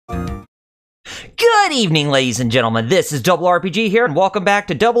Good evening, ladies and gentlemen. This is Double RPG here, and welcome back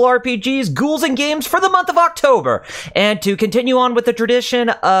to Double RPG's Ghouls and Games for the month of October. And to continue on with the tradition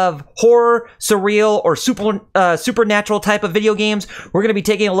of horror, surreal, or supernatural type of video games, we're going to be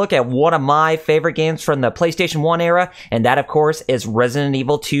taking a look at one of my favorite games from the PlayStation 1 era, and that, of course, is Resident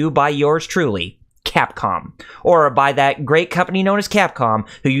Evil 2 by yours truly, Capcom, or by that great company known as Capcom,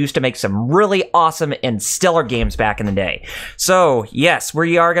 who used to make some really awesome and stellar games back in the day. So, yes,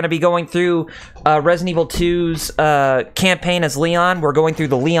 we are going to be going through Resident Evil 2's campaign as Leon. We're going through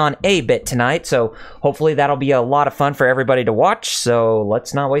the Leon A bit tonight, so hopefully that'll be a lot of fun for everybody to watch. So,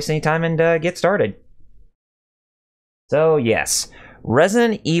 let's not waste any time and get started. So, yes,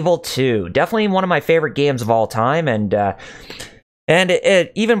 Resident Evil 2, definitely one of my favorite games of all time, and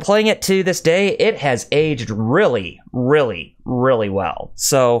even playing it to this day, it has aged really, really, really well.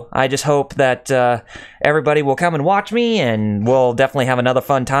 So I just hope that everybody will come and watch me, and we'll definitely have another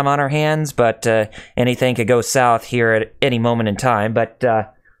fun time on our hands, but anything could go south here at any moment in time. But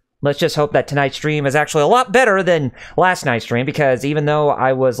let's just hope that tonight's stream is actually a lot better than last night's stream, because even though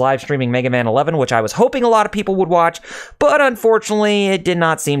I was live streaming Mega Man 11, which I was hoping a lot of people would watch, but unfortunately it did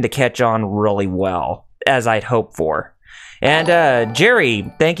not seem to catch on really well, as I'd hoped for. And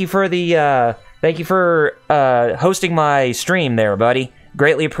Jerry, thank you for hosting my stream there, buddy.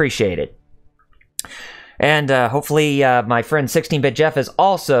 Greatly appreciate it. And hopefully my friend 16-Bit Jeff is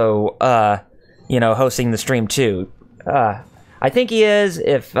also hosting the stream too. I think he is,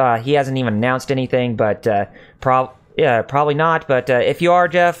 if he hasn't even announced anything, but probably not. But if you are,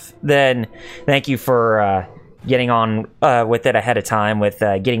 Jeff, then thank you for getting on with it ahead of time with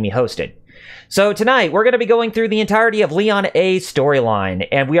getting me hosted. So tonight, we're going to be going through the entirety of Leon A's storyline,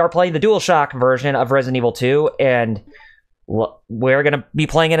 and we are playing the DualShock version of Resident Evil 2, and we're going to be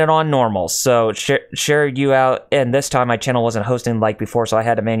playing it on normal, so share you out, and this time my channel wasn't hosting like before, so I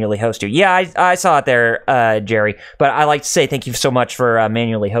had to manually host you. Yeah, I saw it there, Jerry, but I like to say thank you so much for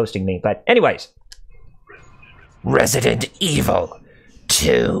manually hosting me, but anyways. Resident Evil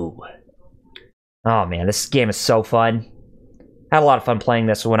 2. Oh man, this game is so fun. I had a lot of fun playing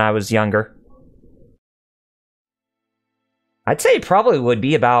this when I was younger. I'd say it probably would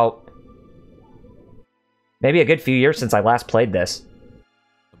be about maybe a good few years since I last played this.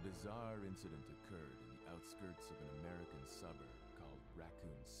 A bizarre incident occurred in the outskirts of an American suburb called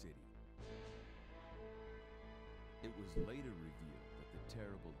Raccoon City. It was later revealed that the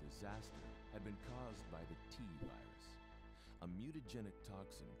terrible disaster had been caused by the T-virus, a mutagenic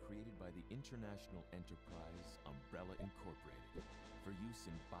toxin created by the international enterprise Umbrella Incorporated for use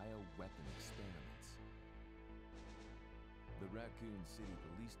in bioweapon experiments. The Raccoon City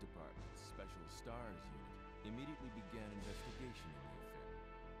Police Department's Special Stars Unit immediately began investigation in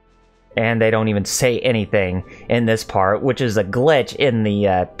the affair. And they don't even say anything in this part, which is a glitch in the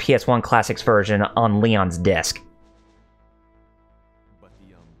PS1 Classics version on Leon's disc. But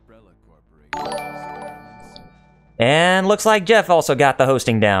the Umbrella Corporation... And looks like Jeff also got the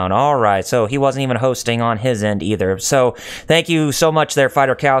hosting down. Alright, so he wasn't even hosting on his end either. So, thank you so much there,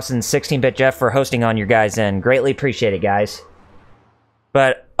 Fighter Chaos and 16-Bit Jeff, for hosting on your guys' end. Greatly appreciate it, guys.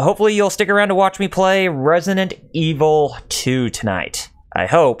 But hopefully you'll stick around to watch me play Resident Evil 2 tonight. I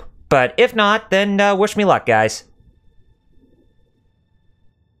hope. But if not, then wish me luck, guys.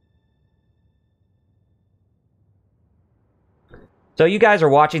 So you guys are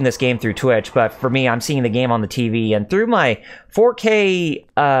watching this game through Twitch, but for me, I'm seeing the game on the TV, and through my 4K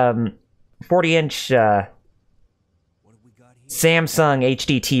 40-inch Samsung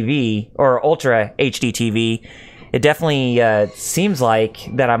HD TV, or Ultra HD TV, it definitely seems like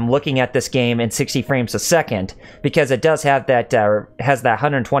that I'm looking at this game in 60 frames a second, because it does have that has that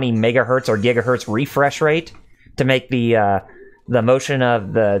 120 megahertz or gigahertz refresh rate to make the motion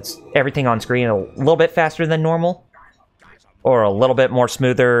of everything on screen a little bit faster than normal, or a little bit more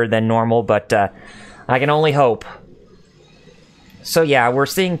smoother than normal, but I can only hope. So yeah, we're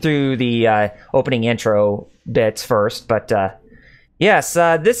seeing through the opening intro bits first, but yes,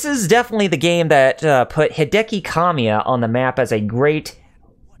 this is definitely the game that put Hideki Kamiya on the map as a great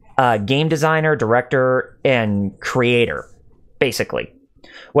game designer, director, and creator, basically.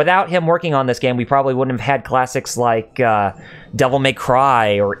 Without him working on this game, we probably wouldn't have had classics like Devil May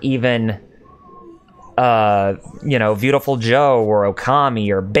Cry, or even, Beautiful Joe, or Okami,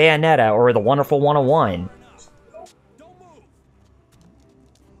 or Bayonetta, or The Wonderful 101.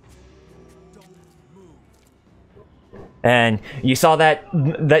 And you saw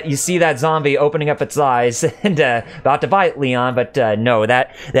you see that zombie opening up its eyes and about to bite Leon, but no,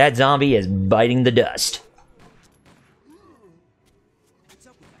 that zombie is biting the dust.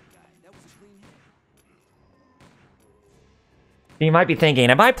 You might be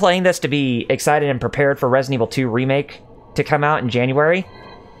thinking, am I playing this to be excited and prepared for Resident Evil 2 Remake to come out in January?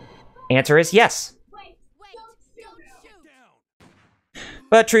 Answer is yes.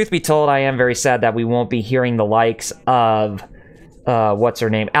 But truth be told, I am very sad that we won't be hearing the likes of, what's her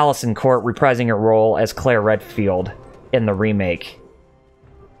name, Allison Court reprising her role as Claire Redfield in the remake.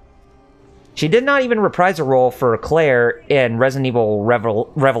 She did not even reprise a role for Claire in Resident Evil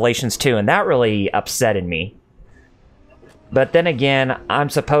Revelations 2, and that really upsetted me. But then again, I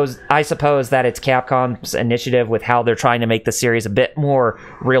suppose that it's Capcom's initiative with how they're trying to make the series a bit more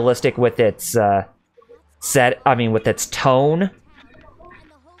realistic with its with its tone,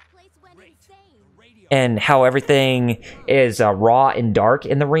 and how everything is raw and dark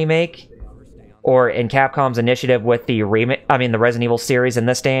in the remake, or in Capcom's initiative with the the Resident Evil series in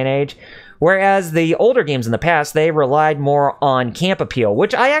this day and age. Whereas the older games in the past, they relied more on camp appeal,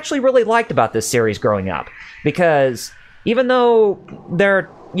 which I actually really liked about this series growing up, because even though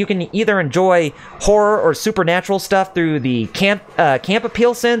you can either enjoy horror or supernatural stuff through the camp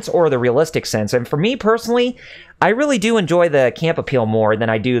appeal sense or the realistic sense. And for me personally, I really do enjoy the camp appeal more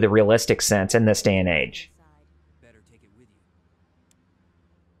than I do the realistic sense in this day and age.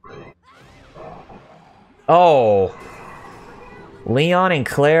 Oh, Leon and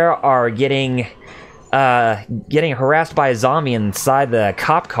Claire are getting harassed by a zombie inside the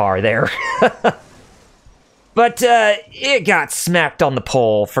cop car there. But, it got smacked on the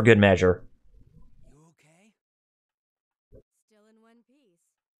pole for good measure. You okay? Still in one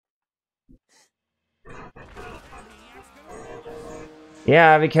piece.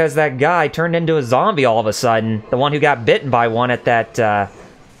 Yeah, because that guy turned into a zombie all of a sudden. The one who got bitten by one at that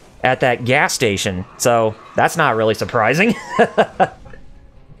gas station. So, that's not really surprising.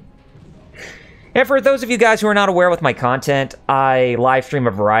 And for those of you guys who are not aware with my content, I live stream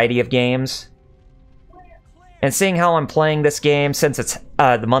a variety of games. And seeing how I'm playing this game since it's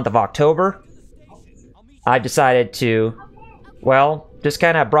the month of October, I decided to, well, just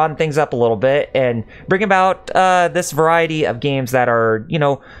kind of broaden things up a little bit and bring about this variety of games that are, you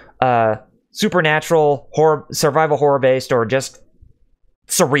know, supernatural, horror, survival horror-based, or just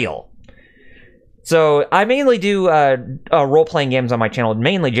surreal. So I mainly do role-playing games on my channel,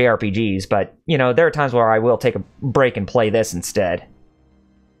 mainly JRPGs, but, you know, there are times where I will take a break and play this instead.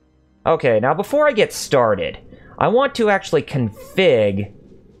 Okay, now before I get started, I want to actually config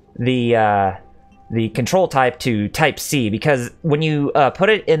the control type to type C, because when you put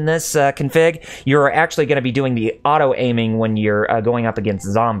it in this config, you're actually going to be doing the auto-aiming when you're going up against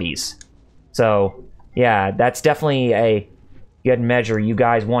zombies. So, yeah, that's definitely a good measure you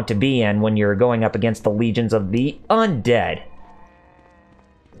guys want to be in when you're going up against the legions of the undead.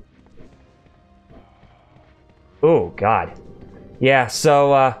 Oh, God. Yeah,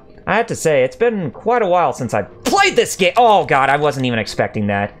 so, I have to say, it's been quite a while since I played this game. Oh, God, I wasn't even expecting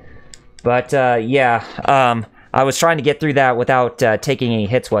that. But, yeah, I was trying to get through that without taking any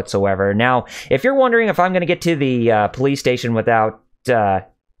hits whatsoever. Now, if you're wondering if I'm going to get to the police station without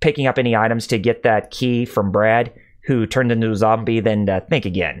picking up any items to get that key from Brad, who turned into a zombie, then think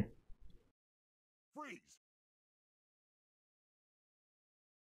again. Freeze!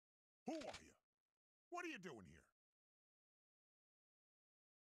 Who are you? What are you doing here?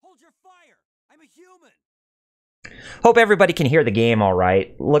 Hold your fire! I'm a human! Hope everybody can hear the game all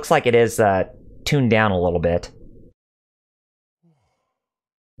right. Looks like it is tuned down a little bit.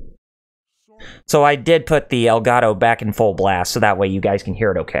 So I did put the Elgato back in full blast, so that way you guys can hear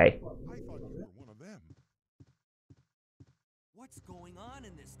it okay. I thought you were one of them. What's going on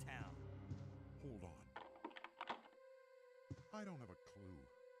in this town? Hold on. I don't have a clue.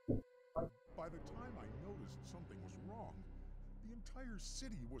 By the time I noticed something was wrong, the entire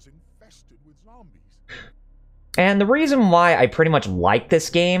city was infested with zombies. And the reason why I pretty much like this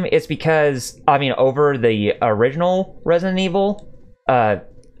game is because, I mean, over the original Resident Evil,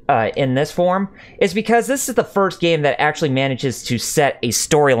 in this form, is because this is the first game that actually manages to set a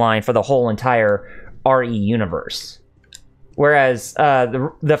storyline for the whole entire RE universe. Whereas,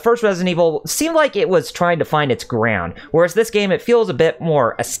 the first Resident Evil seemed like it was trying to find its ground, whereas this game, it feels a bit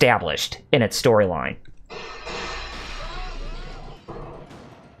more established in its storyline.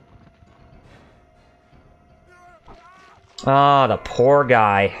 Ah, the poor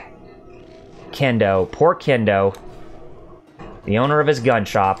guy. Kendo. Poor Kendo. The owner of his gun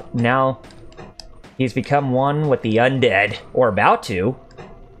shop. Now, he's become one with the undead. Or about to.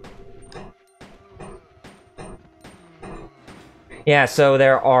 Yeah, so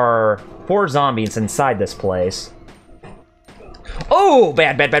there are 4 zombies inside this place. Oh!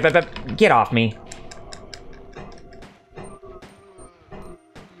 Bad, bad, bad, bad, bad. Get off me.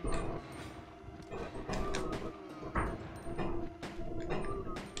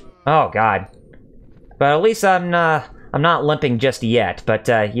 Oh, God. But at least I'm not limping just yet. But,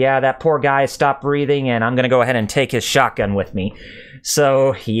 yeah, that poor guy stopped breathing, and I'm gonna go ahead and take his shotgun with me.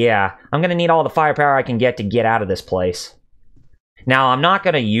 So, yeah, I'm gonna need all the firepower I can get out of this place. Now, I'm not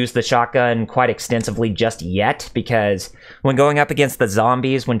gonna use the shotgun quite extensively just yet, because when going up against the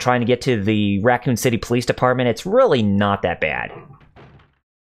zombies, when trying to get to the Raccoon City Police Department, it's really not that bad.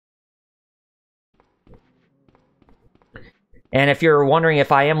 And if you're wondering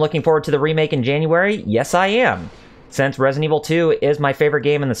if I am looking forward to the remake in January, yes I am, since Resident Evil 2 is my favorite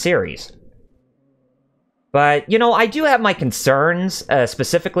game in the series. But, you know, I do have my concerns,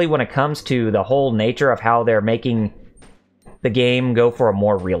 specifically when it comes to the whole nature of how they're making the game go for a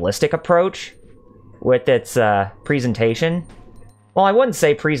more realistic approach with its presentation. Well, I wouldn't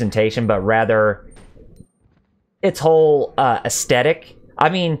say presentation, but rather its whole aesthetic. I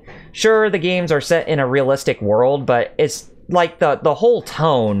mean, sure, the games are set in a realistic world, but it's like the whole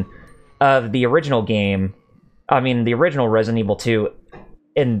tone of the original game, I mean, the original Resident Evil 2,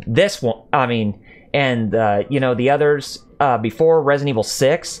 in this one, I mean, and, you know, the others before Resident Evil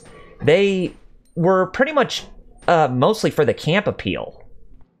 6, they were pretty much mostly for the camp appeal.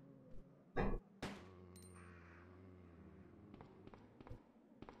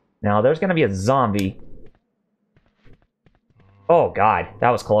 Now, there's gonna be a zombie. Oh, God, that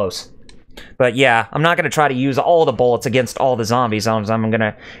was close. But yeah, I'm not gonna try to use all the bullets against all the zombies, as I'm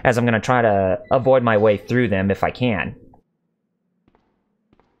gonna try to avoid my way through them if I can.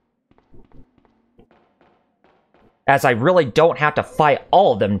 As I really don't have to fight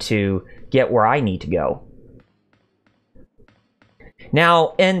all of them to get where I need to go.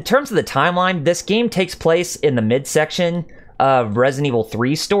 Now, in terms of the timeline, this game takes place in the midsection of Resident Evil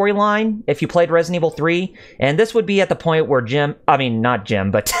 3's storyline, if you played Resident Evil 3, and this would be at the point where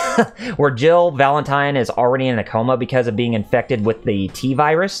where Jill Valentine is already in a coma because of being infected with the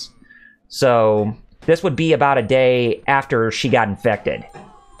T-virus. So, this would be about a day after she got infected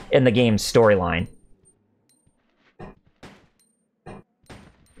in the game's storyline.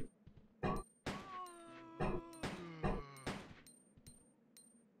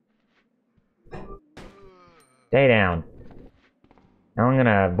 Stay down. Now I'm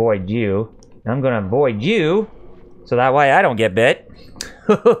gonna avoid you. I'm gonna avoid you, so that way I don't get bit.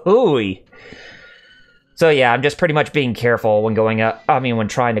 So yeah, I'm just pretty much being careful when when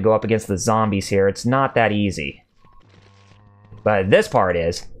trying to go up against the zombies here. It's not that easy. But this part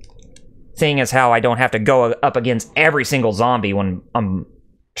is. Seeing as how I don't have to go up against every single zombie when I'm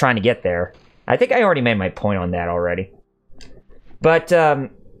trying to get there. I think I already made my point on that already. But,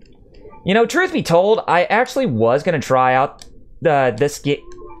 you know, truth be told, I actually was gonna try out this game.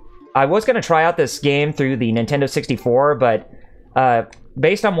 I was gonna try out this game through the Nintendo 64, but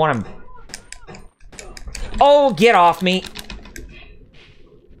based on what I'm. Oh, get off me!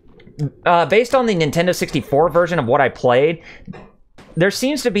 Based on the Nintendo 64 version of what I played, there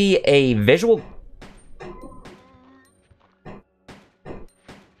seems to be a visual.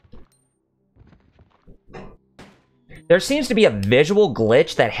 There seems to be a visual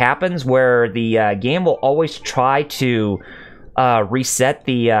glitch that happens where the game will always try to reset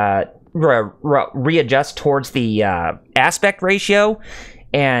the readjust towards the aspect ratio,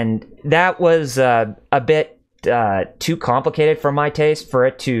 and that was a bit too complicated for my taste for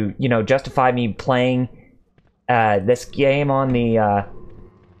it to, you know, justify me playing this game on the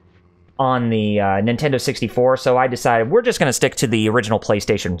Nintendo 64. So I decided we're just going to stick to the original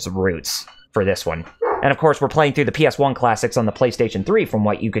PlayStation's roots for this one. And of course, we're playing through the PS1 classics on the PlayStation 3 from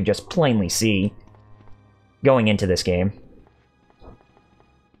what you could just plainly see going into this game.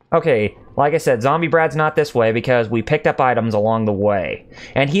 Okay, like I said, Zombie Brad's not this way because we picked up items along the way.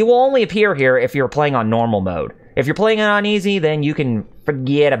 And he will only appear here if you're playing on normal mode. If you're playing it on easy, then you can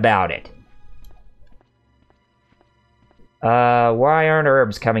forget about it. Why aren't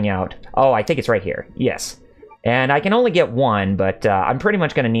herbs coming out? Oh, I think it's right here. Yes. And I can only get one, but I'm pretty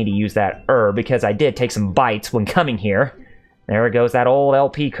much going to need to use that herb because I did take some bites when coming here. There goes that old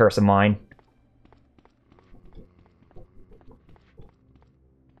LP curse of mine.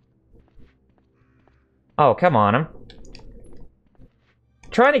 Oh, come on. I'm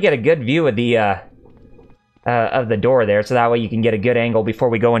trying to get a good view of the door there, so that way you can get a good angle before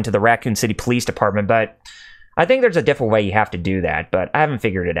we go into the Raccoon City Police Department, but I think there's a different way you have to do that, but I haven't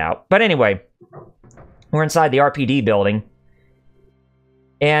figured it out. But anyway, we're inside the RPD building,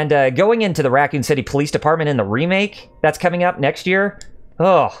 and going into the Raccoon City Police Department in the remake that's coming up next year,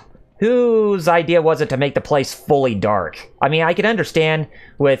 oh, whose idea was it to make the place fully dark? I mean, I could understand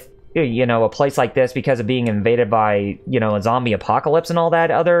with, you know, a place like this because of being invaded by, you know, a zombie apocalypse and all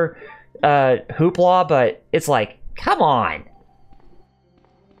that other hoopla, but it's like, come on.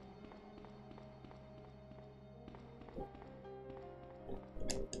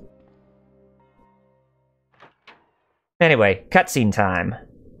 Anyway, cutscene time.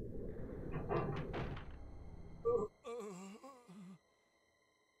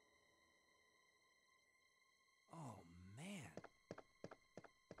 Oh, man.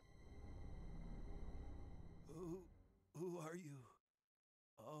 Who are you?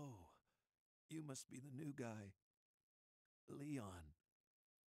 Oh, you must be the new guy. Leon.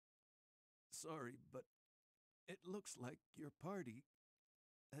 Sorry, but it looks like your party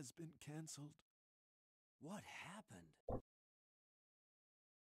has been canceled. What happened?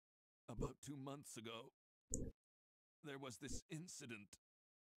 About 2 months ago, there was this incident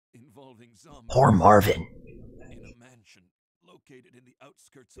involving zombies Poor Marvin. in a mansion located in the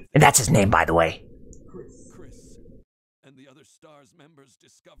outskirts of And that's his name, by the way. Chris and the other STARS members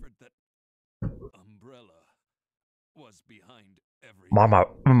discovered that Umbrella was behind everything.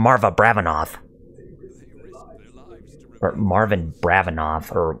 Marva Bravinoff. They risked their lives to Or reveal Marvin the truth.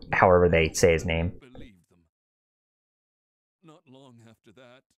 Bravinoff, or however they say his name. Believe them. Not long after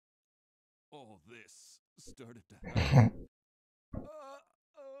that, all this started to happen.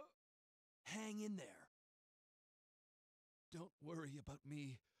 Hang in there. Don't worry about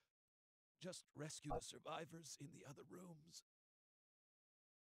me. Just rescue the survivors in the other rooms.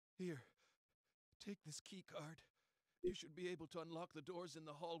 Here, take this key card. You should be able to unlock the doors in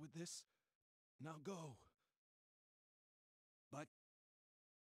the hall with this. Now go. But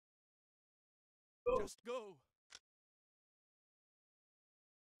just go.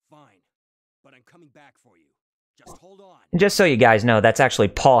 Fine, but I'm coming back for you. Just hold on. Just so you guys know, that's actually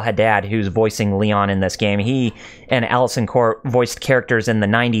Paul Haddad who's voicing Leon in this game. He and Allison Court voiced characters in the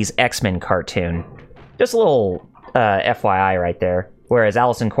 90s X-Men cartoon. Just a little FYI right there. Whereas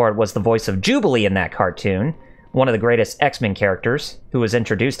Allison Court was the voice of Jubilee in that cartoon, one of the greatest X-Men characters who was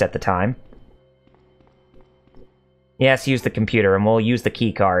introduced at the time. Yes, use the computer, and we'll use the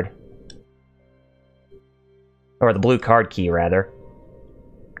key card. Or the blue card key, rather.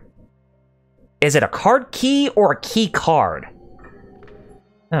 Is it a card key or a key card?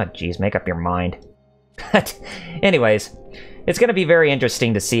 Oh, geez, make up your mind. But, anyways, it's going to be very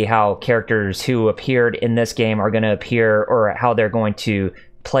interesting to see how characters who appeared in this game are going to appear, or how they're going to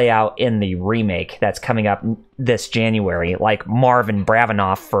play out in the remake that's coming up this January, like Marvin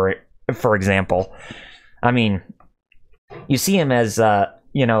Bravinoff, for example. I mean, you see him as,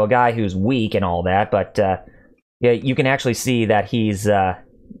 you know, a guy who's weak and all that, but, yeah, you can actually see that he's,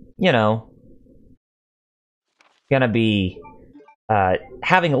 you know, gonna be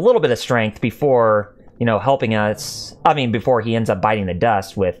having a little bit of strength before, you know, helping us. I mean, before he ends up biting the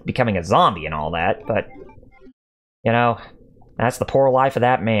dust with becoming a zombie and all that. But, you know, that's the poor life of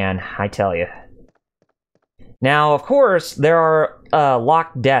that man, I tell you. Now, of course, there are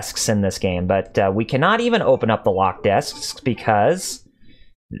locked desks in this game, but we cannot even open up the locked desks because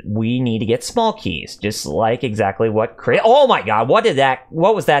we need to get small keys, just like exactly what oh my god, what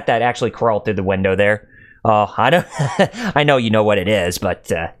was that actually crawled through the window there? Oh, I don't I know you know what it is,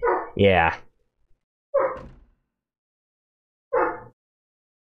 but yeah.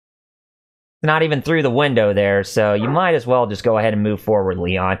 Not even through the window there, so you might as well just go ahead and move forward,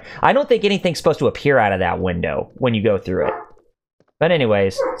 Leon. I don't think anything's supposed to appear out of that window when you go through it. But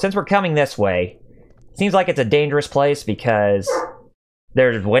anyways, since we're coming this way, seems like it's a dangerous place because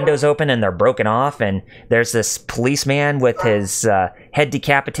there's windows open and they're broken off, and there's this policeman with his head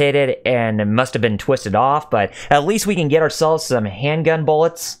decapitated and it must have been twisted off, but at least we can get ourselves some handgun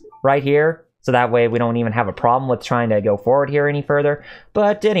bullets right here, so that way we don't even have a problem with trying to go forward here any further.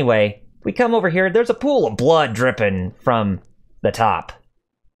 But anyway, we come over here, there's a pool of blood dripping from the top.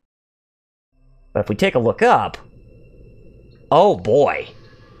 But if we take a look up, oh boy,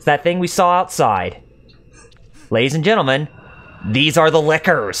 it's that thing we saw outside. Ladies and gentlemen, these are the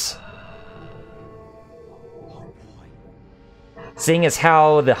lickers. Seeing as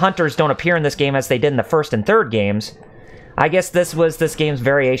how the hunters don't appear in this game as they did in the first and third games, I guess this was this game's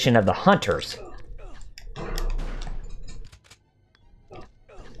variation of the hunters.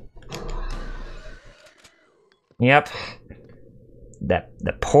 Yep. The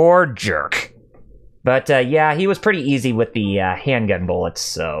poor jerk. But yeah, he was pretty easy with the handgun bullets,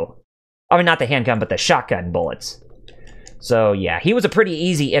 so... I mean, not the handgun, but the shotgun bullets. So, yeah, he was a pretty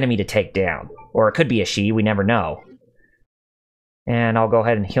easy enemy to take down. Or it could be a she, we never know. And I'll go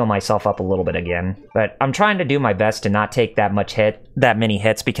ahead and heal myself up a little bit again. But I'm trying to do my best to not take that many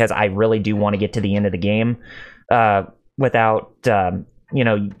hits, because I really do want to get to the end of the game without, you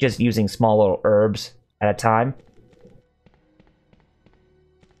know, just using small little herbs at a time.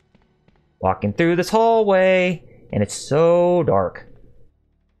 Walking through this hallway, and it's so dark.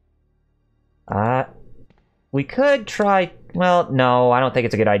 We could try... Well, no, I don't think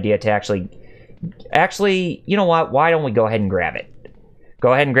it's a good idea to actually Actually, you know what? Why don't we go ahead and grab it?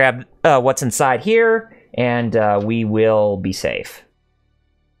 Go ahead and grab what's inside here, and we will be safe.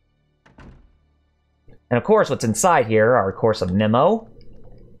 And of course, what's inside here are, of course, a memo,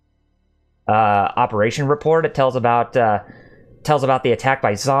 operation report. It tells about the attack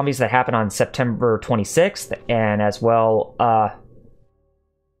by zombies that happened on September 26th, and as well,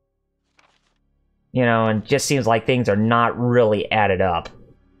 you know, and just seems like things are not really added up.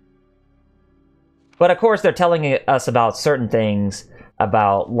 But of course, they're telling us about certain things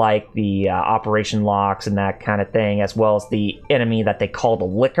about, like, the operation locks and that kind of thing, as well as the enemy that they call the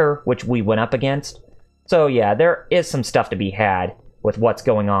Licker, which we went up against. So yeah, there is some stuff to be had with what's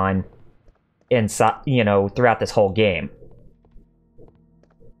going on inside, you know, throughout this whole game.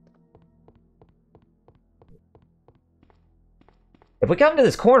 If we come to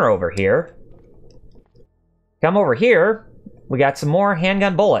this corner over here, we got some more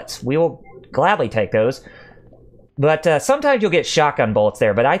handgun bullets. We will gladly take those. But sometimes you'll get shotgun bullets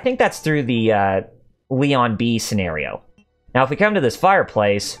there, but I think that's through the Leon B scenario. Now, if we come to this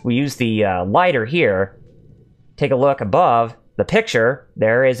fireplace, we use the lighter here. Take a look above the picture.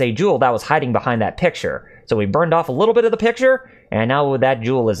 There is a jewel that was hiding behind that picture. So we burned off a little bit of the picture, and now that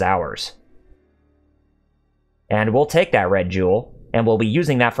jewel is ours. And we'll take that red jewel, and we'll be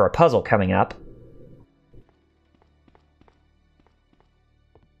using that for a puzzle coming up.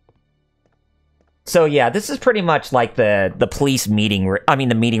 So yeah, this is pretty much like the police meeting room. I mean,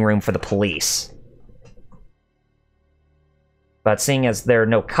 the meeting room for the police. But seeing as there are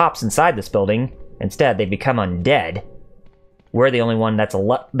no cops inside this building, instead they become undead. We're the only one that's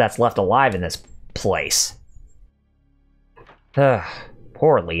left alive in this place. Ugh,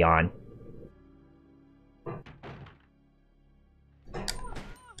 poor Leon.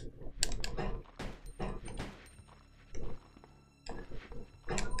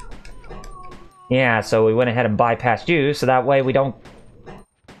 Yeah, so we went ahead and bypassed you, so that way we don't...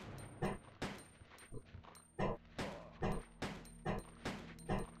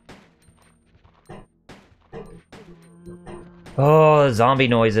 Oh, zombie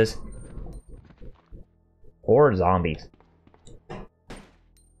noises. Poor zombies.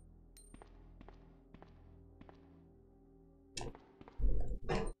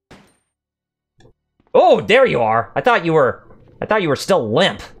 Oh, there you are! I thought you were still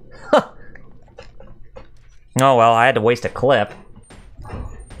limp. Oh well, I had to waste a clip.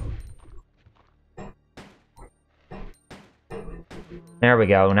 There we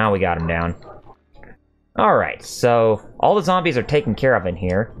go, now we got him down. Alright, so all the zombies are taken care of in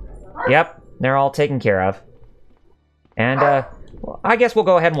here. Yep, they're all taken care of. And, I guess we'll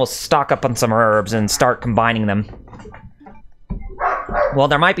go ahead and we'll stock up on some herbs and start combining them. Well,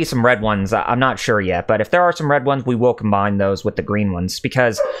 there might be some red ones, I'm not sure yet, but if there are some red ones, we will combine those with the green ones,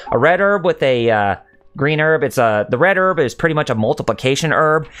 because a red herb with a, green herb, the red herb is pretty much a multiplication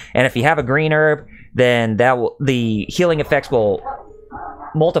herb, and if you have a green herb, then the healing effects will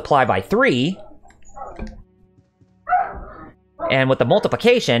multiply by 3. And with the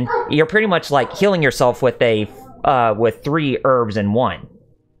multiplication, you're pretty much like healing yourself with with 3 herbs in 1.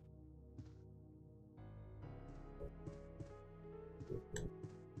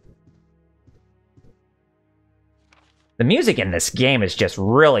 The music in this game is just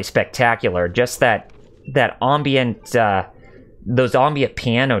really spectacular. Just that ambient, those ambient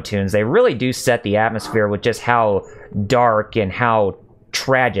piano tunes, they really do set the atmosphere with just how dark and how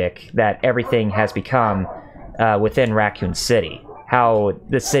tragic that everything has become within Raccoon City. How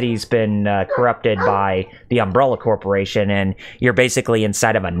the city's been corrupted by the Umbrella Corporation, and you're basically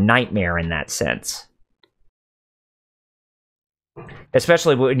inside of a nightmare in that sense.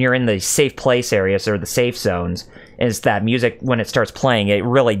 Especially when you're in the safe place areas or the safe zones, is that music, when it starts playing, it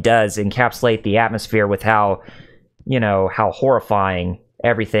really does encapsulate the atmosphere with how, you know, how horrifying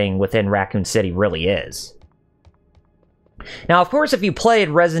everything within Raccoon City really is. Now, of course, if you played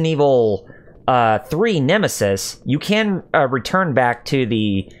Resident Evil 3 Nemesis, you can return back to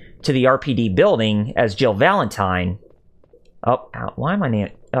the RPD building as Jill Valentine. Oh, why am I name?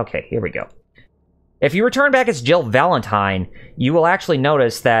 Okay, here we go. If you return back as Jill Valentine, you will actually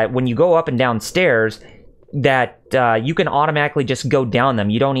notice that when you go up and down stairs, that you can automatically just go down them.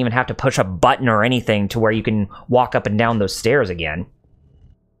 You don't even have to push a button or anything to where you can walk up and down those stairs again.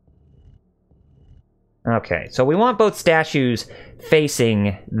 Okay, so we want both statues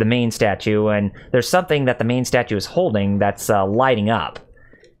facing the main statue, and there's something that the main statue is holding that's lighting up.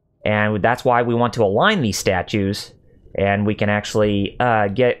 And that's why we want to align these statues, and we can actually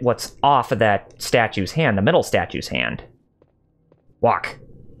get what's off of that statue's hand, the middle statue's hand. Walk.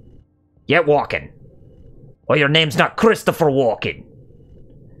 Get walking. Or your name's not Christopher Walken.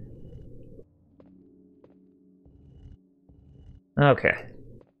 Okay.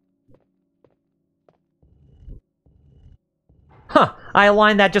 Huh, I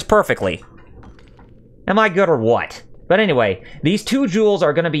aligned that just perfectly. Am I good or what? But anyway, these 2 jewels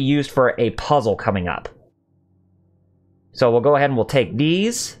are going to be used for a puzzle coming up. So we'll go ahead and we'll take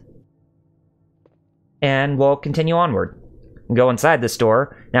these. And we'll continue onward. Go inside this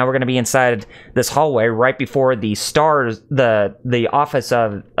door. Now we're going to be inside this hallway right before the stars, the office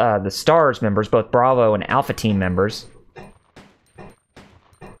of the stars members, both Bravo and Alpha team members.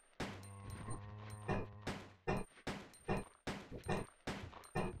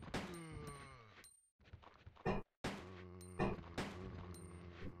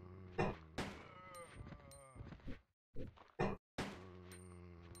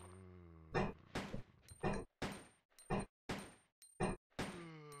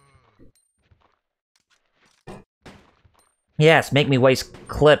 Yes, make me waste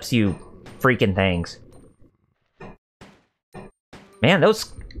clips, you freaking things. Man,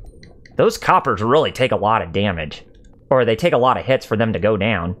 those coppers really take a lot of damage. Or they take a lot of hits for them to go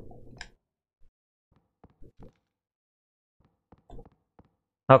down.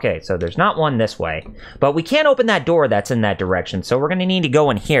 Okay, so there's not one this way. But we can't open that door that's in that direction, so we're going to need to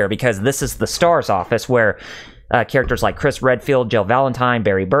go in here, because this is the STARS office, where characters like Chris Redfield, Jill Valentine,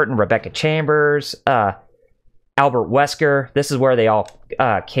 Barry Burton, Rebecca Chambers, Albert Wesker, this is where they all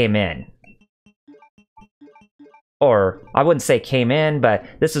came in. Or, I wouldn't say came in, but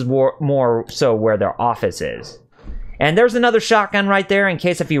this is more so where their office is. And there's another shotgun right there, in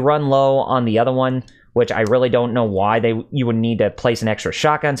case if you run low on the other one, which I really don't know why you would need to place an extra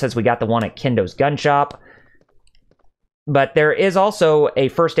shotgun, since we got the one at Kendo's gun shop. But there is also a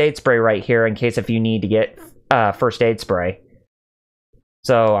first aid spray right here, in case if you need to get first aid spray.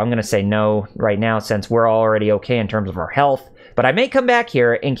 So I'm going to say no right now, since we're already okay in terms of our health. But I may come back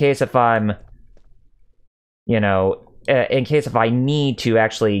here in case if I'm, you know, in case if I need to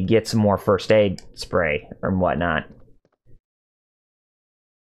actually get some more first aid spray or whatnot.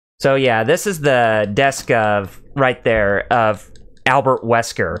 So yeah, this is the desk of, right there, of Albert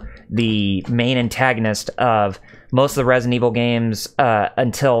Wesker, the main antagonist of most of the Resident Evil games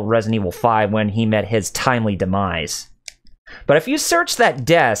until Resident Evil 5, when he met his timely demise. But if you search that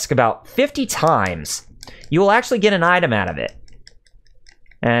desk about 50 times, you will actually get an item out of it.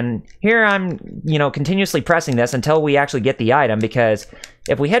 And here I'm, you know, continuously pressing this until we actually get the item, because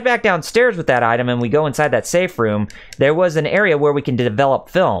if we head back downstairs with that item and we go inside that safe room, there was an area where we can develop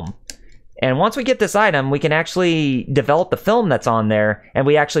film. And once we get this item, we can actually develop the film that's on there, and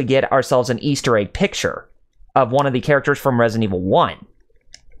we actually get ourselves an Easter egg picture of one of the characters from Resident Evil 1.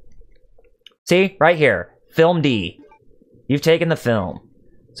 See? Right here. Film D. You've taken the film.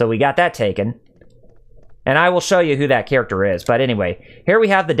 So we got that taken. And I will show you who that character is. But anyway, here we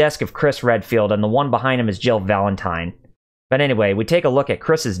have the desk of Chris Redfield, and the one behind him is Jill Valentine. But anyway, we take a look at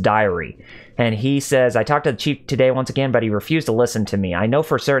Chris's diary. And he says, I talked to the chief today once again, but he refused to listen to me. I know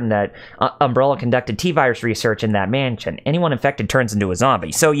for certain that Umbrella conducted T-virus research in that mansion. Anyone infected turns into a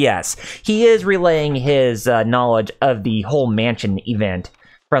zombie. So yes, he is relaying his knowledge of the whole mansion event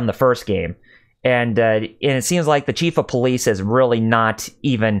from the first game. And it seems like the chief of police is really not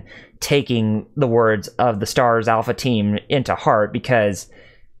even taking the words of the STARS Alpha team into heart, because,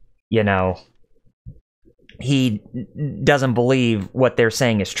 you know, he doesn't believe what they're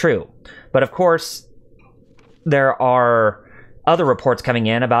saying is true. But of course, there are other reports coming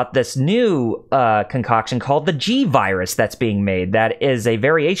in about this new concoction called the G virus that's being made. That is a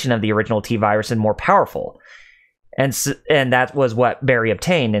variation of the original T virus and more powerful. And that was what Barry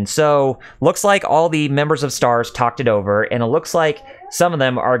obtained. And so, looks like all the members of STARS talked it over, and it looks like some of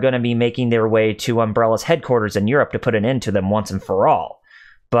them are going to be making their way to Umbrella's headquarters in Europe to put an end to them once and for all.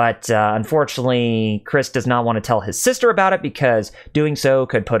 But unfortunately, Chris does not want to tell his sister about it, because doing so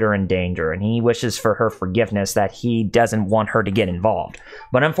could put her in danger, and he wishes for her forgiveness, that he doesn't want her to get involved.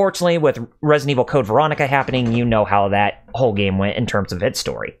 But unfortunately, with Resident Evil Code Veronica happening, you know how that whole game went in terms of its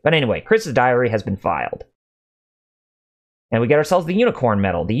story. But anyway, Chris's diary has been filed. And we get ourselves the unicorn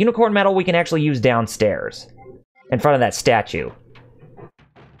medal. The unicorn medal we can actually use downstairs, in front of that statue.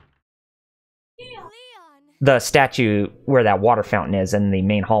 The statue where that water fountain is in the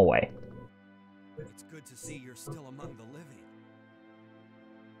main hallway. It's good to see you're still among the living.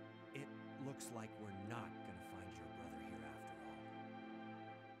 It looks like we're not gonna find your brother here after all.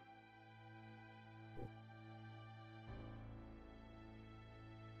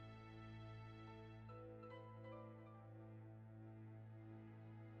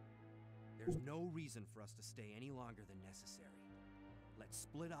 There's no reason for us to stay any longer than necessary. Let's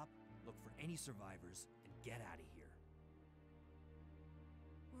split up, look for any survivors, and get out of here.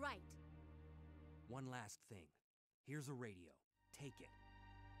 Right. One last thing. Here's a radio. take it.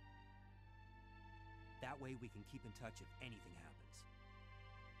 That way we can keep in touch if anything happens.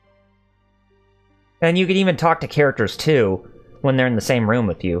 And you can even talk to characters, too, when they're in the same room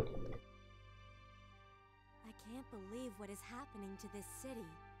with you. I can't believe what is happening to this city.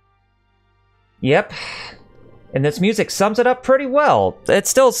 Yep. And this music sums it up pretty well. It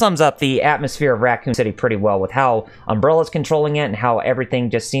still sums up the atmosphere of Raccoon City pretty well, with how Umbrella's controlling it and how everything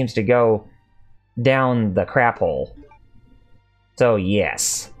just seems to go down the crap hole. So,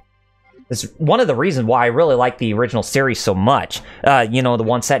 yes. This is one of the reasons why I really like the original series so much. You know, the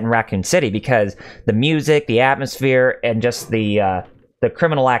one set in Raccoon City, because the music, the atmosphere, and just the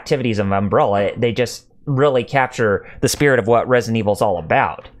criminal activities of Umbrella, they just really capture the spirit of what Resident Evil's all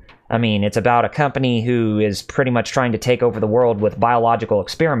about. I mean, it's about a company who is pretty much trying to take over the world with biological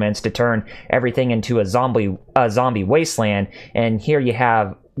experiments to turn everything into a zombie wasteland, and here you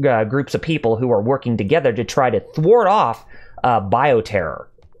have groups of people who are working together to try to thwart off bioterror.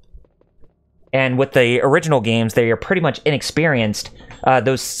 And with the original games, they are pretty much inexperienced.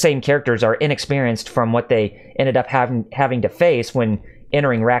 Those same characters are inexperienced from what they ended up having to face when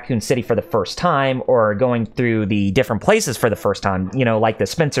entering Raccoon City for the first time, or going through the different places for the first time, you know, like the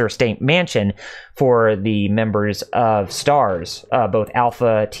Spencer Estate Mansion for the members of STARS, both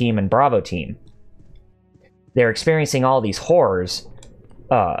Alpha Team and Bravo Team. They're experiencing all these horrors,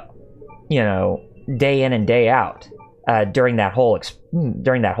 you know, day in and day out, during that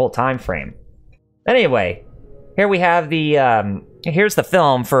whole time frame. Anyway, here we have the here's the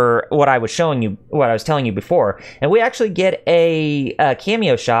film for what I was telling you before, and we actually get a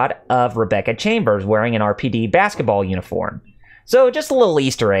cameo shot of Rebecca Chambers wearing an RPD basketball uniform. So just a little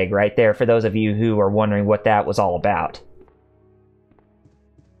Easter egg right there for those of you who are wondering what that was all about.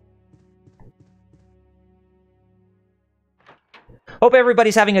 Hope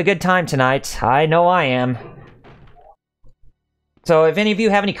everybody's having a good time tonight. I know I am. So if any of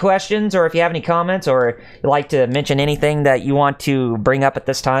you have any questions, or if you have any comments, or you'd like to mention anything that you want to bring up at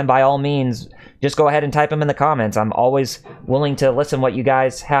this time, by all means, just go ahead and type them in the comments. I'm always willing to listen what you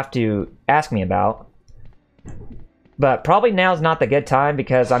guys have to ask me about. But probably now's not the good time,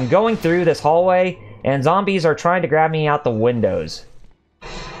 because I'm going through this hallway, and zombies are trying to grab me out the windows.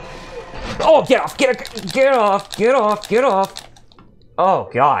 Oh, get off! Get off! Oh,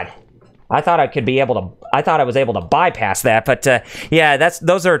 God. I thought I was able to bypass that, but yeah,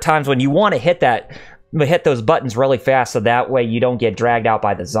 those are times when you want to hit those buttons really fast, so that way you don't get dragged out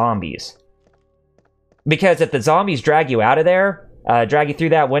by the zombies. Because if the zombies drag you out of there, drag you through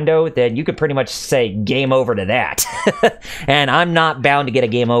that window, then you could pretty much say game over to that. And I'm not bound to get a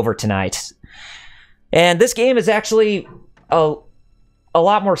game over tonight. And this game is actually a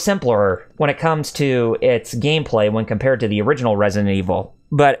lot more simpler when it comes to its gameplay when compared to the original Resident Evil.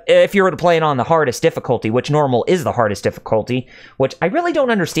 But if you were to play it on the hardest difficulty, which normal is the hardest difficulty, which I really don't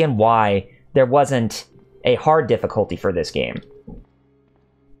understand why there wasn't a hard difficulty for this game.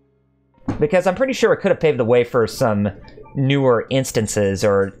 Because I'm pretty sure it could have paved the way for some newer instances,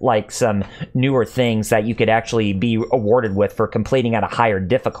 or like some newer things that you could actually be awarded with for completing at a higher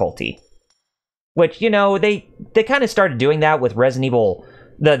difficulty. Which, you know, they kind of started doing that with Resident Evil,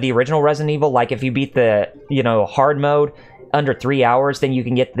 the original Resident Evil. Like, if you beat the, you know, hard mode under 3 hours, then you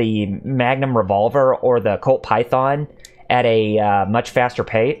can get the Magnum Revolver or the Colt Python at a much faster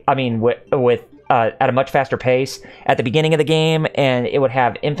pace. I mean, at a much faster pace at the beginning of the game, and it would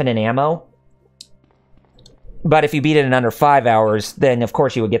have infinite ammo. But if you beat it in under 5 hours, then of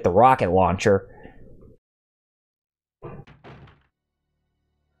course you would get the rocket launcher.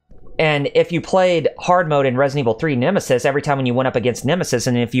 And if you played hard mode in Resident Evil 3 Nemesis, every time when you went up against Nemesis,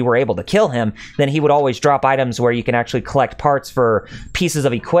 and if you were able to kill him, then he would always drop items where you can actually collect parts for pieces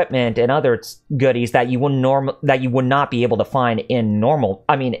of equipment and other goodies that you would not be able to find in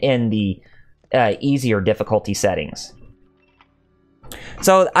in the easier difficulty settings.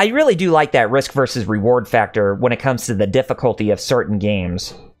 So I really do like that risk versus reward factor when it comes to the difficulty of certain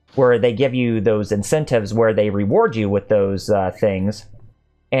games, where they give you those incentives where they reward you with those things.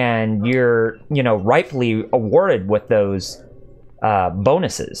 And you're, you know, rightfully awarded with those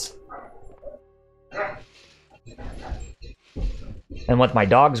bonuses. And with my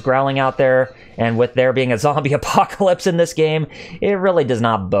dogs growling out there, and with there being a zombie apocalypse in this game, it really does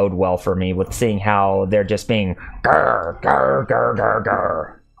not bode well for me with seeing how they're just being grr, grr, grr, grr,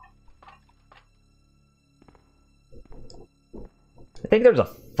 grr. I think there's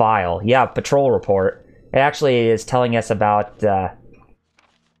a file. Yeah, patrol report. It actually is telling us about...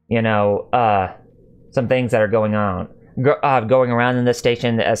 you know, some things that are going on. going around in this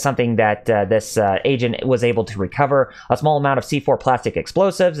station as something that this agent was able to recover: a small amount of C4 plastic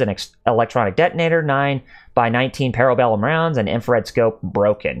explosives, an electronic detonator, 9x19 parabellum rounds, and infrared scope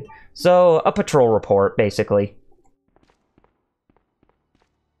broken. So, a patrol report, basically.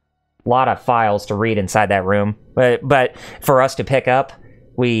 A lot of files to read inside that room, but for us to pick up,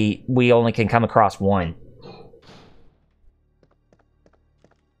 we only can come across one.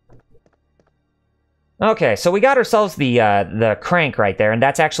 Okay, so we got ourselves the crank right there, and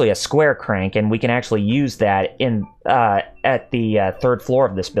that's actually a square crank, and we can actually use that in at the third floor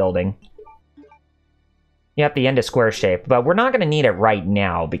of this building. Yep, the end is square shaped, but we're not going to need it right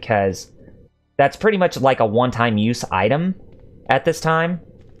now because that's pretty much like a one-time use item at this time.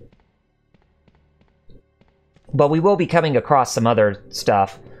 But we will be coming across some other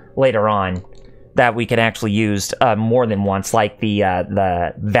stuff later on that we can actually use more than once, like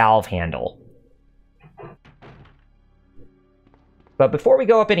the valve handle. But before we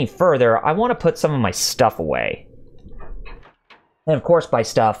go up any further, I want to put some of my stuff away. And of course, by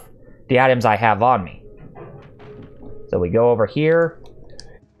stuff, the items I have on me. So we go over here.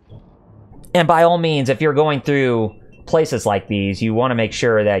 And by all means, if you're going through places like these, you want to make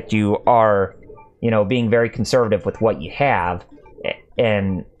sure that you are, you know, being very conservative with what you have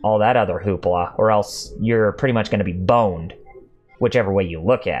and all that other hoopla, or else you're pretty much going to be boned, whichever way you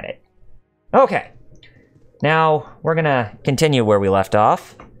look at it. Okay. Now, we're going to continue where we left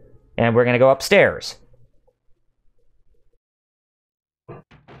off, and we're going to go upstairs.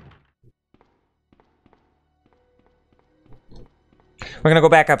 We're going to go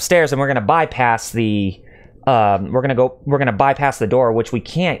back upstairs, and we're going to bypass the we're gonna bypass the door, which we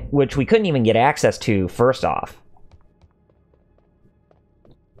couldn't even get access to first off.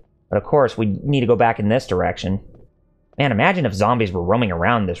 But of course, we need to go back in this direction. Man, imagine if zombies were roaming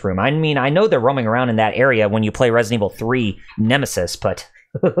around this room. I mean, I know they're roaming around in that area when you play Resident Evil 3 Nemesis, but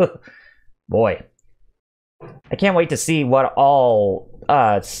boy, I can't wait to see what all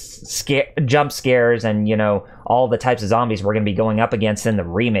jump scares and, you know, all the types of zombies we're going to be going up against in the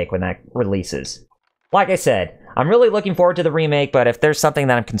remake when that releases. Like I said, I'm really looking forward to the remake, but if there's something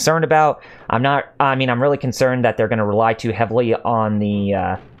that I'm concerned about, I'm really concerned that they're going to rely too heavily on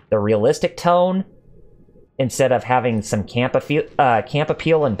the realistic tone instead of having some camp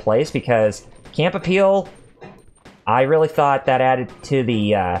appeal in place, because camp appeal, I really thought that added to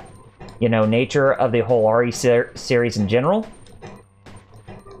the, you know, nature of the whole RE series in general.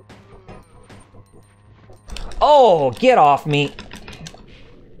 Oh, get off me.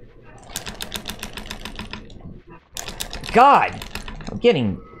 God, I'm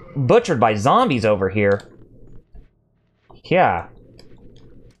getting butchered by zombies over here. Yeah.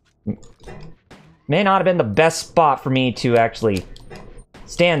 May not have been the best spot for me to actually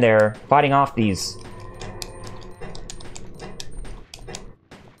stand there fighting off these.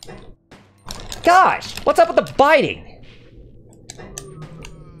 Gosh, what's up with the biting?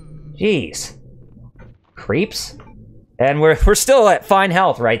 Jeez. Creeps. And we're still at fine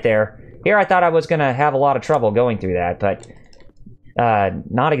health right there. Here I thought I was gonna have a lot of trouble going through that, but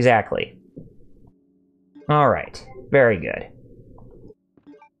not exactly. Alright, very good.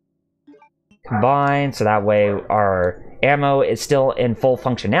 Combine, so that way our ammo is still in full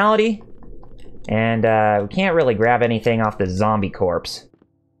functionality. And we can't really grab anything off the zombie corpse.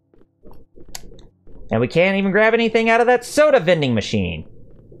 And we can't even grab anything out of that soda vending machine.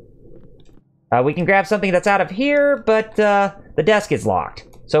 We can grab something that's out of here, but the desk is locked.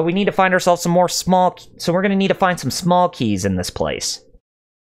 So we need to find ourselves some more small... So we're going to need to find some small keys in this place.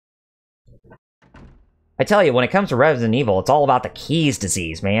 I tell you, when it comes to Resident Evil, it's all about the keys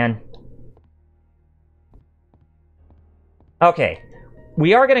disease, man. Okay.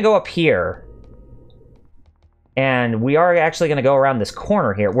 We are going to go up here. And we are actually going to go around this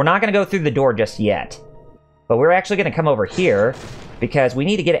corner here. We're not going to go through the door just yet. But we're actually going to come over here because we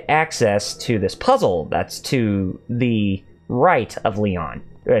need to get access to this puzzle that's to the right of Leon.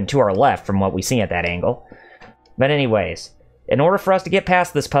 And to our left from what we see at that angle. But anyways, in order for us to get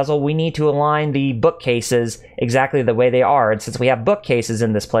past this puzzle, we need to align the bookcases exactly the way they are. And since we have bookcases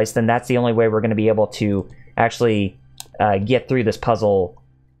in this place, then that's the only way we're going to be able to actually get through this puzzle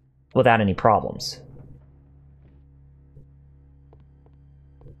without any problems.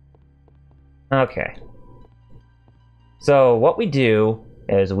 Okay. So what we do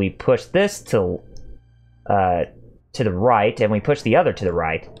is we push this to the right, and we push the other to the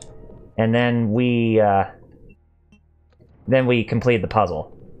right, and then we complete the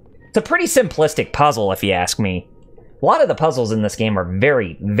puzzle. It's a pretty simplistic puzzle, if you ask me. A lot of the puzzles in this game are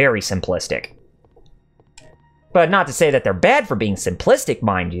very, very simplistic. But not to say that they're bad for being simplistic,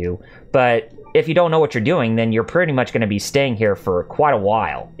 mind you, but if you don't know what you're doing, then you're pretty much going to be staying here for quite a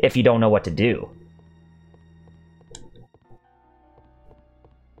while if you don't know what to do.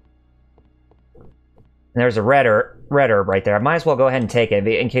 And there's a red herb right there. I might as well go ahead and take it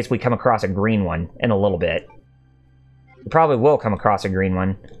in case we come across a green one in a little bit. We probably will come across a green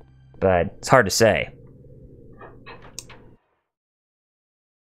one, but it's hard to say.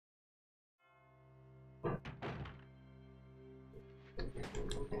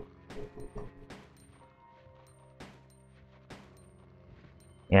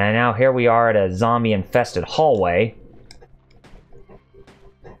 And now here we are at a zombie-infested hallway.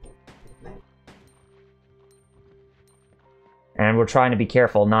 And we're trying to be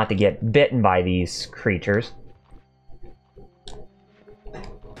careful not to get bitten by these creatures.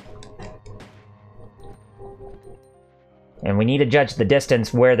 And we need to judge the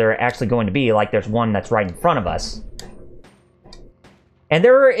distance where they're actually going to be, like there's one that's right in front of us. And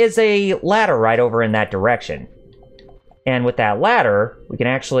there is a ladder right over in that direction. And with that ladder, we can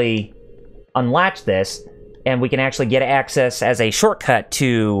actually unlatch this, and we can actually get access as a shortcut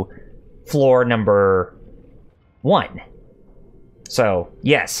to floor number 1. So,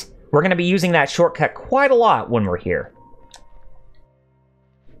 yes, we're going to be using that shortcut quite a lot when we're here.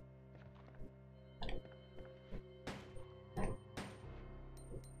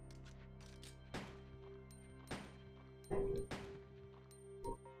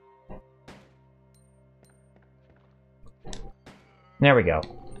 There we go.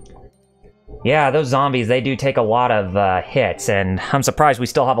 Yeah, those zombies, they do take a lot of hits, and I'm surprised we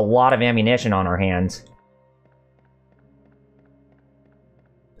still have a lot of ammunition on our hands.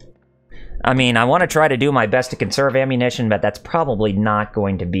 I mean, I want to try to do my best to conserve ammunition, but that's probably not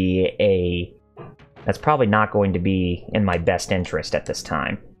going to be in my best interest at this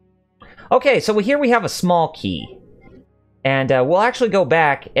time. Okay, so here we have a small key. And we'll actually go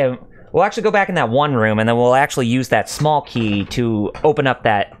back and in that one room, and then we'll actually use that small key to open up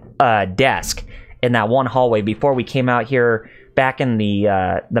that desk in that one hallway before we came out here back in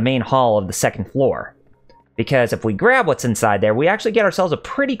the main hall of the second floor. Because if we grab what's inside there, we actually get ourselves a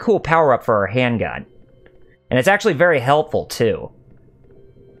pretty cool power-up for our handgun. And it's actually very helpful, too.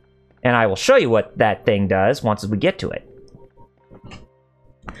 And I will show you what that thing does once we get to it.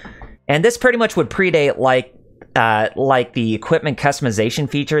 And this pretty much would predate like the equipment customization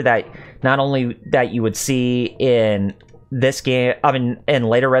feature that not only that you would see in this game, I mean, in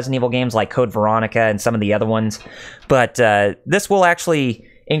later Resident Evil games like Code Veronica and some of the other ones, but this will actually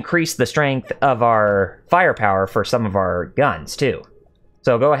increase the strength of our firepower for some of our guns too.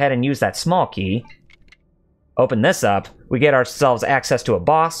 So go ahead and use that small key. Open this up. We get ourselves access to a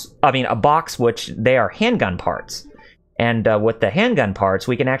box, which they are handgun parts. And with the handgun parts,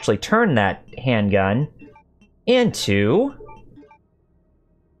 we can actually turn that handgun into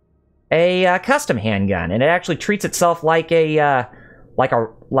a custom handgun, and it actually treats itself like a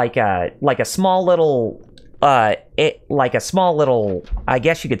small little I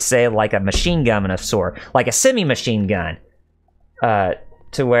guess you could say like a machine gun of a sort, like a semi-machine gun,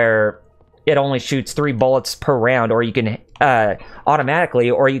 to where it only shoots 3 bullets per round, or you can automatically,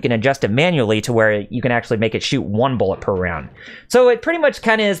 or you can adjust it manually to where you can actually make it shoot 1 bullet per round. So it pretty much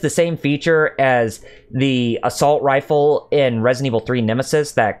kind of is the same feature as the assault rifle in Resident Evil 3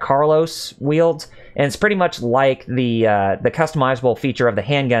 Nemesis that Carlos wields, and it's pretty much like the customizable feature of the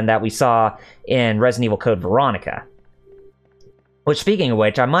handgun that we saw in Resident Evil Code Veronica. Which, speaking of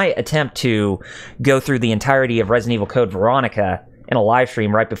which, I might attempt to go through the entirety of Resident Evil Code Veronica in a live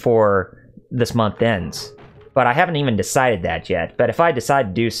stream right before this month ends. But I haven't even decided that yet. But if I decide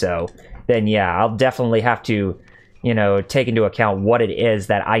to do so, then yeah, I'll definitely have to, you know, take into account what it is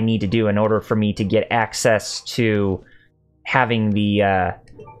that I need to do in order for me to get access to having the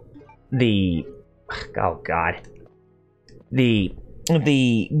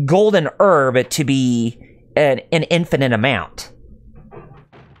golden herb to be an infinite amount.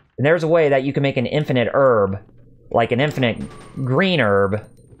 And there's a way that you can make an infinite herb, like an infinite green herb,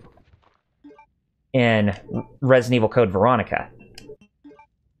 in Resident Evil Code Veronica.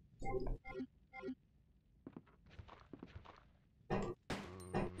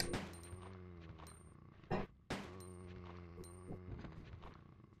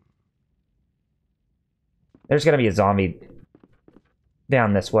 There's gonna be a zombie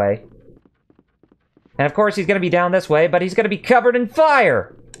down this way. And of course he's gonna be down this way, but he's gonna be covered in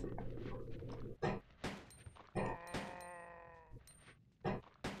fire!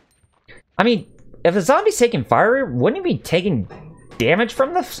 I mean, if a zombie's taking fire, wouldn't he be taking damage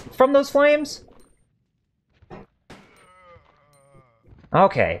from those flames?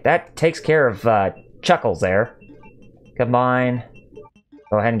 Okay, that takes care of Chuckles there. Combine.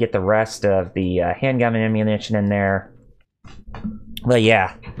 Go ahead and get the rest of the handgun and ammunition in there. But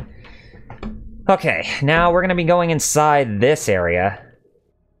yeah. Okay, now we're going to be going inside this area.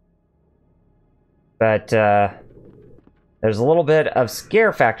 But there's a little bit of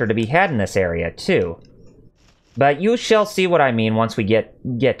scare factor to be had in this area, too. But you shall see what I mean once we get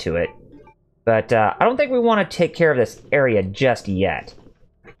to it. But I don't think we want to take care of this area just yet.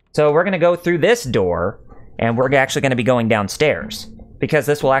 So we're going to go through this door, and we're actually going to be going downstairs. Because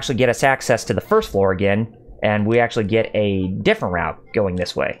this will actually get us access to the first floor again, and we actually get a different route going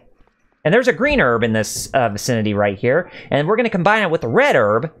this way. And there's a green herb in this vicinity right here, and we're going to combine it with the red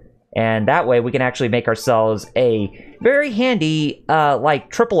herb, and that way we can actually make ourselves a very handy, like,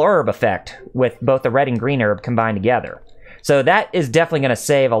 triple herb effect with both the red and green herb combined together. So that is definitely going to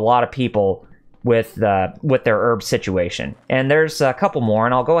save a lot of people with their herb situation. And there's a couple more,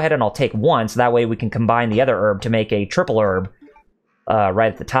 and I'll go ahead and I'll take one, so that way we can combine the other herb to make a triple herb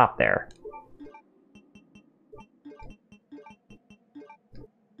right at the top there.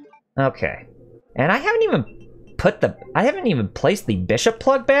 Okay. And I haven't even placed the bishop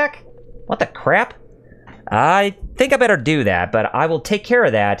plug back? What the crap? I think I better do that, but I will take care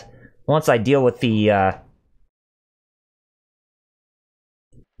of that once I deal with the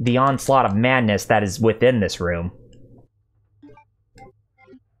onslaught of madness that is within this room.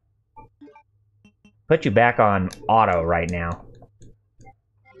 Put you back on auto right now.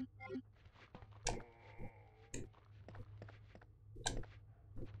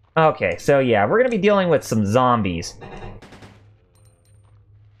 Okay, so yeah, we're gonna be dealing with some zombies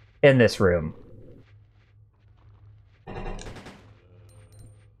in this room.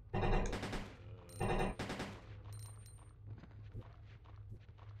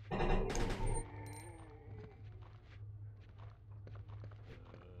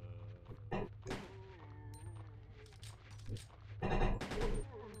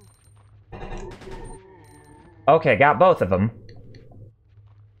 Okay, got both of them.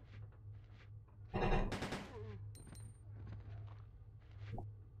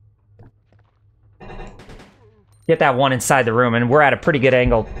 Get that one inside the room, and we're at a pretty good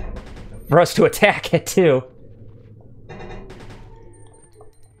angle for us to attack it, too.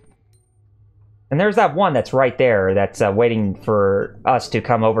 And there's that one that's right there that's waiting for us to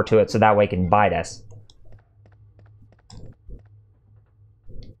come over to it so that way it can bite us.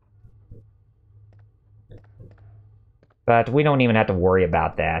 But we don't even have to worry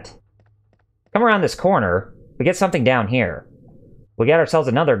about that. Come around this corner, we get something down here. We get ourselves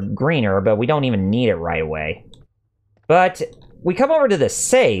another green herb, but we don't even need it right away. But we come over to this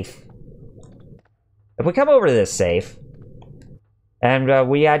safe. If we come over to this safe, and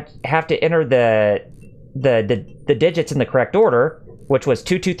we have to enter the digits in the correct order, which was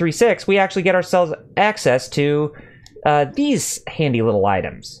 2236, we actually get ourselves access to these handy little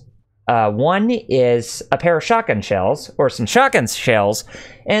items. One is a pair of shotgun shells, or some shotgun shells,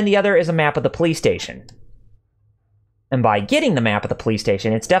 and the other is a map of the police station. And by getting the map of the police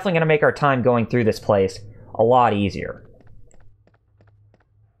station, it's definitely going to make our time going through this place a lot easier.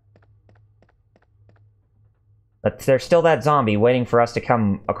 But there's still that zombie waiting for us to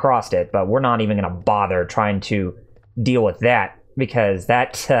come across it, but we're not even going to bother trying to deal with that, because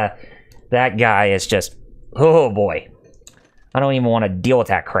that guy is just... oh boy. I don't even want to deal with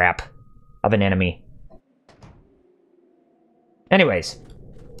that crap of an enemy. Anyways,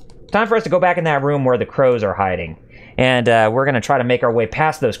 time for us to go back in that room where the crows are hiding. And we're going to try to make our way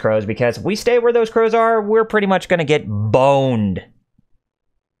past those crows, because if we stay where those crows are, we're pretty much going to get boned.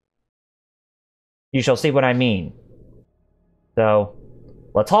 You shall see what I mean. So,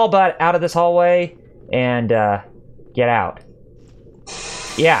 let's haul butt out of this hallway and get out.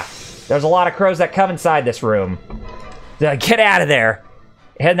 Yeah, there's a lot of crows that come inside this room. Get out of there.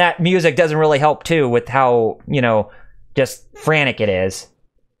 And that music doesn't really help, too, with how, you know, just frantic it is.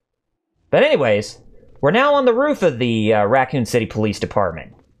 But anyways, we're now on the roof of the Raccoon City Police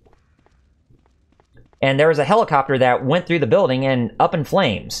Department. And there was a helicopter that went through the building and up in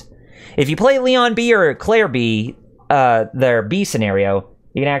flames. If you play Leon B or Claire B, their B scenario,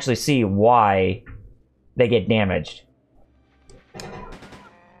 you can actually see why they get damaged.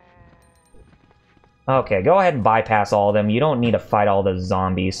 Okay, go ahead and bypass all of them. You don't need to fight all those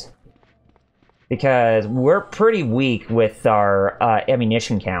zombies. Because we're pretty weak with our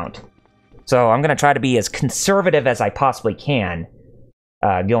ammunition count. So I'm going to try to be as conservative as I possibly can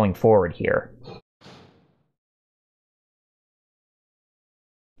going forward here.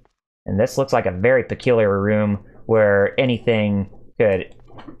 And this looks like a very peculiar room where anything could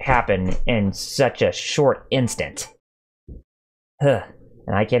happen in such a short instant. Huh.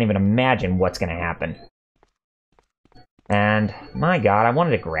 And I can't even imagine what's going to happen. And, my god, I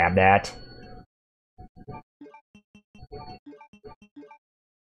wanted to grab that.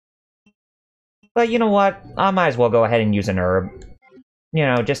 But you know what? I might as well go ahead and use an herb. You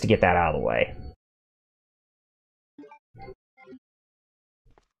know, just to get that out of the way.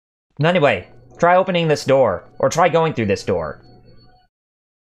 Anyway, try opening this door. Or try going through this door.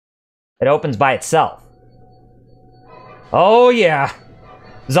 It opens by itself. Oh yeah!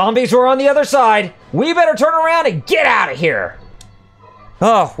 Zombies were on the other side! We better turn around and get out of here!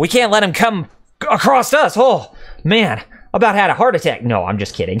 Oh, we can't let him come across us! Oh, man, about had a heart attack. No, I'm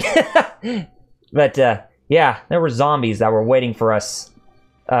just kidding. But, yeah, there were zombies that were waiting for us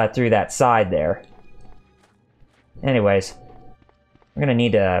through that side there. Anyways, we're gonna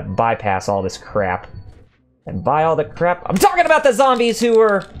need to bypass all this crap. And buy all the crap. I'm talking about the zombies who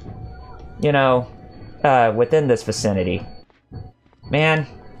were, you know, within this vicinity. Man,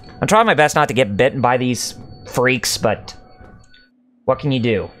 I'm trying my best not to get bitten by these freaks, but what can you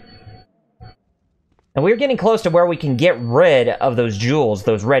do? And we're getting close to where we can get rid of those jewels,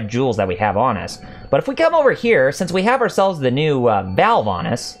 those red jewels that we have on us. But if we come over here, since we have ourselves the new valve on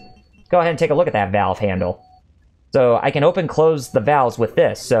us, go ahead and take a look at that valve handle. So I can open close the valves with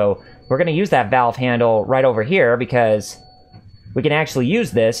this. So we're going to use that valve handle right over here because we can actually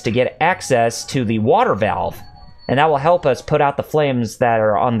use this to get access to the water valve. And that will help us put out the flames that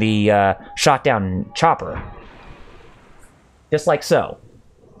are on the shot down chopper. Just like so.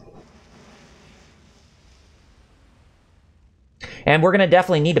 And we're going to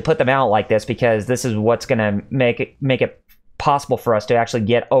definitely need to put them out like this because this is what's going to make it possible for us to actually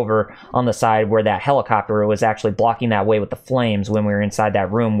get over on the side where that helicopter was actually blocking that way with the flames when we were inside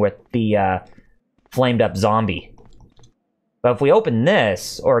that room with the flamed up zombie. But if we open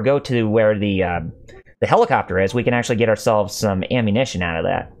this or go to where the helicopter is, we can actually get ourselves some ammunition out of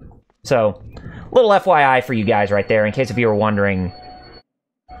that. So, little FYI for you guys right there in case if you were wondering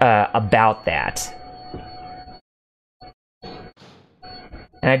about that.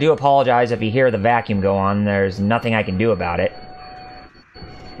 And I do apologize if you hear the vacuum go on. There's nothing I can do about it.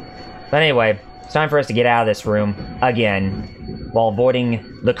 But anyway, it's time for us to get out of this room again while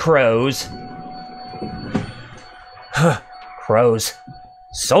avoiding the crows. Crows.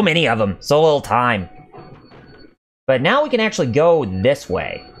 So many of them. So little time. But now we can actually go this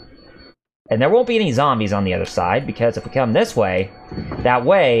way. And there won't be any zombies on the other side because if we come this way that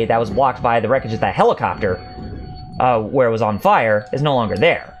was blocked by the wreckage of that helicopter, where it was on fire, is no longer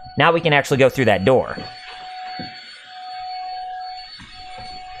there. Now we can actually go through that door.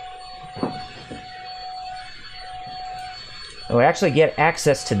 And we actually get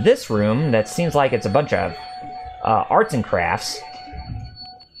access to this room that seems like it's a bunch of arts and crafts.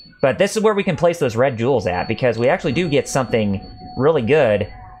 But this is where we can place those red jewels at, because we actually do get something really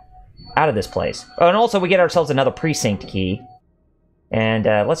good out of this place. Oh, and also we get ourselves another precinct key. And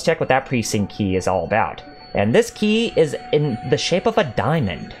let's check what that precinct key is all about. And this key is in the shape of a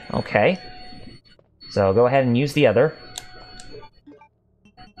diamond. Okay. So go ahead and use the other.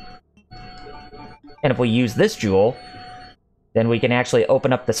 And if we use this jewel, then we can actually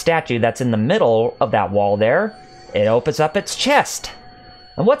open up the statue that's in the middle of that wall there. It opens up its chest.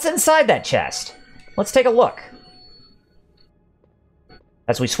 And what's inside that chest? Let's take a look.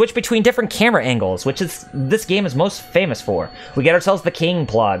 As we switch between different camera angles, which is this game is most famous for. We get ourselves the king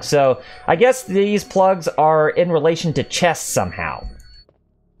plug. So I guess these plugs are in relation to chests somehow.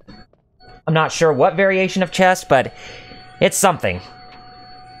 I'm not sure what variation of chest, but it's something.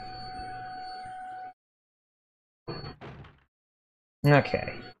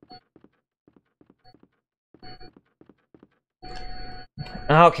 Okay.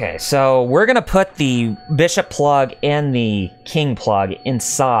 Okay, so we're gonna put the bishop plug and the king plug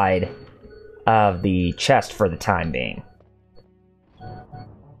inside of the chest for the time being.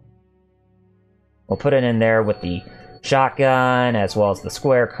 We'll put it in there with the shotgun as well as the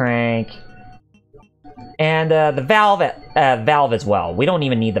square crank. And the valve as well. We don't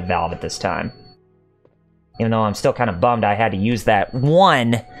even need the valve at this time. Even though I'm still kind of bummed I had to use that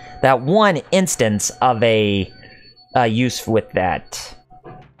one instance of a use with that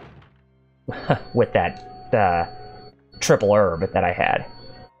triple herb that I had.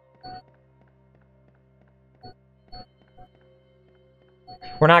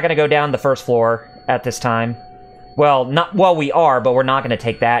 We're not going to go down the first floor at this time. Well, we are, but we're not going to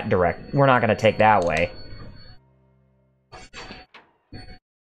take that direct. We're not going to take that way.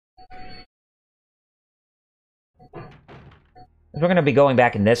 We're going to be going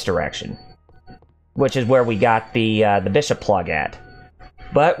back in this direction, which is where we got the bishop plug at.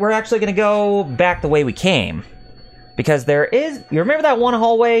 But we're actually going to go back the way we came, because there is. You remember that one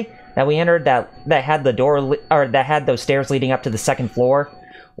hallway that we entered that had the door or that had those stairs leading up to the second floor,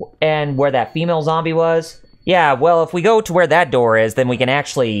 and where that female zombie was? Yeah, well, if we go to where that door is, then we can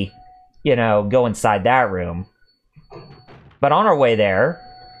actually, you know, go inside that room. But on our way there,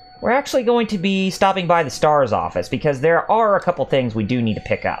 we're actually going to be stopping by the STARS office, because there are a couple things we do need to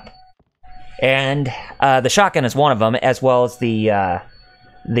pick up. And the shotgun is one of them, as well as the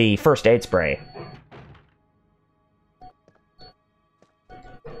first aid spray.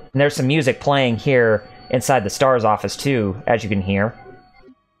 And there's some music playing here inside the STARS office too, as you can hear.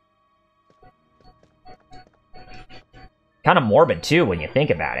 Kind of morbid too, when you think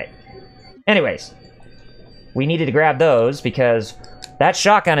about it. Anyways, we needed to grab those, because that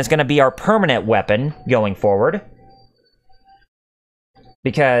shotgun is going to be our permanent weapon going forward.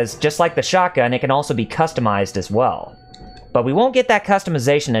 Because, just like the shotgun, it can also be customized as well. But we won't get that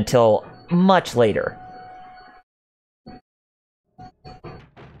customization until much later.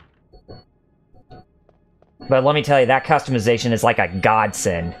 But let me tell you, that customization is like a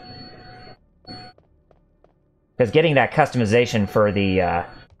godsend. Because getting that customization for the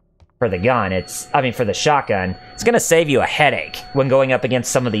gun, for the shotgun, it's gonna save you a headache when going up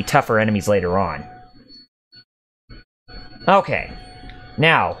against some of the tougher enemies later on. Okay.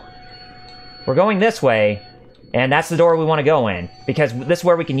 Now, we're going this way, and that's the door we want to go in, because this is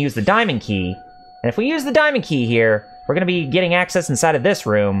where we can use the diamond key. And if we use the diamond key here, we're gonna be getting access inside of this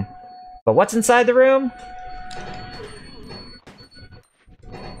room. But what's inside the room?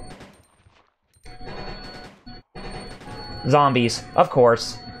 Zombies, of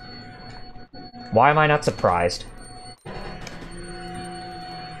course. Why am I not surprised?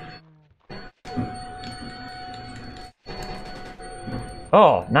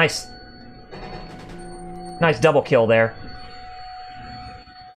 Oh, nice. Nice double kill there.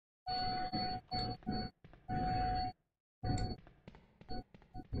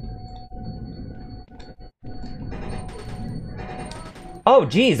 Oh,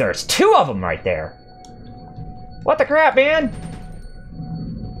 geez, there's two of them right there. What the crap, man?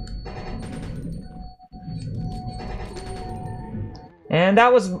 And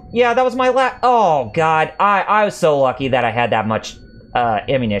that was my last... Oh, God. I was so lucky that I had that much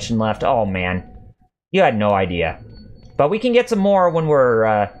ammunition left. Oh, man. You had no idea. But we can get some more when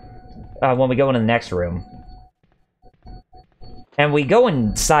when we go into the next room. And we go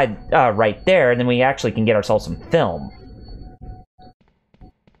inside right there, and then we actually can get ourselves some film.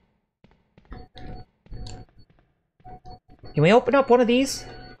 Can we open up one of these?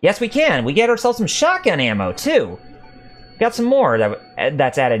 Yes, we can. We get ourselves some shotgun ammo, too. Got some more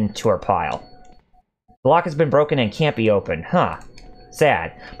that's added to our pile. The lock has been broken and can't be opened. Huh.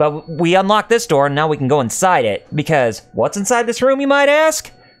 Sad. But we unlocked this door, and now we can go inside it. Because what's inside this room, you might ask?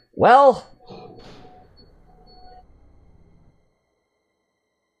 Well...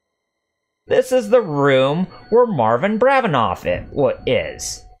 this is the room where Marvin Bravinoff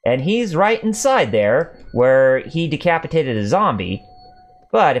is. And he's right inside there, where he decapitated a zombie.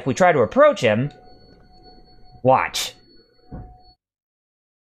 But if we try to approach him... watch.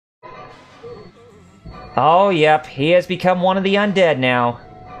 Oh, yep, he has become one of the undead now.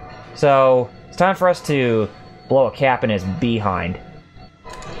 So, it's time for us to blow a cap in his behind.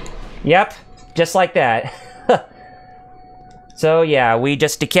 Yep, just like that. So, yeah, we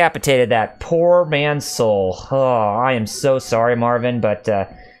just decapitated that poor man's soul. Oh, I am so sorry, Marvin, but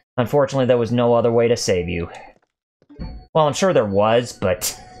unfortunately there was no other way to save you. Well, I'm sure there was,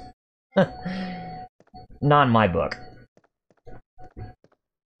 but... not in my book.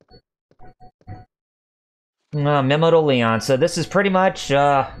 Memo to Leon. So this is pretty much,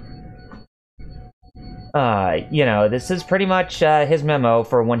 this is pretty much his memo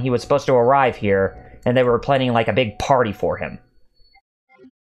for when he was supposed to arrive here, and they were planning like a big party for him.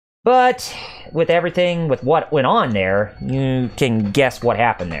 But with everything, with what went on there, you can guess what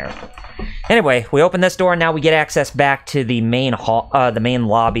happened there. Anyway, we open this door, and now we get access back to the main hall, the main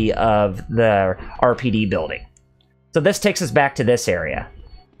lobby of the RPD building. So this takes us back to this area.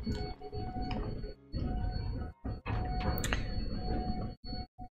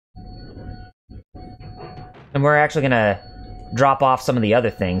 And we're actually gonna drop off some of the other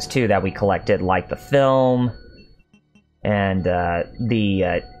things, too, that we collected, like the film, and,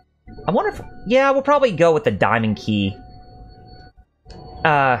 I wonder if... yeah, we'll probably go with the diamond key,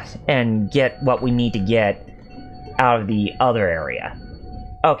 and get what we need to get out of the other area.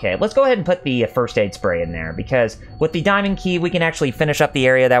 Okay, let's go ahead and put the first aid spray in there, because with the diamond key, we can actually finish up the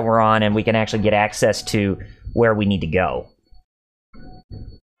area that we're on, and we can actually get access to where we need to go.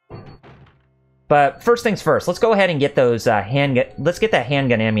 But first things first, let's go ahead and get those let's get that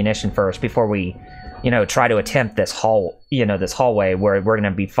handgun ammunition first before we try to attempt this this hallway where we're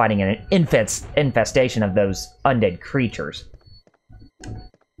gonna be fighting an infestation of those undead creatures.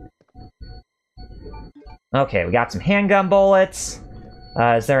 Okay, we got some handgun bullets.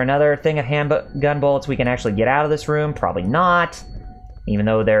 Is there another thing of handgun bullets we can actually get out of this room? Probably not. Even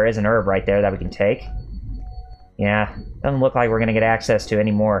though there is an herb right there that we can take. Yeah, doesn't look like we're going to get access to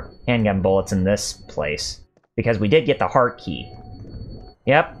any more handgun bullets in this place. Because we did get the heart key.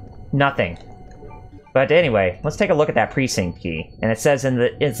 Yep, nothing. But anyway, let's take a look at that precinct key. And it says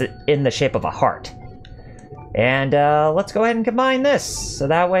it's in the shape of a heart. And let's go ahead and combine this. So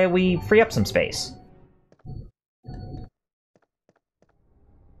that way we free up some space.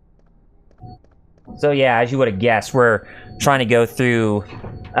 So yeah, as you would have guessed, we're trying to go through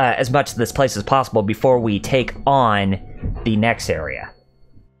as much of this place as possible before we take on the next area.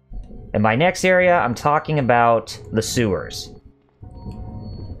 And by next area, I'm talking about the sewers.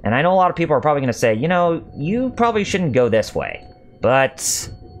 And I know a lot of people are probably going to say, you probably shouldn't go this way. But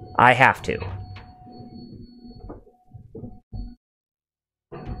I have to.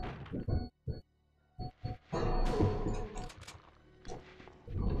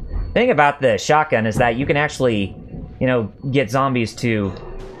 Thing about the shotgun is that you can actually, get zombies to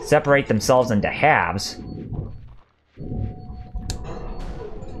separate themselves into halves.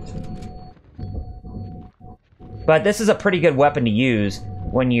 But this is a pretty good weapon to use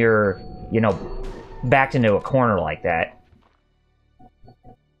when you're, backed into a corner like that.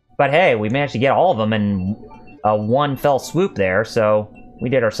 But hey, we managed to get all of them in one fell swoop there, so we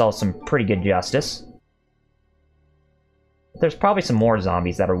did ourselves some pretty good justice. There's probably some more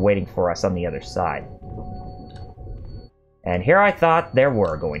zombies that are waiting for us on the other side. And here I thought there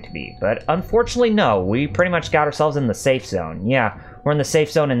were going to be, but unfortunately no, we pretty much got ourselves in the safe zone. Yeah, we're in the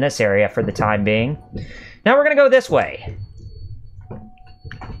safe zone in this area for the time being. Now we're gonna go this way.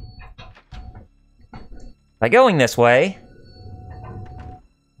 By going this way,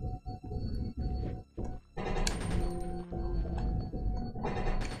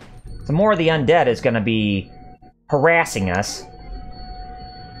 some more of the undead is gonna be harassing us.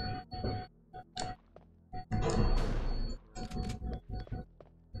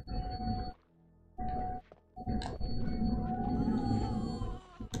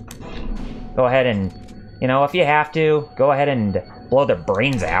 Go ahead and, if you have to, go ahead and blow their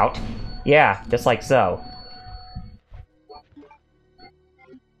brains out. Yeah, just like so.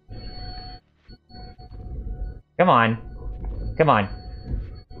 Come on. Come on.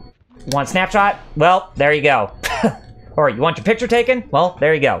 Want a snapshot? Well, there you go. Or you want your picture taken? Well,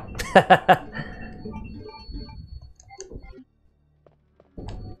 there you go.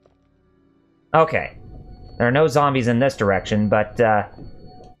 Okay. There are no zombies in this direction, but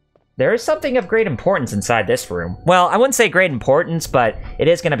there is something of great importance inside this room. Well, I wouldn't say great importance, but it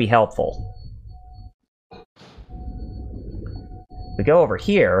is going to be helpful. We go over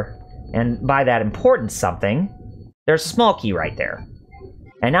here, and by that important something, there's a small key right there.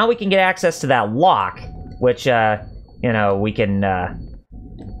 And now we can get access to that lock, which, we can,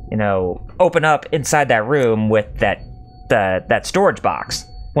 open up inside that room with that storage box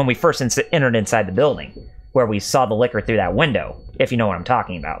when we first entered inside the building, where we saw the liquor through that window, if you know what I'm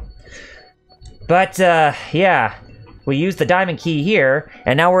talking about. But, yeah, we used the diamond key here,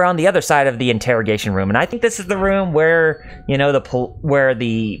 and now we're on the other side of the interrogation room, and I think this is the room where, where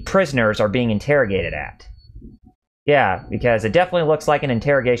the prisoners are being interrogated at. Yeah, because it definitely looks like an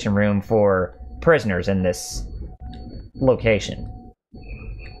interrogation room for prisoners in this location.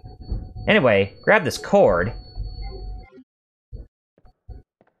 Anyway, grab this cord.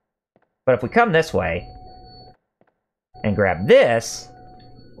 But if we come this way and grab this,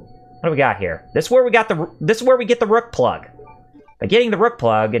 what do we got here? This is where we get the rook plug. By getting the rook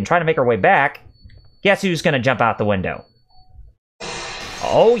plug and trying to make our way back, guess who's gonna jump out the window?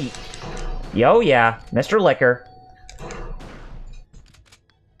 Oh yeah, Mr. Liquor.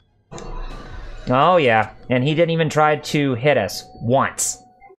 Oh yeah, and he didn't even try to hit us once.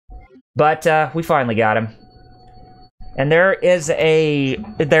 But we finally got him. And there is a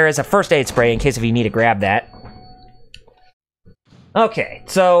first aid spray in case if you need to grab that. Okay,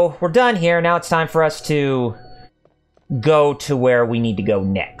 so we're done here. Now it's time for us to go to where we need to go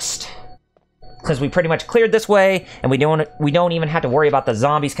next. Since we pretty much cleared this way, and we don't even have to worry about the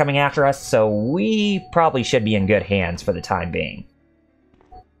zombies coming after us, so we probably should be in good hands for the time being.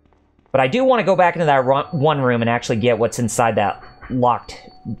 But I do want to go back into that one room and actually get what's inside that locked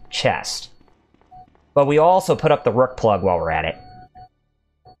chest. But we also put up the rook plug while we're at it.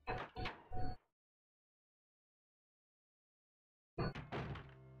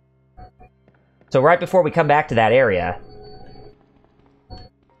 So right before we come back to that area,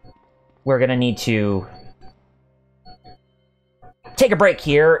 we're gonna need to take a break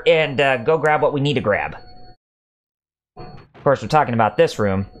here and go grab what we need to grab. Of course, we're talking about this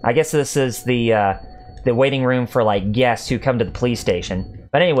room. I guess this is the waiting room for, like, guests who come to the police station.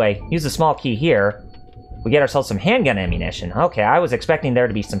 But anyway, use the small key here. We get ourselves some handgun ammunition. Okay, I was expecting there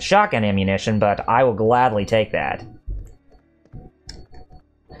to be some shotgun ammunition, but I will gladly take that.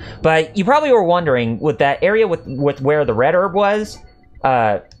 But you probably were wondering, with that area with where the red herb was,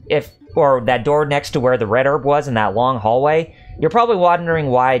 or that door next to where the red herb was in that long hallway, you're probably wondering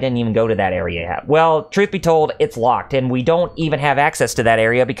why I didn't even go to that area yet. Well, truth be told, it's locked, and we don't even have access to that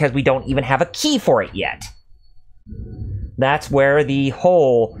area because we don't even have a key for it yet. That's where the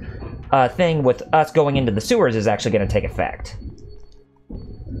whole thing with us going into the sewers is actually going to take effect.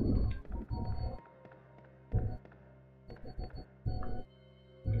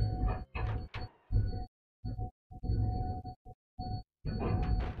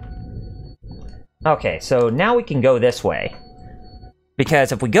 Okay, so now we can go this way.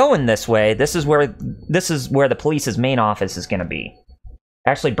 Because if we go in this way, this is where the police's main office is going to be.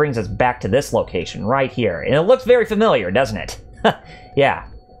 Actually brings us back to this location right here. And it looks very familiar, doesn't it? Yeah.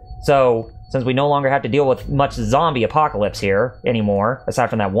 So, since we no longer have to deal with much zombie apocalypse here anymore, aside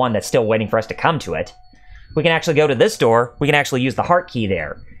from that one that's still waiting for us to come to it, we can actually go to this door. We can actually use the heart key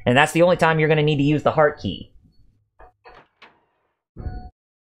there. And that's the only time you're going to need to use the heart key.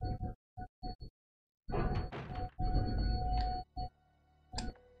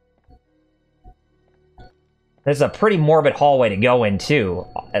 This is a pretty morbid hallway to go in, too,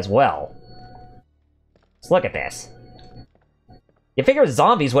 as well. Let's look at this. You figure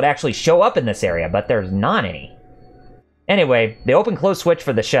zombies would actually show up in this area, but there's not any. Anyway, the open-close switch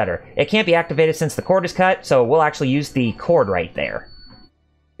for the shutter. It can't be activated since the cord is cut, so we'll actually use the cord right there.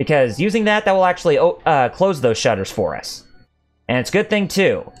 Because using that will actually close those shutters for us. And it's a good thing,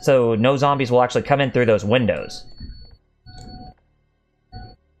 too, so no zombies will actually come in through those windows.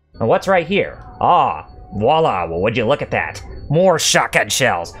 And what's right here? Ah, voila, well, would you look at that? More shotgun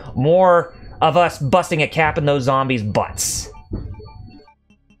shells. More of us busting a cap in those zombies' butts.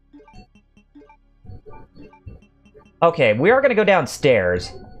 Okay, we are going to go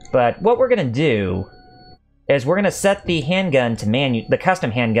downstairs, but what we're going to do is we're going to set the handgun to the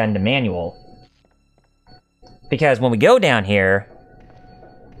custom handgun to manual. Because when we go down here,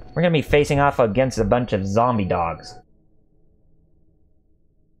 we're going to be facing off against a bunch of zombie dogs.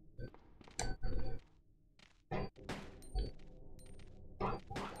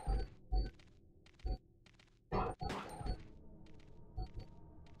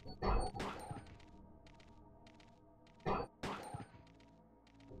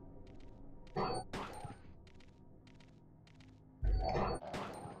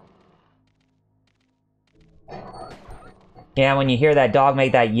 Yeah, when you hear that dog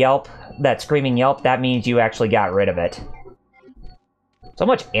make that yelp, that screaming yelp, that means you actually got rid of it. So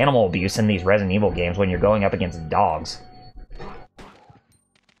much animal abuse in these Resident Evil games when you're going up against dogs.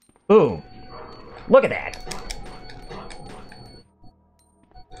 Ooh, look at that.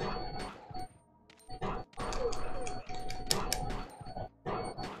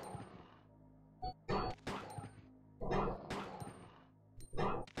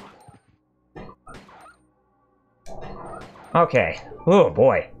 Okay. Oh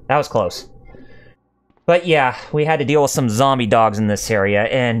boy, that was close. But yeah, we had to deal with some zombie dogs in this area,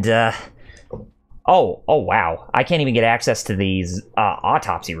 and oh wow, I can't even get access to these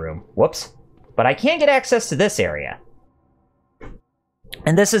autopsy room. Whoops. But I can get access to this area.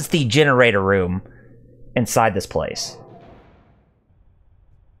 And this is the generator room inside this place.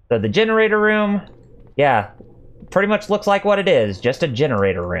 So the generator room, yeah, pretty much looks like what it is, just a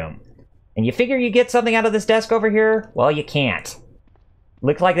generator room. And you figure you get something out of this desk over here? Well, you can't.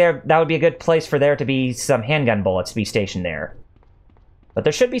 Looks like that would be a good place for there to be some handgun bullets to be stationed there. But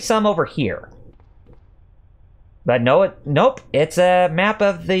there should be some over here. But no, nope, it's a map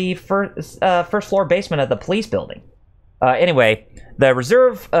of the first floor basement of the police building. Anyway, the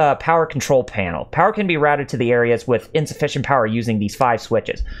reserve power control panel. Power can be routed to the areas with insufficient power using these 5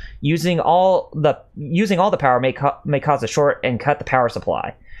 switches. Using all the power may cause a short and cut the power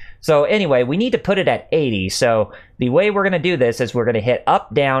supply. So anyway, we need to put it at 80, so the way we're going to do this is we're going to hit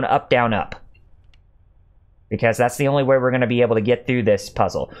up, down, up, down, up. Because that's the only way we're going to be able to get through this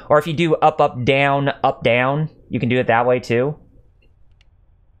puzzle. Or if you do up, up, down, you can do it that way too.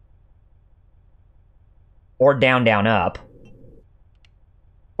 Or down, down, up.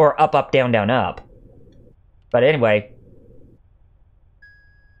 Or up, up, down, up. But anyway,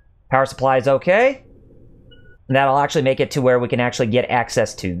 power supply is okay. And that'll actually make it to where we can actually get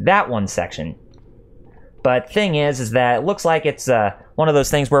access to that one section. But thing is that it looks like it's, well, one of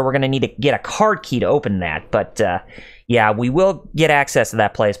those things where we're going to need to get a card key to open that. But, yeah, we will get access to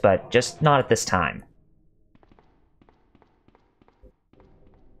that place, but just not at this time.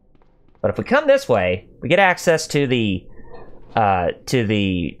 But if we come this way, we get access to the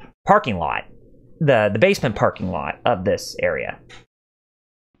parking lot. The basement parking lot of this area.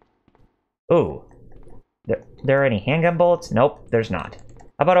 Ooh. There are any handgun bullets? Nope, there's not.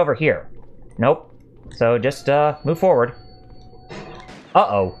 How about over here? Nope. So just move forward.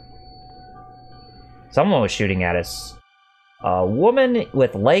 Uh-oh. Someone was shooting at us. A woman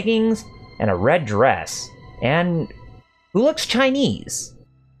with leggings and a red dress. And who looks Chinese.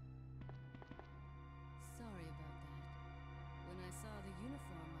 Sorry about that. When I saw the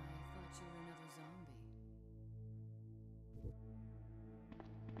uniform, I thought you were another zombie.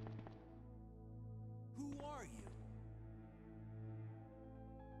 Who are you?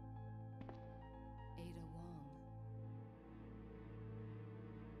 Ada Wong.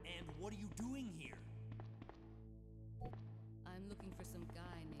 And what are you doing here? I'm looking for some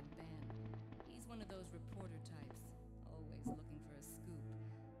guy named Ben. He's one of those reporter types, always looking for a scoop.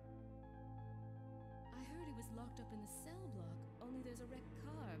 I heard he was locked up in the cell block, only there's a wrecked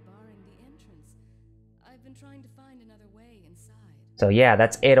car barring the entrance. I've been trying to find another way inside. So yeah,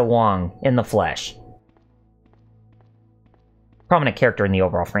 that's Ada Wong in the flesh. Prominent character in the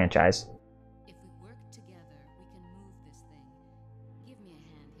overall franchise. If we work together, we can move this thing. Give me a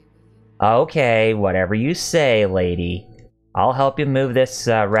hand here, will you? Okay, whatever you say, lady. I'll help you move this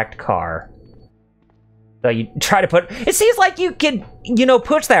wrecked car. So you try to put... It seems like you could, you know,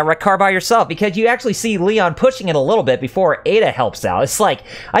 push that wrecked car by yourself, because you actually see Leon pushing it a little bit before Ada helps out. It's like,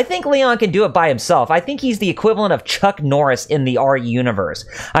 I think Leon can do it by himself. I think he's the equivalent of Chuck Norris in the RE universe.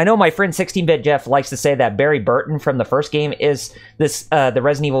 I know my friend 16-Bit Jeff likes to say that Barry Burton from the first game is this the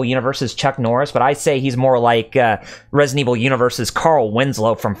Resident Evil universe's Chuck Norris, but I say he's more like Resident Evil universe's Carl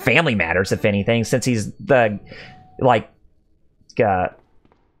Winslow from Family Matters, if anything, since he's the, like...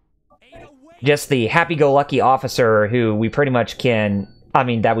 just the happy-go-lucky officer who we pretty much can... I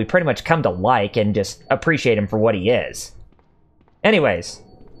mean, that we pretty much come to like and just appreciate him for what he is. Anyways.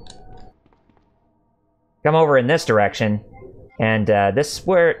 Come over in this direction. And this is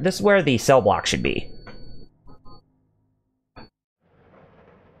where the cell block should be.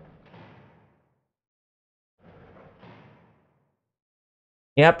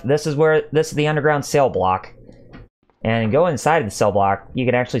 Yep, this is the underground cell block. And go inside of the cell block, you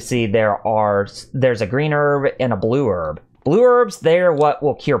can actually see there's a green herb and a blue herb. Blue herbs, they're what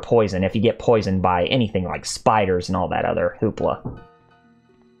will cure poison if you get poisoned by anything like spiders and all that other hoopla.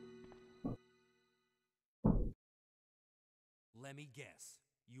 Let me guess.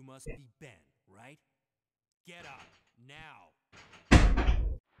 You must be Ben, right? Get up, now.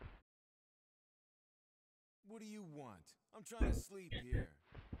 What do you want? I'm trying to sleep here.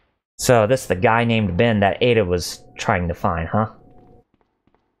 So this is the guy named Ben that Ada was trying to find, huh?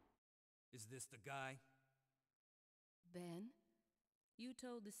 Is this the guy? Ben, you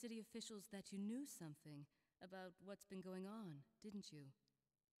told the city officials that you knew something about what's been going on, didn't you?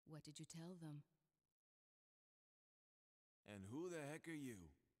 What did you tell them? And who the heck are you?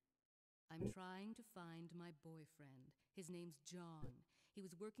 I'm trying to find my boyfriend. His name's John. He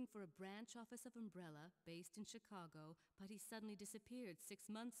was working for a branch office of Umbrella, based in Chicago, but he suddenly disappeared 6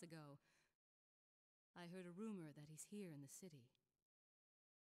 months ago. I heard a rumor that he's here in the city.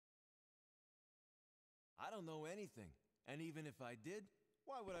 I don't know anything. And even if I did,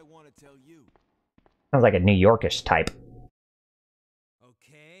 why would I want to tell you? Sounds like a New Yorkish type.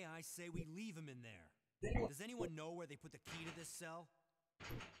 Okay, I say we leave him in there. Does anyone know where they put the key to this cell?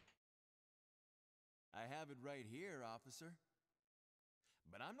 I have it right here, officer.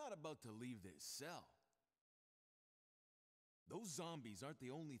 But I'm not about to leave this cell. Those zombies aren't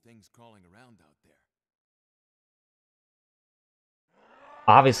the only things crawling around out there.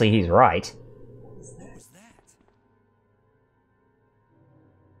 Obviously, he's right. What was that?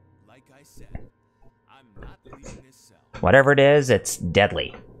 Like I said, I'm not leaving this cell. Whatever it is, it's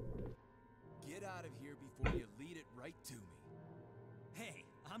deadly. Get out of here before you lead it right to me. Hey,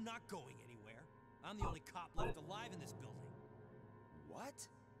 I'm not going anywhere. I'm the only cop left alive in this building. What?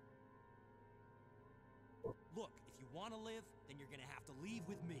 Look, if you want to live, then you're gonna have to leave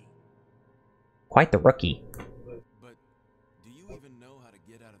with me. Quite the rookie. But do you even know how to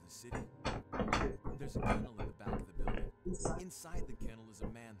get out of the city? There's a kennel in the back of the building. Inside the kennel is a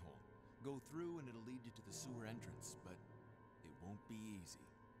manhole. Go through and it'll lead you to the sewer entrance, but it won't be easy.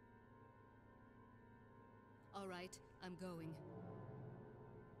 All right, I'm going.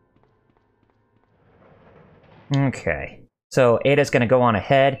 Okay. So Ada's going to go on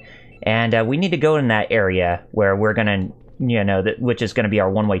ahead, and we need to go in that area where we're going to you know, which is going to be our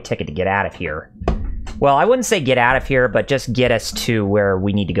one-way ticket to get out of here. Well, I wouldn't say get out of here, but just get us to where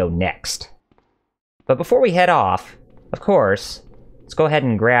we need to go next. But before we head off, of course, let's go ahead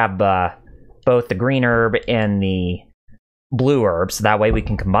and grab both the green herb and the blue herb, so that way we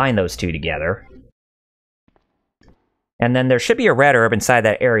can combine those two together. And then there should be a red herb inside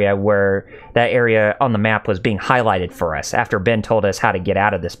that area where that area on the map was being highlighted for us after Ben told us how to get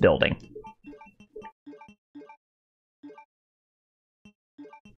out of this building.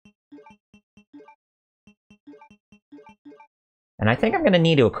 And I think I'm going to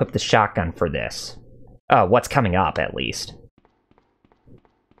need to equip the shotgun for this. What's coming up, at least.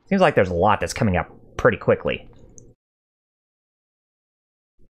 Seems like there's a lot that's coming up pretty quickly.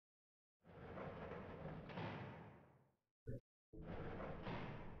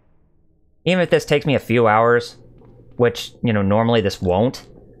 Even if this takes me a few hours, which, you know, normally this won't,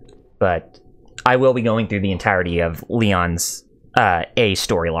 but I will be going through the entirety of Leon's A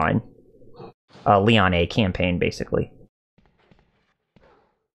storyline. Leon A campaign, basically.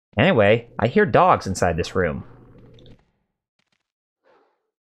 Anyway, I hear dogs inside this room.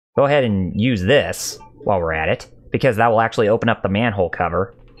 Go ahead and use this while we're at it, because that will actually open up the manhole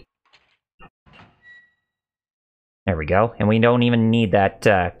cover. There we go. And we don't even need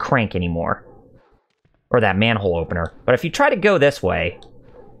that crank anymore. Or that manhole opener. But if you try to go this way...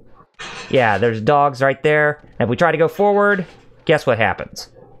 Yeah, there's dogs right there. And if we try to go forward, guess what happens?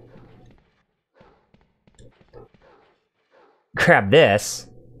 Grab this.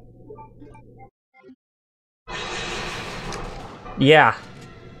 Yeah.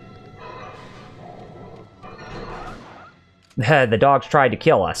 The dogs tried to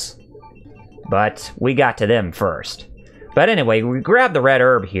kill us. But we got to them first. But anyway, we grab the red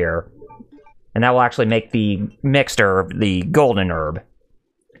herb here. And that will actually make the mixed herb the golden herb.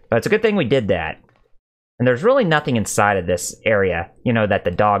 But it's a good thing we did that. And there's really nothing inside of this area, you know, that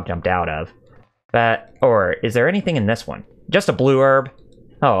the dog jumped out of. But, or is there anything in this one? Just a blue herb?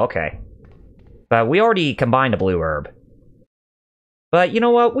 Oh, okay. But we already combined a blue herb. But you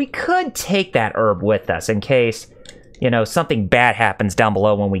know what? We could take that herb with us in case, you know, something bad happens down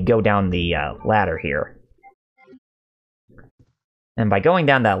below when we go down the ladder here. And by going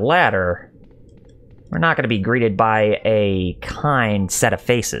down that ladder, we're not going to be greeted by a kind set of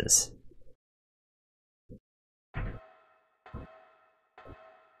faces.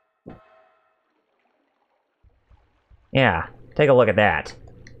 Yeah, take a look at that.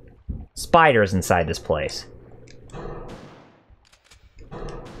 Spiders inside this place.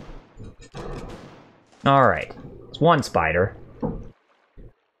 Alright, it's one spider.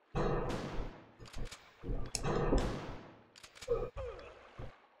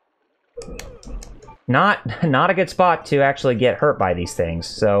 Not a good spot to actually get hurt by these things,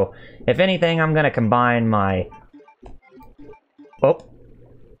 so if anything, I'm gonna combine my... Oh.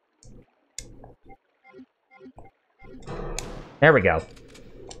 There we go.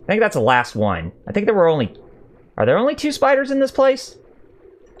 I think that's the last one. I think there were only... Are there only 2 spiders in this place?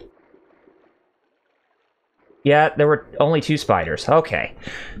 Yeah, there were only 2 spiders. Okay.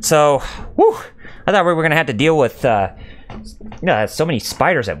 So, whew, I thought we were going to have to deal with so many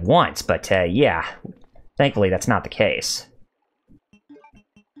spiders at once, but yeah. Thankfully, that's not the case.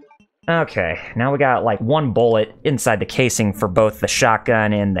 Okay, now we got like 1 bullet inside the casing for both the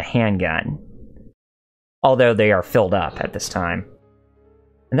shotgun and the handgun. Although they are filled up at this time.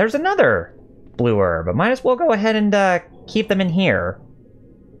 And there's another blue herb. I might as well go ahead and keep them in here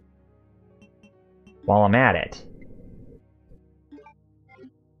while I'm at it.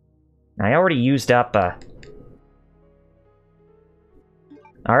 I already used up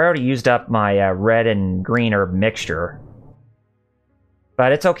my red and green herb mixture.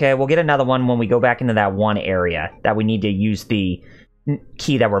 But it's okay, we'll get another one when we go back into that one area that we need to use the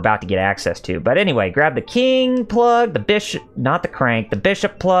key that we're about to get access to. But anyway, grab the king plug, the bishop, not the crank, the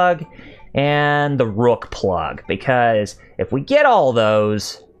bishop plug, and the rook plug. Because if we get all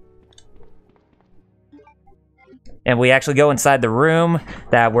those... and we actually go inside the room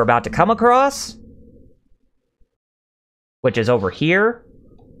that we're about to come across, which is over here.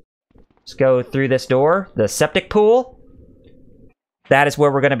 Let's go through this door, the septic pool. That is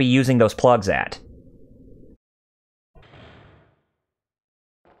where we're going to be using those plugs at.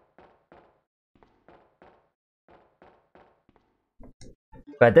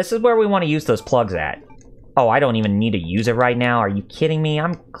 But this is where we want to use those plugs at. Oh, I don't even need to use it right now. Are you kidding me?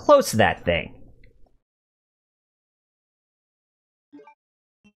 I'm close to that thing.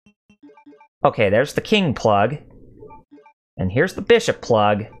 Okay, there's the king plug. And here's the bishop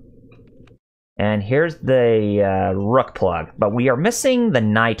plug. And here's the rook plug. But we are missing the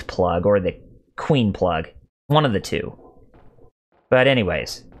knight plug or the queen plug. One of the two. But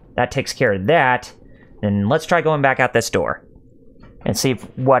anyways, that takes care of that. And let's try going back out this door and see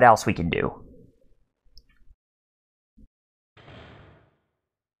what else we can do.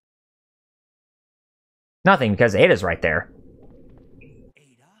 Nothing, because Ada's right there.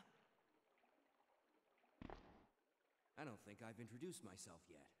 Ada? I don't think I've introduced myself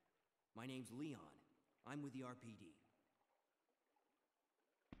yet. My name's Leon. I'm with the RPD.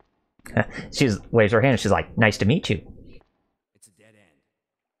 She waves her hand and she's like, nice to meet you. It's a dead end.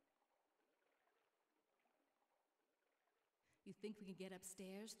 You think we can get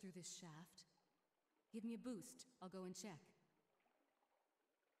upstairs through this shaft? Give me a boost. I'll go and check.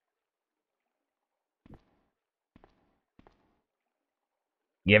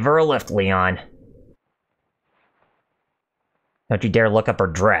 Give her a lift, Leon. Don't you dare look up her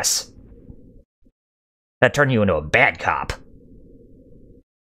dress. That turned you into a bad cop.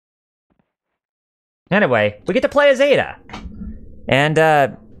 Anyway, we get to play as Ada.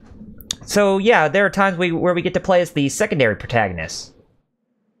 And, so yeah, there are times where we get to play as the secondary protagonist.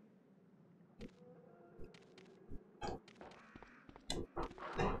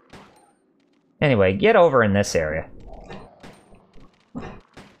 Anyway, get over in this area.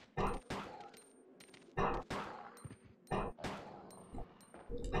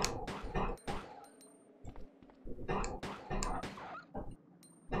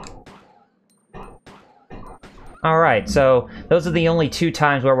 Alright, so those are the only 2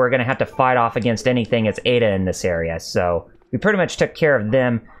 times where we're going to have to fight off against anything as Ada in this area, so we pretty much took care of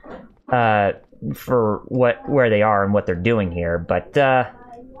them for where they are and what they're doing here, but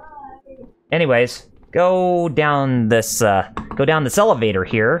anyways, go down this elevator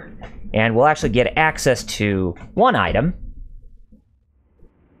here, and we'll actually get access to one item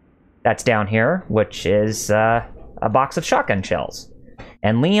that's down here, which is a box of shotgun shells.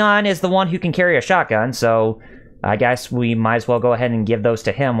 And Leon is the one who can carry a shotgun, so I guess we might as well go ahead and give those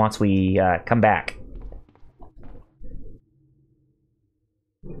to him once we come back.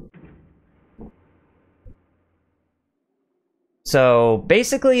 So,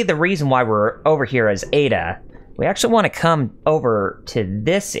 basically, the reason why we're over here as Ada, we actually want to come over to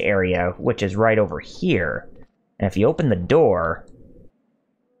this area, which is right over here. And if you open the door,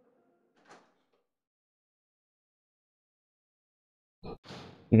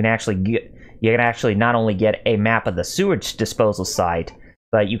 you can actually not only get a map of the sewage disposal site,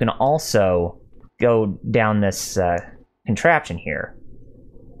 but you can also go down this contraption here.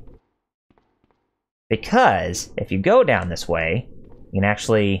 Because if you go down this way, you can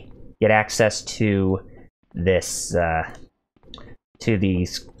actually get access to this, to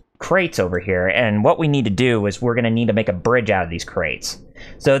these crates over here. And what we need to do is we're going to need to make a bridge out of these crates.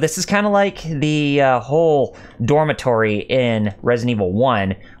 So this is kind of like the whole dormitory in Resident Evil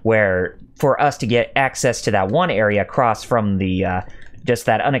 1, where for us to get access to that one area across from the just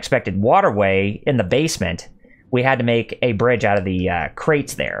that unexpected waterway in the basement, we had to make a bridge out of the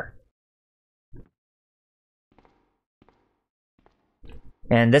crates there.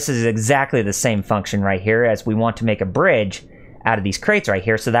 And this is exactly the same function right here, as we want to make a bridge out of these crates right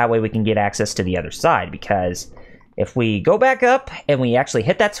here, so that way we can get access to the other side, because if we go back up and we actually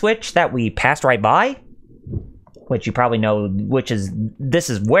hit that switch that we passed right by, which you probably know this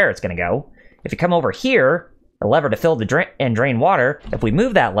is where it's going to go. If you come over here, the lever to fill and drain water, if we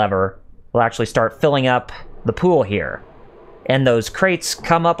move that lever, we'll actually start filling up the pool here. And those crates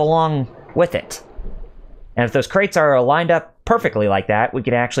come up along with it. And if those crates are lined up perfectly like that, we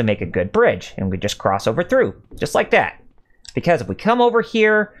can actually make a good bridge, and we just cross over through, just like that. Because if we come over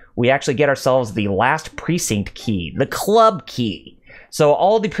here, we actually get ourselves the last precinct key, the club key. So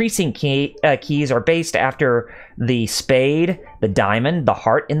all the precinct keys are based after the spade, the diamond, the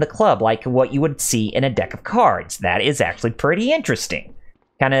heart, and the club, like what you would see in a deck of cards. That is actually pretty interesting.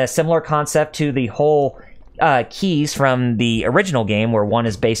 Kind of a similar concept to the whole keys from the original game, where one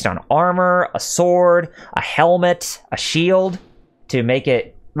is based on armor, a sword, a helmet, a shield, to make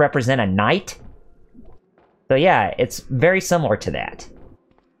it represent a knight. So yeah, it's very similar to that.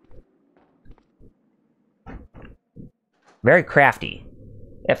 Very crafty,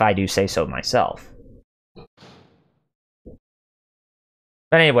 if I do say so myself.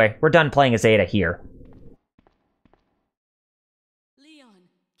 But anyway, we're done playing as Ada here. Leon,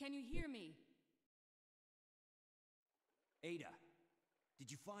 can you hear me? Ada,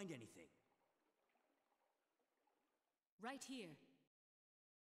 did you find anything? Right here.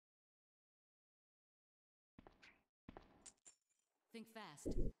 Think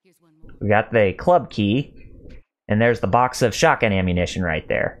fast. Here's one more. We got the club key, and there's the box of shotgun ammunition right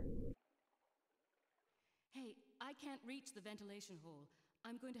there. Hey, I can't reach the ventilation hole.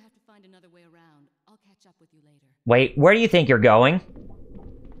 I'm going to have to find another way around. I'll catch up with you later. Wait, where do you think you're going?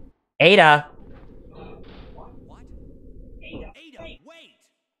 Ada! What? Ada, wait!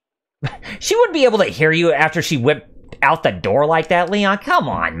 She wouldn't be able to hear you after she whipped out the door like that, Leon. Come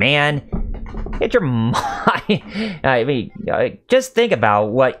on, man. Get your mind. I mean, just think about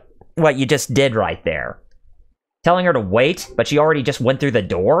what you just did right there. Telling her to wait, but she already just went through the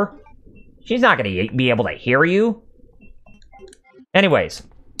door? She's not going to be able to hear you. Anyways,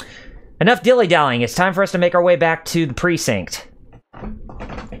 enough dilly-dallying. It's time for us to make our way back to the precinct.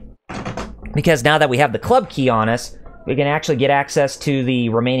 Because now that we have the club key on us, we can actually get access to the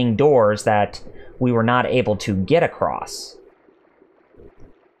remaining doors that we were not able to get across.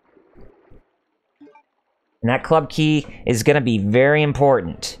 And that club key is going to be very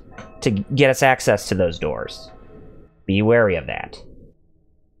important to get us access to those doors. Be wary of that.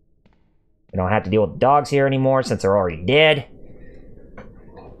 We don't have to deal with dogs here anymore since they're already dead.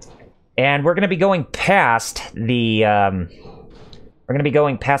 And we're going to be going past the,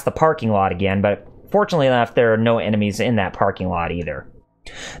 parking lot again, but fortunately enough, there are no enemies in that parking lot either.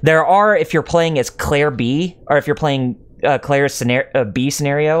 There are if you're playing as Claire B, or if you're playing Claire's B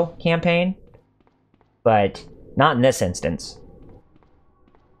scenario campaign, but not in this instance.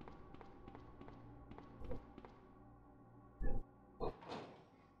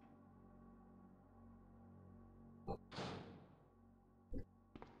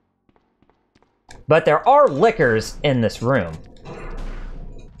 But there are liquors in this room.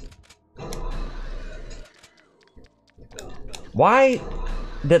 Why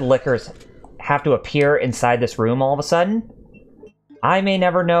did liquors have to appear inside this room all of a sudden? I may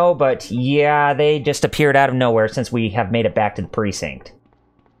never know, but yeah, they just appeared out of nowhere since we have made it back to the precinct.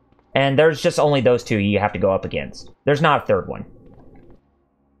 And there's just only those two you have to go up against. There's not a third one.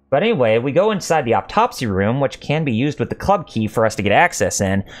 But anyway, we go inside the autopsy room, which can be used with the club key for us to get access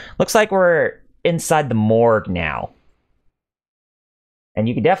in. Looks like we're inside the morgue now. And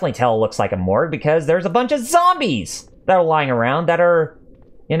you can definitely tell it looks like a morgue because there's a bunch of zombies that are lying around that are,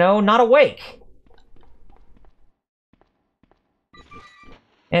 you know, not awake.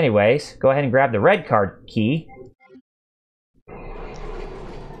 Anyways, go ahead and grab the red card key.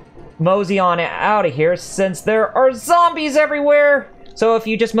 Mosey on out of here since there are zombies everywhere. So if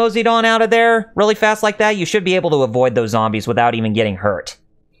you just moseyed on out of there really fast like that, you should be able to avoid those zombies without even getting hurt.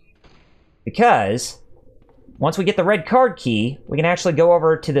 Because once we get the red card key, we can actually go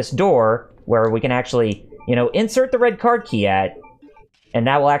over to this door where we can actually, you know, insert the red card key at, and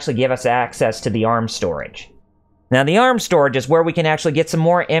that will actually give us access to the arms storage. Now, the arms storage is where we can actually get some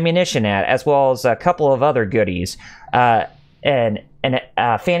more ammunition at, as well as a couple of other goodies. And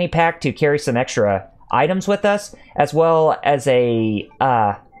a fanny pack to carry some extra items with us, as well as a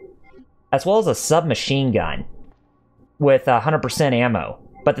submachine gun with 100% ammo.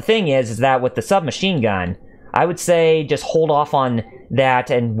 But the thing is that with the submachine gun, I would say just hold off on that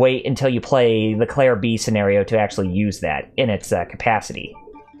and wait until you play the Claire B scenario to actually use that in its capacity.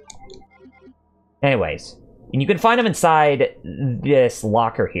 Anyways, and you can find them inside this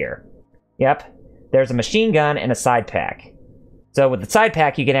locker here. Yep, there's a machine gun and a side pack. So with the side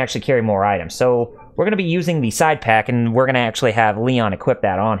pack, you can actually carry more items. So we're going to be using the side pack, and we're going to actually have Leon equip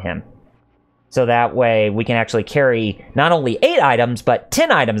that on him. So that way, we can actually carry not only 8 items, but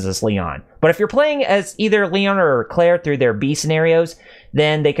 10 items as Leon. But if you're playing as either Leon or Claire through their B scenarios,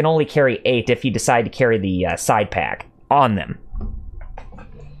 then they can only carry 8 if you decide to carry the side pack on them.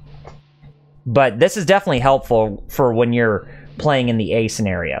 But this is definitely helpful for when you're playing in the A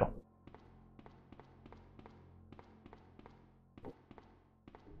scenario.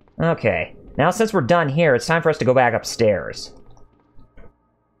 Okay, now since we're done here, it's time for us to go back upstairs.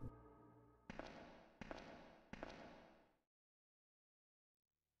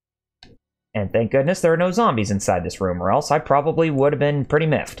 And thank goodness there are no zombies inside this room, or else I probably would have been pretty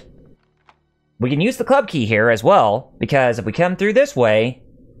miffed. We can use the club key here as well, because if we come through this way,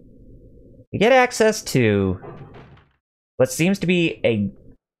 we get access to what seems to be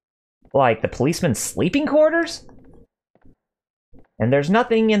the policeman's sleeping quarters? And there's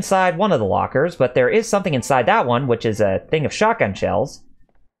nothing inside one of the lockers, but there is something inside that one, which is a thing of shotgun shells.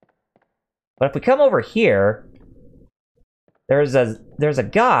 But if we come over here, there's a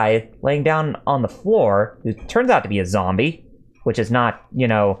guy laying down on the floor who turns out to be a zombie, which is not, you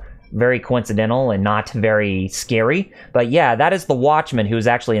know, very coincidental and not very scary. But yeah, that is the watchman who's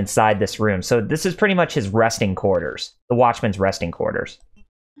actually inside this room. So this is pretty much his resting quarters, the watchman's resting quarters.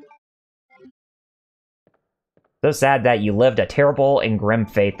 So sad that you lived a terrible and grim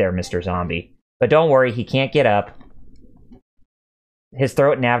fate there, Mr. Zombie. But don't worry, he can't get up. His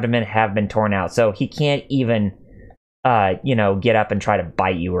throat and abdomen have been torn out, so he can't even you know, get up and try to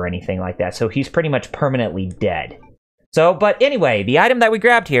bite you or anything like that. So he's pretty much permanently dead. So, but anyway, the item that we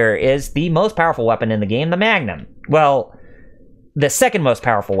grabbed here is the most powerful weapon in the game, the Magnum. Well, the second most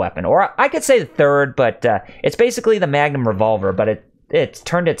powerful weapon, or I could say the third, but it's basically the Magnum revolver, but it's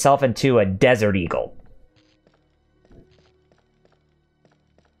turned itself into a Desert Eagle.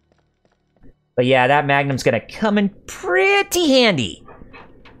 But yeah, that Magnum's gonna come in pretty handy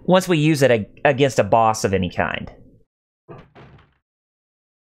once we use it against a boss of any kind.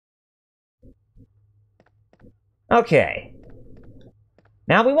 Okay.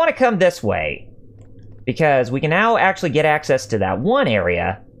 Now we want to come this way, because we can now actually get access to that one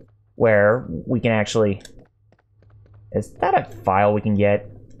area where we can actually... Is that a file we can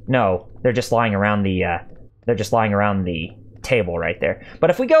get? No, they're just lying around the, table right there.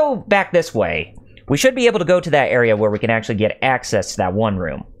 But if we go back this way, we should be able to go to that area where we can actually get access to that one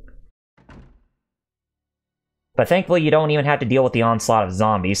room. But thankfully, you don't even have to deal with the onslaught of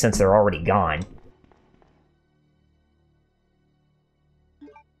zombies since they're already gone.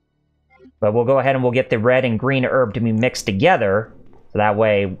 But we'll go ahead and we'll get the red and green herb to be mixed together. So that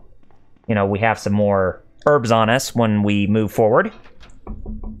way, you know, we have some more herbs on us when we move forward.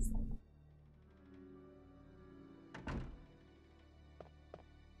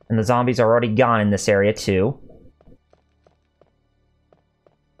 And the zombies are already gone in this area, too.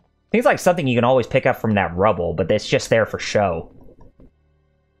 Seems like something you can always pick up from that rubble, but it's just there for show.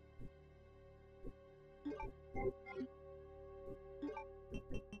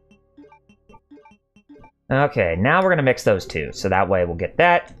 Okay, now we're going to mix those two, so that way we'll get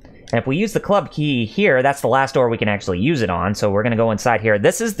that. And if we use the club key here, that's the last door we can actually use it on, so we're going to go inside here.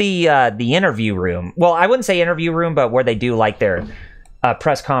 This is the interview room. Well, I wouldn't say interview room, but where they do, like, their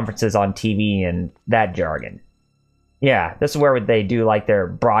press conferences on TV and that jargon. Yeah, this is where they do, like, their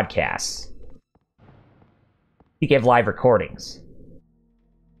broadcasts. You give live recordings.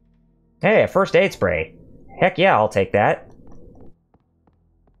 Hey, a first aid spray. Heck yeah, I'll take that.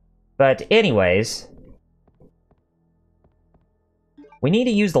 But anyways... we need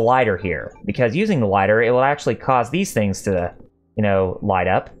to use the lighter here, because using the lighter, it will actually cause these things to, you know, light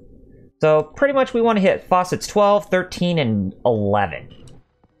up. So pretty much we want to hit faucets 12, 13, and 11.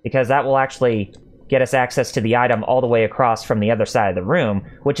 Because that will actually get us access to the item all the way across from the other side of the room,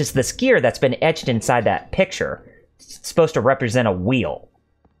 which is this gear that's been etched inside that picture. It's supposed to represent a wheel.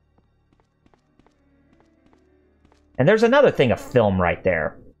 And there's another thing of film right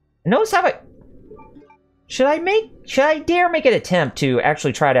there. Notice how it... Should I dare make an attempt to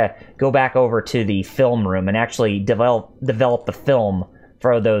actually try to go back over to the film room and actually develop the film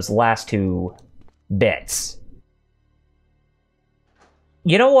for those last two bits?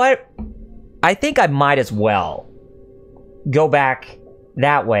 You know what? I think I might as well go back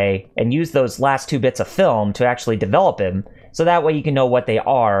that way and use those last two bits of film to actually develop him, so that way you can know what they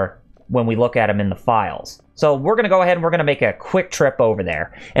are when we look at them in the files. So we're going to go ahead and we're going to make a quick trip over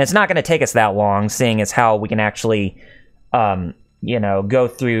there. And it's not going to take us that long, seeing as how we can actually, you know, go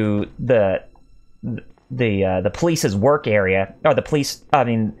through the police's work area, or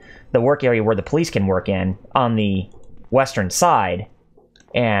the work area where the police can work in on the western side.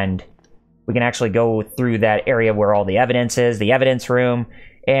 And we can actually go through that area where all the evidence is, the evidence room,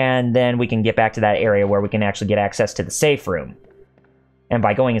 and then we can get back to that area where we can actually get access to the safe room. And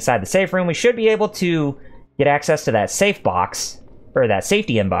by going inside the safe room, we should be able to get access to that safe box, or that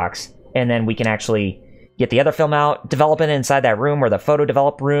safety inbox, and then we can actually get the other film out, develop it inside that room where the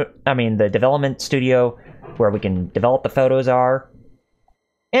the development studio, where we can develop the photos are.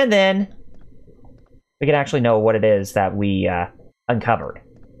 And then we can actually know what it is that we uncovered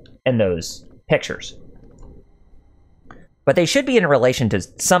in those pictures. But they should be in relation to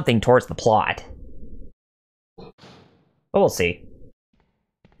something towards the plot. But we'll see.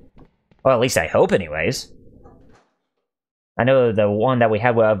 Well, at least I hope anyways. I know the one that we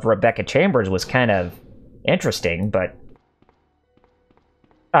had with Rebecca Chambers was kind of interesting, but...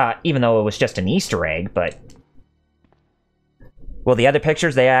 even though it was just an Easter egg, but... will the other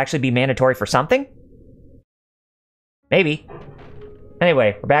pictures, they actually be mandatory for something? Maybe.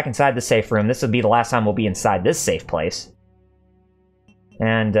 Anyway, we're back inside the safe room. This will be the last time we'll be inside this safe place.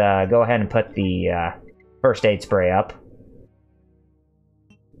 And, go ahead and put the, first aid spray up.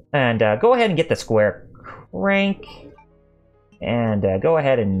 And, go ahead and get the square crank. And, go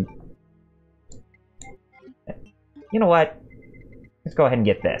ahead and... you know what? Let's go ahead and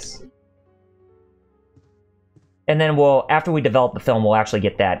get this. And then we'll, after we develop the film, we'll actually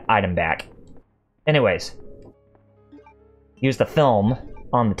get that item back. Anyways. Use the film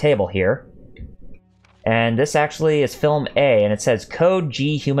on the table here. And this actually is film A, and it says Code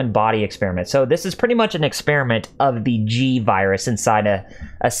G Human Body Experiment. So this is pretty much an experiment of the G virus inside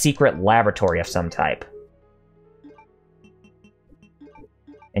a secret laboratory of some type.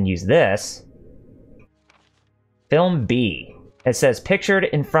 And use this. Film B. It says pictured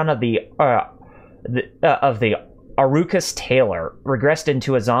in front of the Arucus Taylor, regressed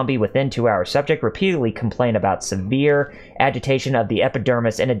into a zombie within 2 hours. Subject repeatedly complained about severe agitation of the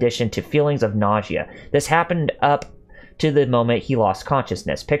epidermis in addition to feelings of nausea. This happened up to the moment he lost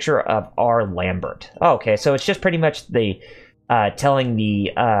consciousness. Picture of R. Lambert. Oh, okay, so it's just pretty much the telling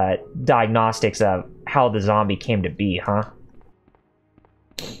the diagnostics of how the zombie came to be, huh?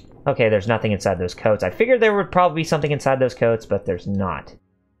 Okay, there's nothing inside those coats. I figured there would probably be something inside those coats, but there's not.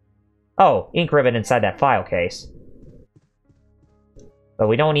 Oh, ink ribbon inside that file case. But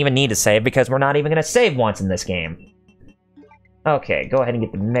we don't even need to save because we're not even going to save once in this game. Okay, go ahead and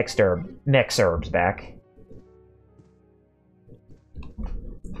get the mix herbs back.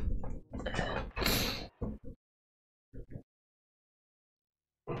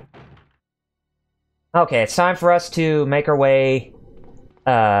 Okay, it's time for us to make our way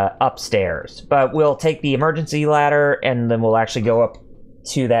upstairs. But we'll take the emergency ladder and then we'll actually go up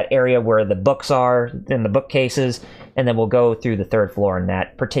to that area where the books are, in the bookcases, and then we'll go through the 3rd floor in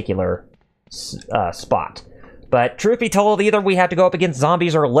that particular spot. But truth be told, either we have to go up against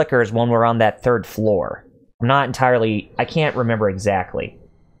zombies or lickers when we're on that 3rd floor. I'm not entirely... I can't remember exactly.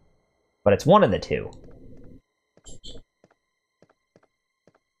 But it's one of the two.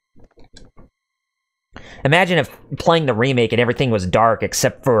 Imagine if playing the remake and everything was dark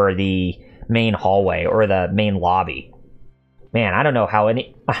except for the main hallway or the main lobby. Man, I don't know how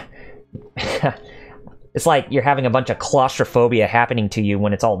any... It's like you're having a bunch of claustrophobia happening to you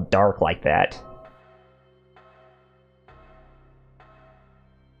when it's all dark like that.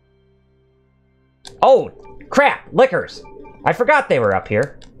 Oh, crap! Lickers! I forgot they were up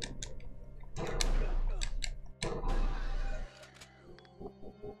here.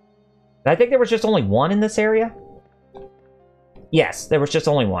 I think there was just only one in this area? Yes, there was just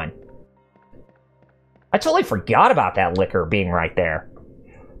only one. I totally forgot about that liquor being right there.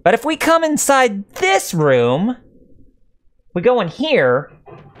 But if we come inside this room, we go in here,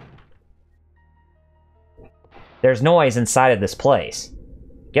 there's noise inside of this place.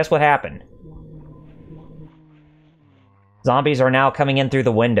 Guess what happened? Zombies are now coming in through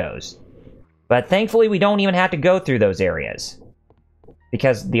the windows. But thankfully, we don't even have to go through those areas.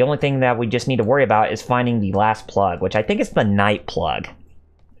 Because the only thing that we just need to worry about is finding the last plug, which I think is the night plug.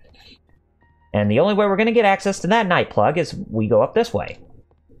 And the only way we're going to get access to that night plug is we go up this way.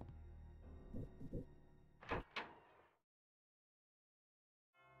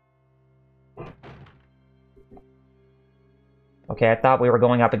 Okay, I thought we were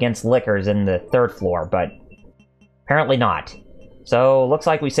going up against lickers in the 3rd floor, but apparently not. So, looks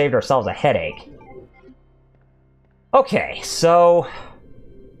like we saved ourselves a headache. Okay, so...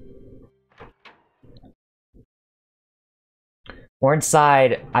 we're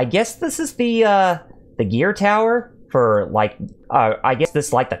inside, I guess this is the gear tower for, like, I guess this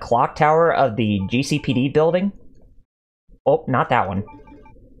is like the clock tower of the GCPD building. Oh, not that one.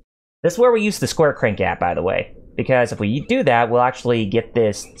 This is where we use the square crank at, by the way. Because if we do that, we'll actually get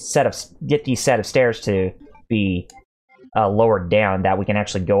these set of stairs to be lowered down, that we can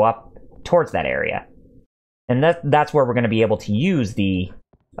actually go up towards that area. And that's where we're going to be able to use the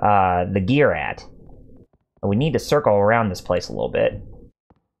gear at. We need to circle around this place a little bit.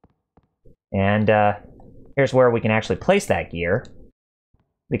 And here's where we can actually place that gear.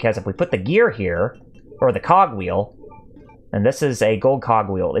 Because if we put the gear here, or the cogwheel, and this is a gold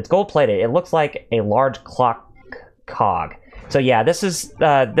cogwheel. It's gold-plated. It looks like a large clock cog. So yeah, this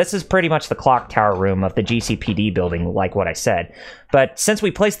is pretty much the clock tower room of the GCPD building, like what I said. But since we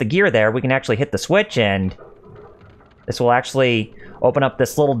placed the gear there, we can actually hit the switch, and this will actually open up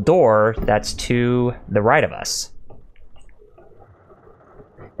this little door that's to the right of us.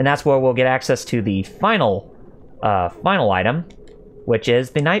 And that's where we'll get access to the final item, which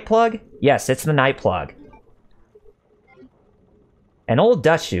is the night plug. Yes, it's the night plug. An old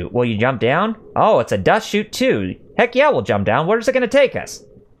dust chute. Will you jump down? Oh, it's a dust chute too. Heck yeah, we'll jump down. Where's it going to take us?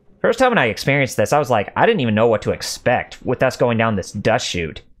 First time when I experienced this, I was like, I didn't even know what to expect with us going down this dust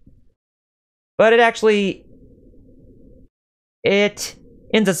chute. But it actually... it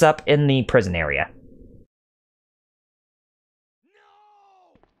ends us up in the prison area.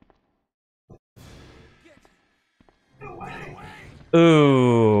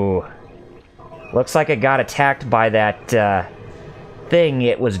 Ooh. Looks like it got attacked by that, thing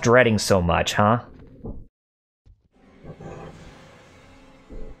it was dreading so much, huh?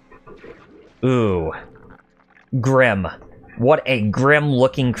 Ooh. grim. What a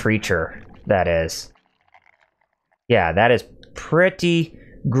grim-looking creature that is. Yeah, that is pretty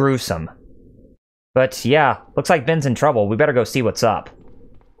gruesome. But yeah, looks like Ben's in trouble. We better go see what's up.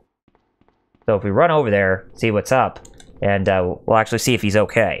 So if we run over there, see what's up, and we'll actually see if he's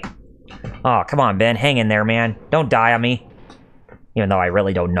okay. Oh, come on, Ben. Hang in there, man. Don't die on me. Even though I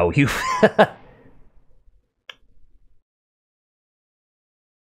really don't know you. Ben!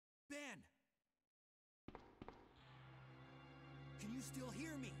 Can you still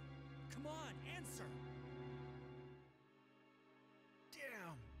hear me? Come on, answer!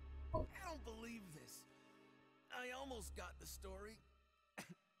 Damn! I don't believe this. I almost got the story.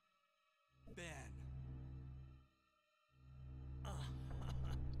 Ben.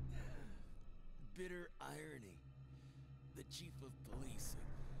 Bitter irony. The chief of police,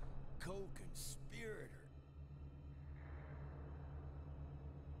 a co-conspirator.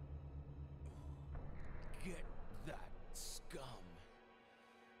 Get that scum.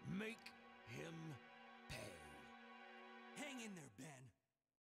 Make him pay. Hang in there, Ben.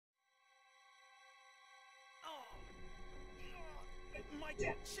 Oh, my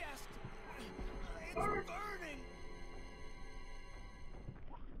chest. It's burning.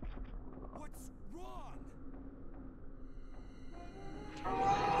 What's wrong?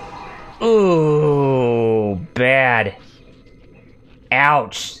 Ooh, bad.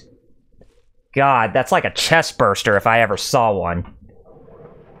 Ouch. God, that's like a chest burster if I ever saw one.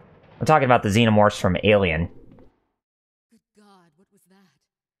 I'm talking about the xenomorphs from Alien. Good God, what was that?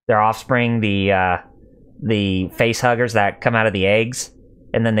 Their offspring, the face huggers that come out of the eggs,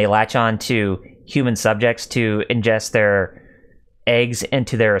 and then they latch on to human subjects to ingest their eggs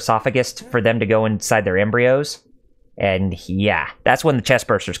into their esophagus for them to go inside their embryos. And yeah, that's when the chest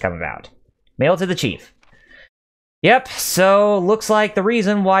bursters come about. Mail to the chief. Yep, so looks like the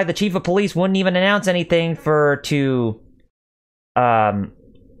reason why the chief of police wouldn't even announce anything due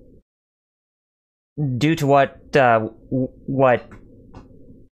to what the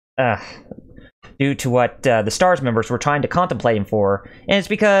STARS members were trying to contemplate him for, and it's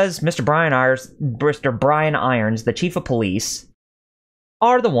because Mr. Brian Irons, the chief of police,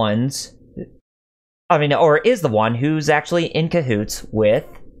 are the ones, or is the one who's actually in cahoots with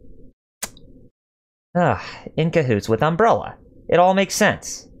Umbrella. It all makes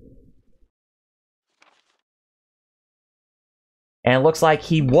sense. And it looks like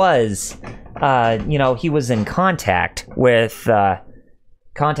he was, he was in contact with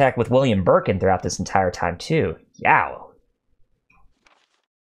William Birkin throughout this entire time too. Yow.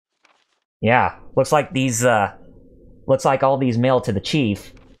 Yeah, looks like all these mail to the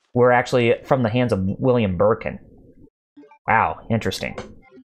chief were actually from the hands of William Birkin. Wow, interesting.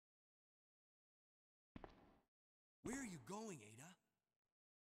 Where are you going, Ada?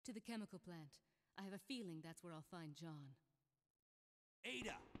 To the chemical plant. I have a feeling that's where I'll find John.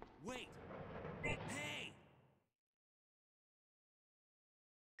 Ada, wait! Hey!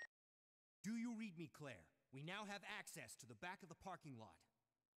 Do you read me, Claire? We now have access to the back of the parking lot.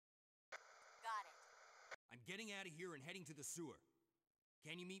 Got it. I'm getting out of here and heading to the sewer.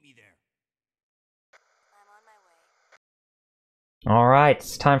 Can you meet me there? I'm on my way. Alright,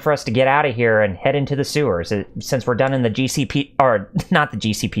 it's time for us to get out of here and head into the sewers. Since we're done in the not the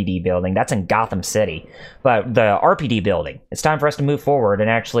GCPD building, that's in Gotham City, but the RPD building. It's time for us to move forward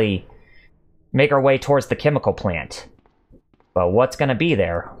and actually make our way towards the chemical plant. But what's going to be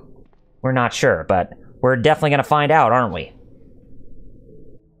there? We're not sure, but we're definitely going to find out, aren't we?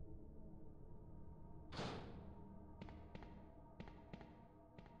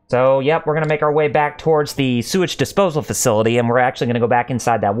 So, yep, we're going to make our way back towards the sewage disposal facility, and we're actually going to go back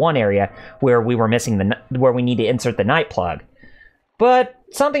inside that one area where we were missing where we need to insert the night plug. But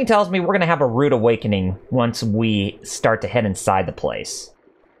something tells me we're going to have a rude awakening once we start to head inside the place.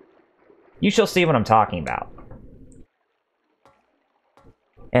 You shall see what I'm talking about.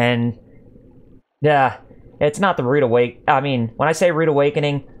 And, yeah, it's not the rude when I say rude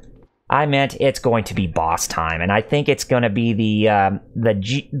awakening, I meant it's going to be boss time, and I think it's going to be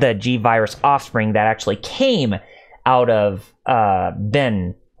the G virus offspring that actually came out of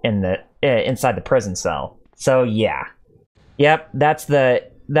Ben inside the prison cell. So yeah, yep, that's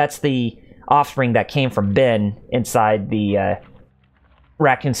the offspring that came from Ben inside the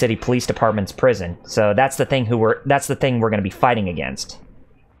Raccoon City Police Department's prison. So that's the thing we're going to be fighting against.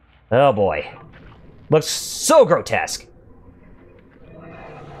 Oh boy, looks so grotesque.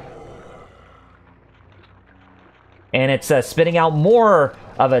 And it's spitting out more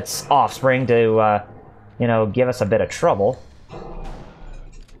of its offspring to, give us a bit of trouble.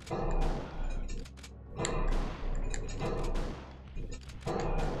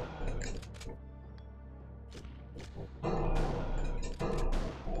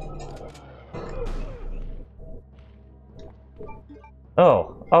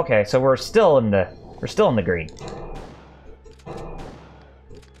 Oh, okay, so we're still in the green.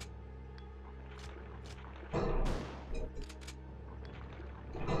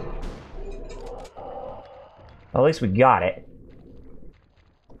 Well, at least we got it.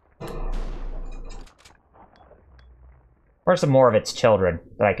 Or some more of its children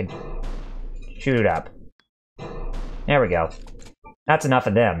that I could shoot up. There we go. That's enough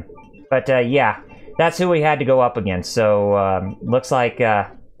of them. But, yeah, that's who we had to go up against, so, looks like,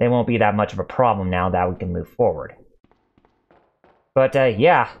 they won't be that much of a problem now that we can move forward. But,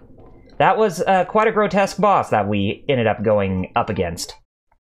 yeah, that was, quite a grotesque boss that we ended up going up against.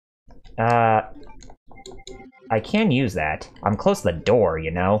 I can use that. I'm close to the door,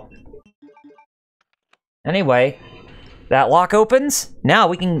 you know? Anyway, that lock opens. Now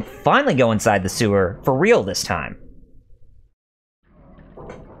we can finally go inside the sewer for real this time.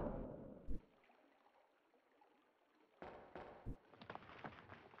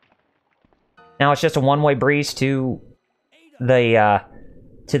 Now it's just a one-way breeze to the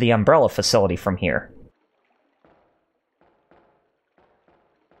umbrella facility from here.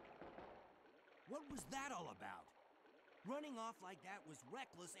 What was that all about? Running off like that was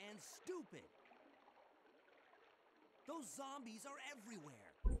reckless and stupid. Those zombies are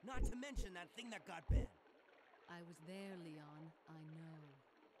everywhere. Not to mention that thing that got Ben. I was there, Leon. I know.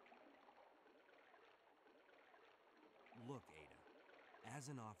 Look, Ada. As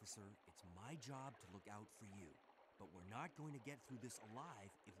an officer, it's my job to look out for you. But we're not going to get through this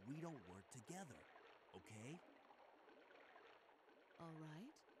alive if we don't work together. Okay? All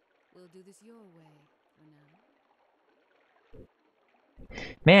right. We'll do this your way for now.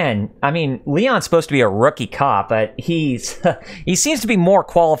 Man, I mean, Leon's supposed to be a rookie cop, but he seems to be more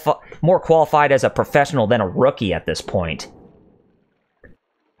qualified as a professional than a rookie at this point.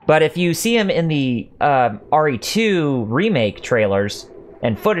 But if you see him in the RE2 remake trailers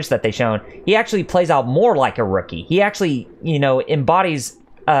and footage that they've shown, he actually plays out more like a rookie. He actually, you know, embodies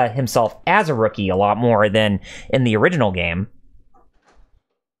himself as a rookie a lot more than in the original game.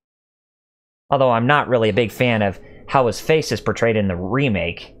 Although I'm not really a big fan of how his face is portrayed in the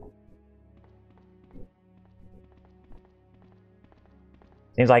remake.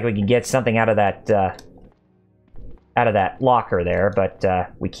 Seems like we can get something out of that locker there, but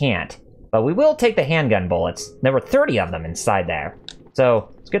we can't. But we will take the handgun bullets. There were 30 of them inside there.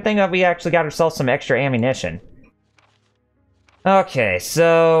 So, it's a good thing that we actually got ourselves some extra ammunition. Okay,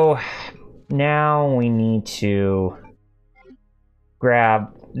 so now we need to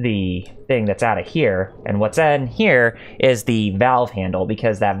grab the thing that's out of here. And what's in here is the valve handle,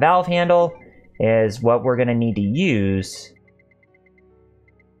 because that valve handle is what we're going to need to use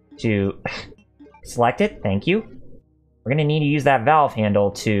to select it. Thank you. We're going to need to use that valve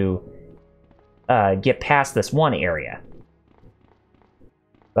handle to get past this one area.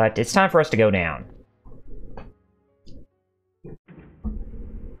 But it's time for us to go down.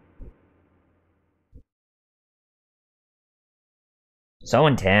 So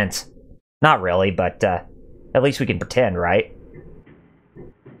intense. Not really, but at least we can pretend, right?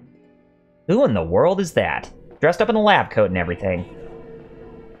 Who in the world is that? Dressed up in a lab coat and everything.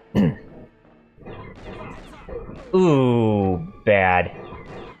 Ooh, bad.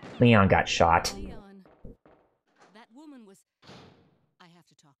 Leon got shot. Leon, that woman was... I have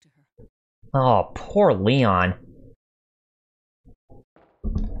to talk to her. Oh, poor Leon.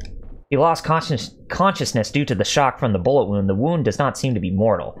 He lost consciousness due to the shock from the bullet wound. The wound does not seem to be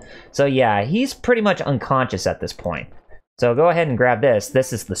mortal. So yeah, he's pretty much unconscious at this point. So go ahead and grab this.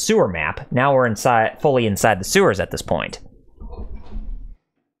 This is the sewer map. Now we're fully inside the sewers at this point.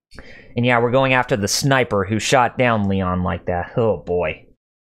 And yeah, we're going after the sniper who shot down Leon like that. Oh boy.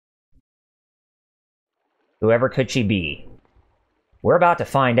 Whoever could she be? We're about to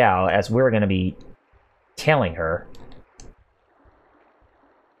find out, as we're going to be telling her.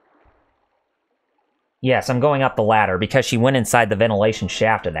 Yes, I'm going up the ladder because she went inside the ventilation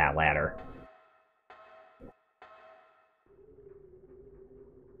shaft of that ladder.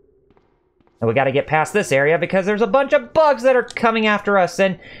 And we gotta get past this area because there's a bunch of bugs that are coming after us,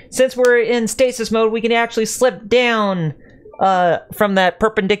 and since we're in stasis mode, we can actually slip down from that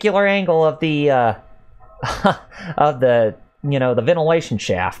perpendicular angle of the of the, you know, the ventilation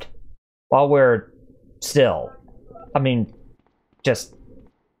shaft while we're still, I mean, just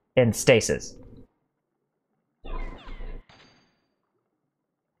in stasis.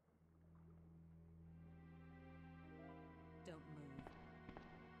 Don't move.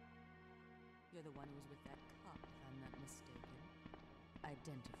 You're the one who was with that cop, if I'm not mistaken.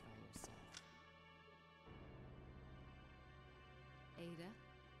 Identify yourself. Ada?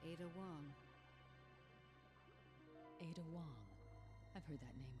 Ada Wong. Ada Wong. I've heard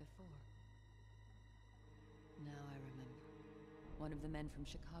that name before. Now I remember. One of the men from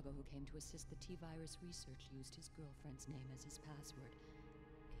Chicago who came to assist the T-virus research used his girlfriend's name as his password.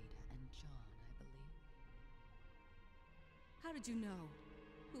 Ada and John, I believe. How did you know?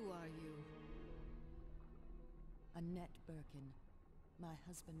 Who are you? Annette Birkin. My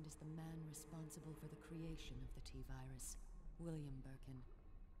husband is the man responsible for the creation of the T-virus. William Birkin.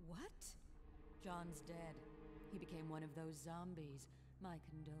 What? John's dead. He became one of those zombies. My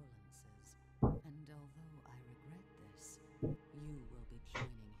condolences. And although I regret this, you will be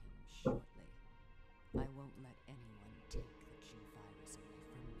joining him shortly. I won't let anyone take the G-virus away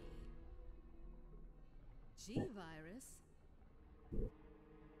from me. G-virus?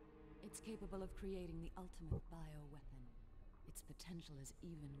 It's capable of creating the ultimate bioweapon. Its potential is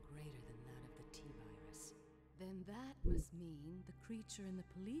even greater than that of the T-virus. Then that must mean the creature in the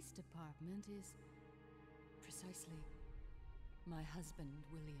police department is... Precisely. My husband,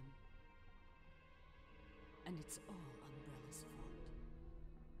 William. And it's all Umbrella's fault.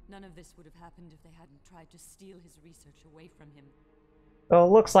 None of this would have happened if they hadn't tried to steal his research away from him. Well,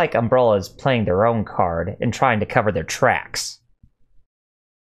 it looks like Umbrella is playing their own card and trying to cover their tracks.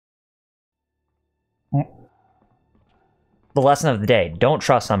 The lesson of the day, don't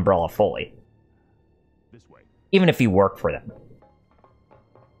trust Umbrella fully. This way. Even if you work for them.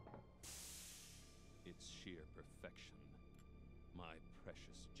 It's sheer perfection. My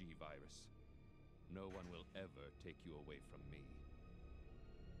precious G-virus. No one will ever take you away from me.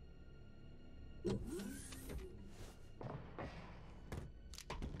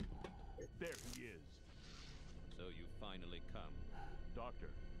 There he is. So you finally come. Doctor,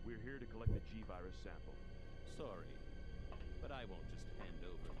 we're here to collect the G-virus sample. Sorry, but I won't just hand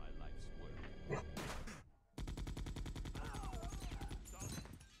over my life's work. Stop!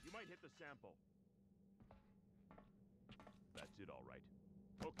 You might hit the sample. That's it, all right.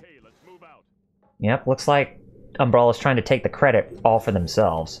 Okay, let's move out. Yep, looks like Umbrella's trying to take the credit all for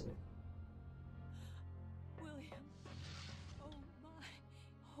themselves. William. Oh my.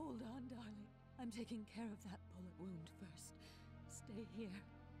 Hold on, darling. I'm taking care of that bullet wound first. Stay here.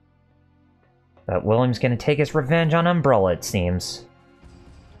 But William's gonna take his revenge on Umbrella, it seems.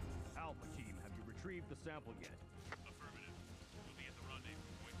 Alpha team, have you retrieved the sample yet? Affirmative. We'll be at the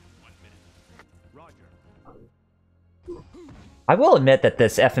rendezvous point in 1 minute. Roger. I will admit that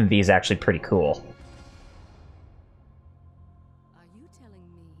this FMV is actually pretty cool. Are you telling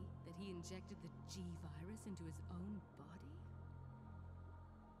me that he injected the G-virus into his own body?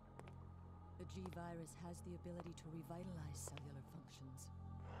 The G-virus has the ability to revitalize cellular functions.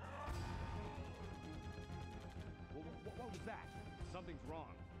 What was that? Something's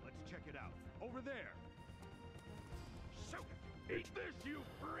wrong. Let's check it out. Over there. Shoot! Eat this, you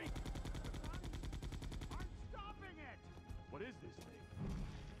freak! I'm stopping it! What is this thing?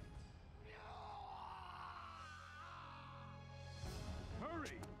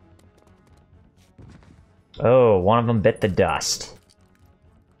 Hurry! Oh, one of them bit the dust.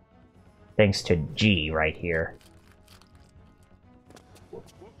 Thanks to G right here. What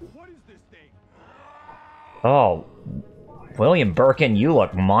is this thing? Oh, William Birkin, you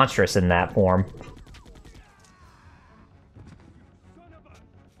look monstrous in that form. Son of a...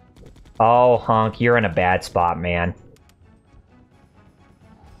 Oh, Hunk, you're in a bad spot, man.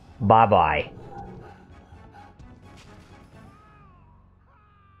 Bye-bye.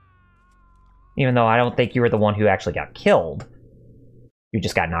 Even though I don't think you were the one who actually got killed. You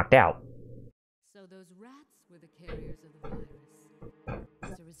just got knocked out. So those rats were the carriers of the virus.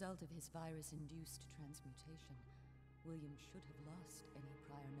 As a result of his virus-induced transmutation, William should have lost any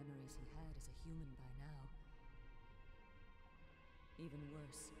prior memories he had as a human by now. Even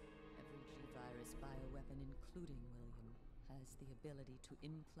worse, every G-virus bioweapon, including William, has the ability to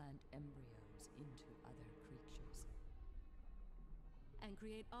implant embryos into other creatures. And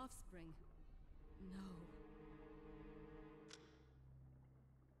create offspring. No.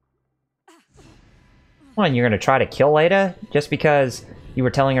 Well, you're gonna try to kill Ada just because you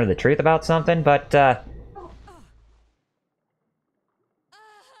were telling her the truth about something, but,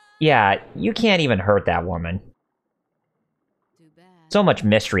 yeah, you can't even hurt that woman. Too bad. So much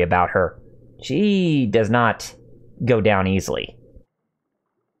mystery about her. She does not go down easily.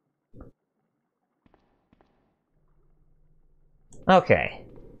 Okay.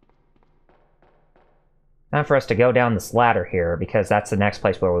 Time for us to go down this ladder here, because that's the next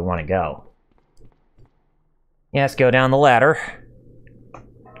place where we want to go. Yes, go down the ladder.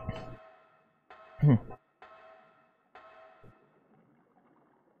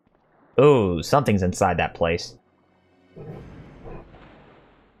 Ooh, something's inside that place.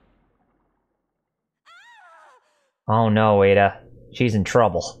 Oh no, Ada. she's in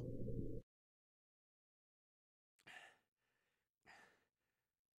trouble.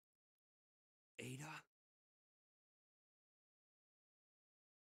 Ada?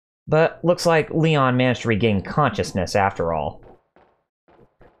 But looks like Leon managed to regain consciousness after all.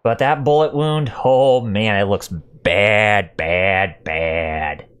 But that bullet wound, oh man, it looks bad, bad,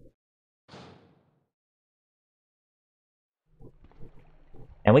 bad.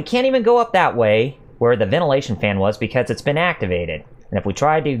 And we can't even go up that way where the ventilation fan was because it's been activated. And if we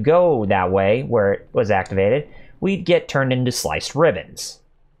tried to go that way where it was activated, we'd get turned into sliced ribbons.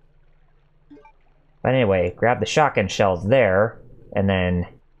 But anyway, grab the shotgun shells there, and then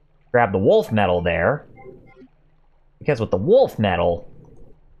grab the wolf metal there. Because with the wolf metal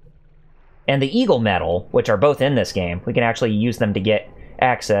and the eagle metal, which are both in this game, we can actually use them to get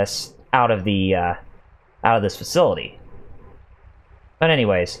access out of the out of this facility. But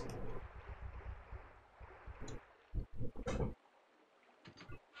anyways,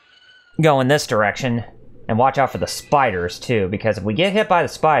 go in this direction, and watch out for the spiders too, because if we get hit by the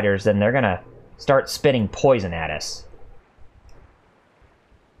spiders, then they're gonna start spitting poison at us.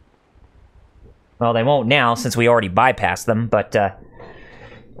 Well, they won't now, since we already bypassed them, but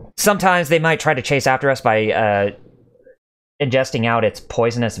sometimes they might try to chase after us by ingesting out its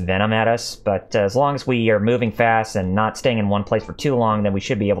poisonous venom at us, but as long as we are moving fast and not staying in one place for too long, then we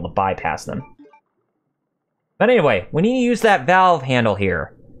should be able to bypass them. But anyway, we need to use that valve handle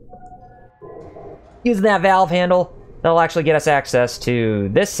here. Using that valve handle, that'll actually get us access to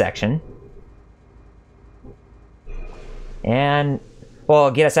this section. And,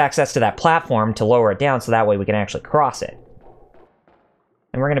 well, get us access to that platform to lower it down so that way we can actually cross it.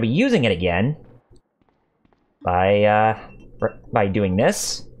 And we're going to be using it again by doing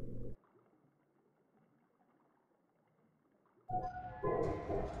this.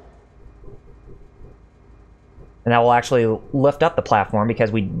 And that will actually lift up the platform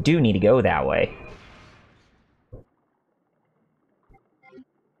because we do need to go that way.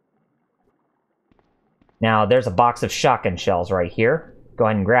 Now, there's a box of shotgun shells right here. Go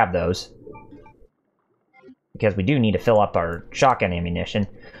ahead and grab those. Because we do need to fill up our shotgun ammunition.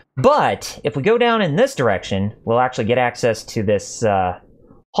 But, if we go down in this direction, we'll actually get access to this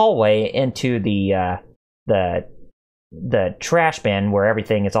hallway into the trash bin where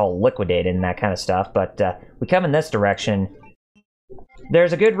everything is all liquidated and that kind of stuff. But we come in this direction.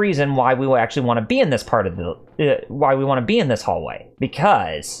 There's a good reason why we actually want to be in this part of the... why we want to be in this hallway.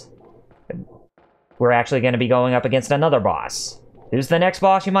 Because we're actually going to be going up against another boss. Who's the next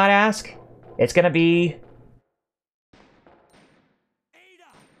boss, you might ask? It's going to be...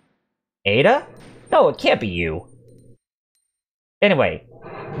 Ada? No, it can't be you. Anyway,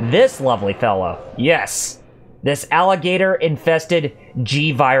 this lovely fellow. Yes. This alligator-infested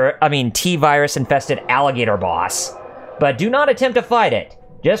T-virus-infested alligator boss. But do not attempt to fight it.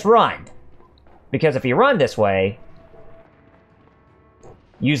 Just run. Because if you run this way...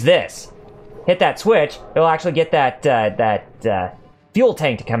 Use this. Hit that switch, it'll actually get that fuel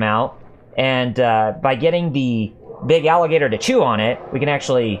tank to come out. And by getting the big alligator to chew on it, we can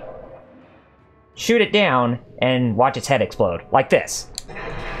actually... shoot it down and watch its head explode. Like this.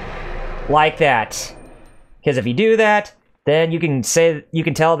 Like that. Because if you do that, then you can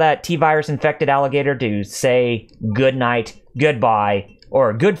tell that T-virus infected alligator to say good night, goodbye,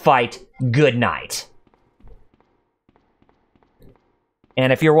 or good fight, good night.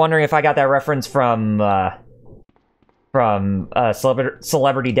 And if you're wondering if I got that reference from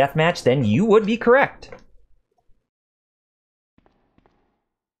Celebrity Deathmatch, then you would be correct.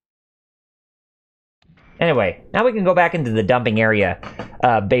 Anyway, now we can go back into the dumping area,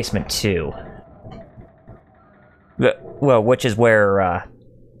 basement 2. Well, which is where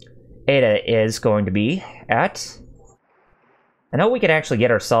Ada is going to be at. I know we can actually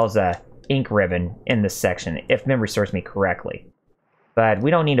get ourselves a ink ribbon in this section, if memory serves me correctly. But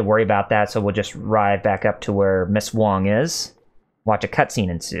we don't need to worry about that, so we'll just ride back up to where Miss Wong is. Watch a cutscene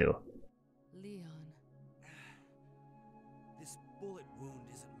ensue. Leon, This bullet wound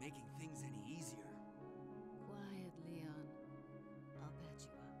isn't making things any easier. quiet, Leon. I'll patch you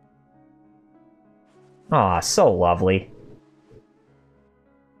up. Aw, so lovely.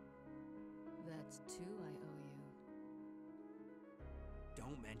 That's 2 I owe you.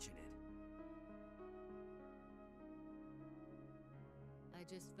 Don't mention it. I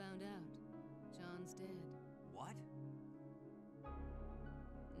just found out. John's dead. What?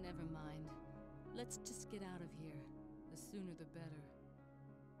 Never mind. Let's just get out of here. The sooner the better.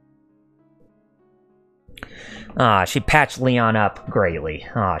 Ah, she patched Leon up greatly.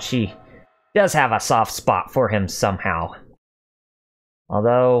 Ah, she does have a soft spot for him somehow.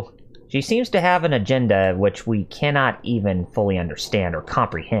 Although, She seems to have an agenda which we cannot even fully understand or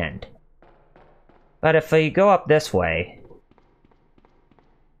comprehend. But if we go up this way,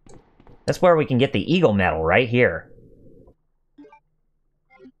 that's where we can get the Eagle Medal, right here.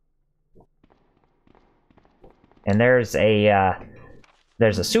 And there's a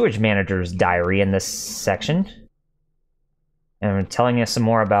sewage manager's diary in this section. And telling us some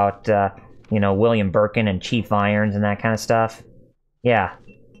more about, you know, William Birkin and Chief Irons and that kind of stuff. Yeah.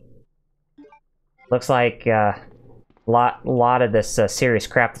 Looks like a lot of this serious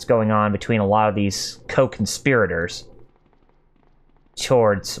crap that's going on between a lot of these co-conspirators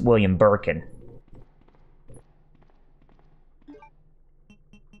towards William Birkin.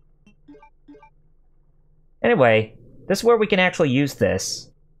 Anyway, this is where we can actually use this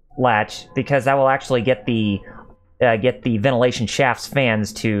latch, because that will actually get the ventilation shaft's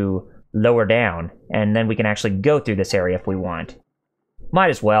fans to lower down, and then we can actually go through this area if we want. Might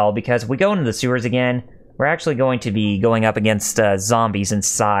as well, because if we go into the sewers again, we're actually going to be going up against zombies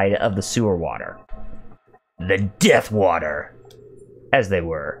inside of the sewer water. The Death Water, as they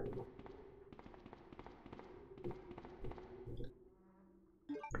were.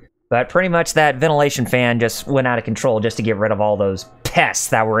 But pretty much that ventilation fan just went out of control just to get rid of all those pests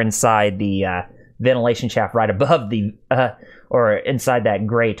that were inside the ventilation shaft right above the, or inside that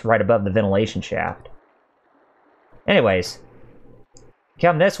grate right above the ventilation shaft. Anyways,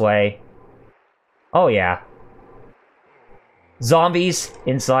 come this way. Oh yeah. Zombies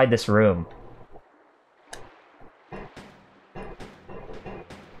inside this room.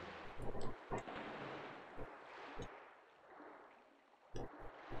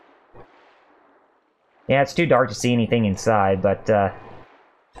 Yeah, it's too dark to see anything inside, but,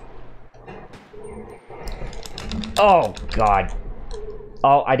 oh, God.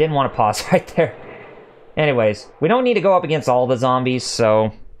 Oh, I didn't want to pause right there. Anyways, we don't need to go up against all the zombies,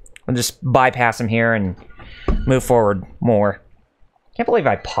 so we'll just bypass them here and move forward more. Can't believe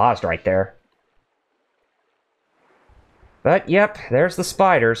I paused right there. But, yep, there's the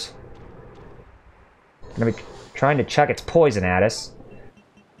spiders. I'm gonna be trying to chuck its poison at us.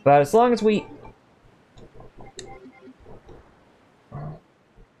 But as long as we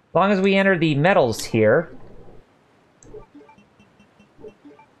enter the metals here,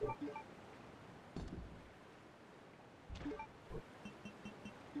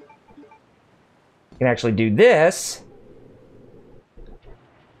 we can actually do this.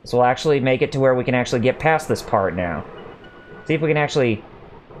 This will actually make it to where we can actually get past this part now. See if we can actually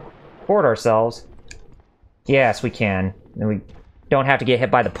hoard ourselves. Yes, we can. And we don't have to get hit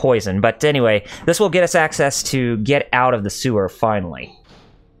by the poison. But anyway, this will get us access to get out of the sewer finally.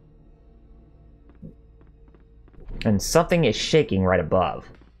 And something is shaking right above.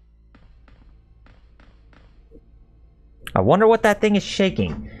 I wonder what that thing is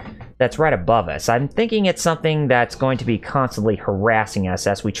shaking that's right above us. I'm thinking it's something that's going to be constantly harassing us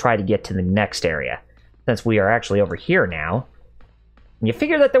as we try to get to the next area. Since we are actually over here now. You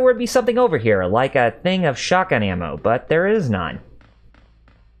figure that there would be something over here, like a thing of shotgun ammo, but there is none.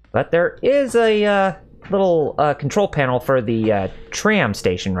 But there is a little control panel for the tram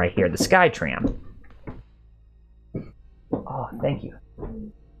station right here, the Sky Tram. Oh, thank you.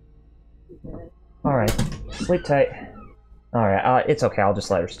 Alright, sleep tight. Alright, it's okay, I'll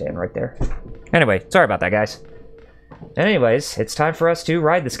just let her stand right there. Anyway, sorry about that, guys. Anyways, it's time for us to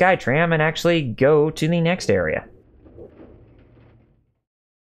ride the Sky Tram and actually go to the next area.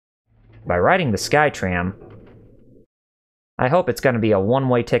 By riding the Sky Tram, I hope it's going to be a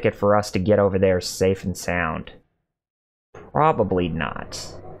one-way ticket for us to get over there safe and sound. Probably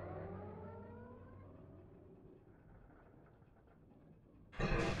not.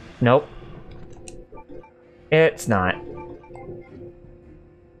 Nope. It's not.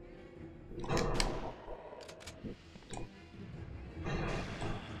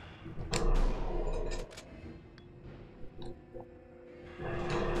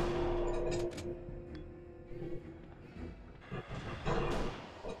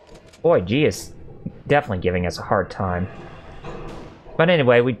 Boy, G is definitely giving us a hard time. But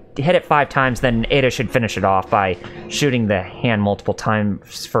anyway, we hit it 5 times, then Ada should finish it off by shooting the hand multiple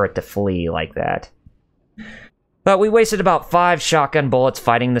times for it to flee like that. But we wasted about 5 shotgun bullets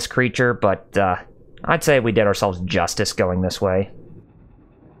fighting this creature, but I'd say we did ourselves justice going this way.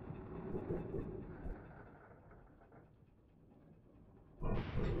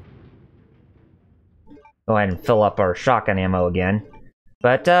 Go ahead and fill up our shotgun ammo again.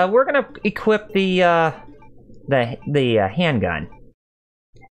 But we're gonna equip the handgun.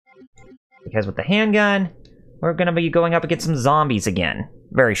 Because with the handgun, we're gonna be going up against some zombies again,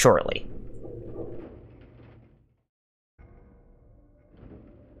 very shortly.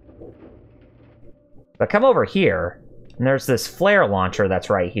 But come over here, and there's this flare launcher that's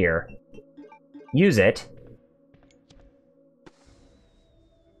right here. Use it.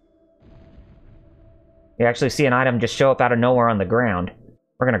 You actually see an item just show up out of nowhere on the ground.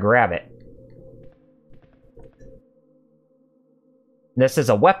 We're gonna grab it. This is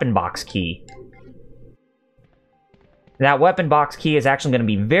a weapon box key. That weapon box key is actually going to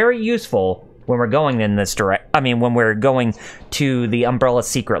be very useful when we're going in this when we're going to the Umbrella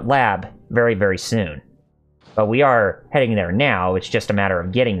Secret Lab very, very soon. But we are heading there now. It's just a matter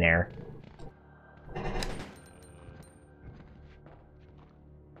of getting there.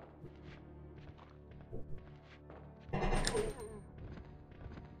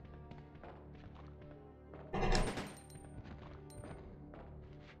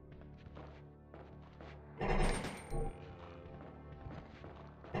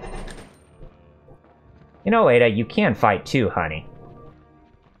 You know, Ada, you can fight too, honey.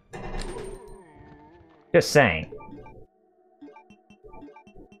 Just saying.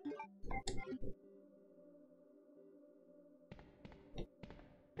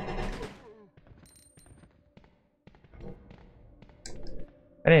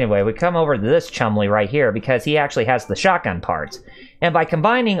 But anyway, we come over to this Chumley right here because he actually has the shotgun parts. And by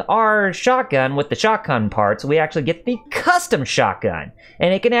combining our shotgun with the shotgun parts, we actually get the custom shotgun.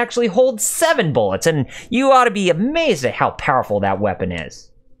 And it can actually hold 7 bullets, and you ought to be amazed at how powerful that weapon is.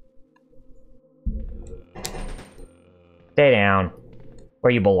 Stay down,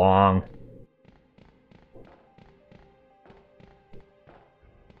 where you belong.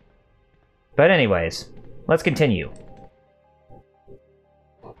 But anyways, let's continue.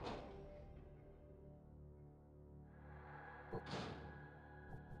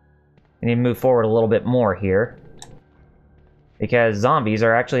 We need to move forward a little bit more here. Because zombies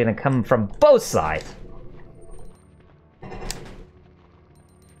are actually going to come from both sides.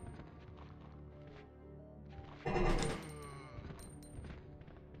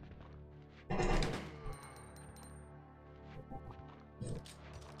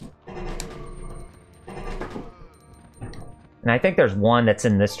 And I think there's one that's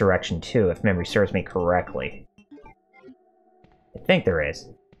in this direction too, if memory serves me correctly. I think there is.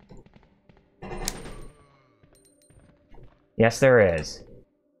 Yes, there is.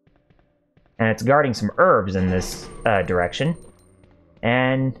 And it's guarding some herbs in this direction.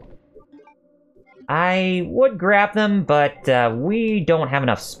 And I would grab them, but we don't have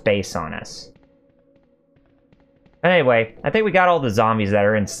enough space on us. But anyway, I think we got all the zombies that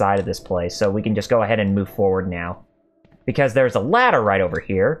are inside of this place, so we can just go ahead and move forward now. Because there's a ladder right over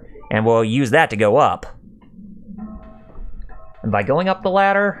here, and we'll use that to go up. And by going up the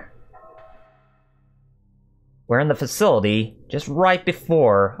ladder, we're in the facility just right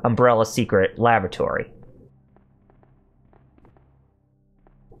before Umbrella Secret Laboratory.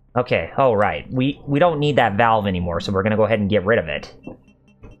 Okay, oh right. We don't need that valve anymore, so we're gonna go ahead and get rid of it.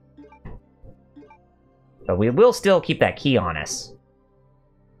 But we will still keep that key on us.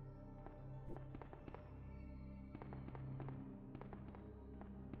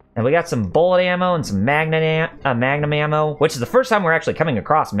 And we got some bullet ammo and some magnum ammo, which is the first time we're actually coming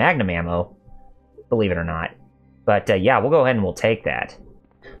across magnum ammo, believe it or not. But yeah, we'll go ahead and we'll take that.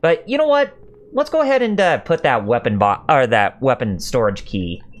 But you know what? Let's go ahead and put that that weapon storage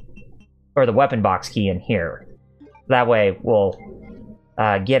key, or the weapon box key in here. That way we'll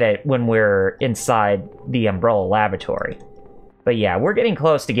get it when we're inside the Umbrella Laboratory. But yeah, we're getting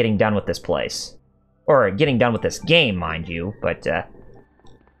close to getting done with this place. Or getting done with this game, mind you, but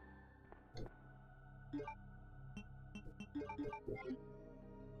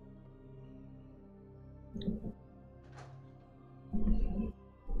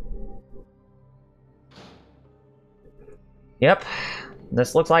yep,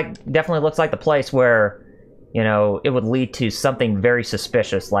 this definitely looks like the place where, you know, it would lead to something very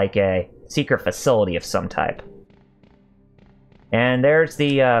suspicious, like a secret facility of some type. And there's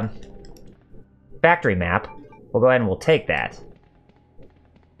the factory map. We'll go ahead and we'll take that.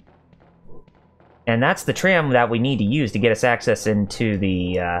 And that's the tram that we need to use to get us access into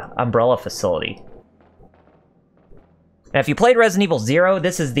the Umbrella facility. Now, if you played Resident Evil 0,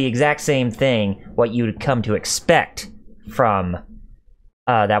 this is the exact same thing, what you'd come to expect from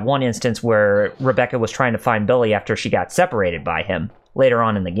that one instance where Rebecca was trying to find Billy after she got separated by him later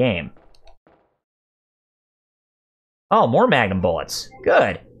on in the game. Oh, more Magnum bullets.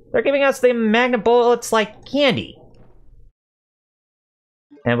 Good. They're giving us the Magnum bullets like candy.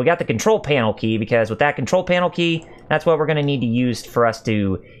 And we got the control panel key, because with that control panel key, that's what we're going to need to use for us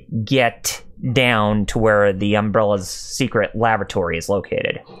to get down to where the Umbrella's secret laboratory is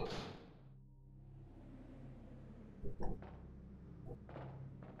located.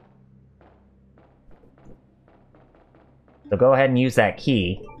 So go ahead and use that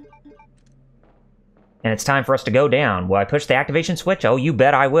key. And it's time for us to go down. Will I push the activation switch? Oh, you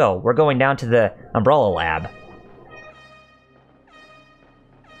bet I will. We're going down to the Umbrella Lab.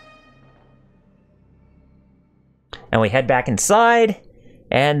 And we head back inside,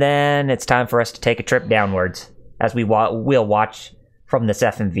 and then it's time for us to take a trip downwards. As we'll watch from this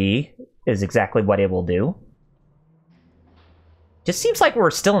FMV, is exactly what it will do. Just seems like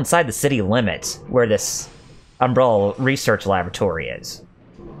we're still inside the city limits, where this Umbrella Research Laboratory is.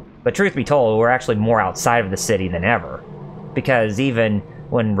 But truth be told, we're actually more outside of the city than ever. Because even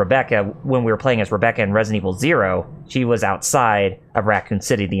when we were playing as Rebecca in Resident Evil 0, she was outside of Raccoon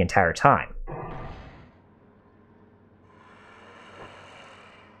City the entire time.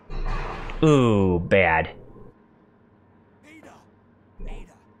 Ooh, bad. Ada! Ada!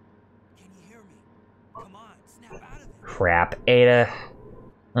 Can you hear me? Come on, snap out of there! Crap, Ada.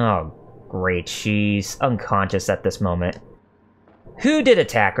 Oh, great, she's unconscious at this moment. Who did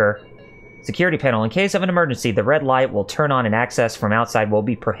attack her? Security panel. In case of an emergency, the red light will turn on and access from outside will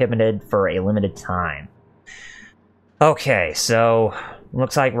be prohibited for a limited time. Okay, so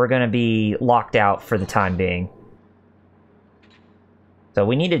looks like we're gonna be locked out for the time being. So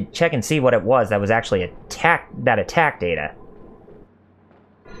we need to check and see what it was that was actually attacked Ada.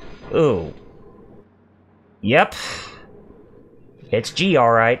 Ooh. Yep. It's G,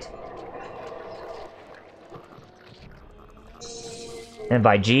 alright. And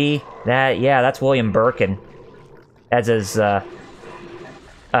by G, that's William Birkin. As his,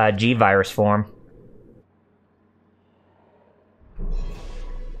 G-virus form.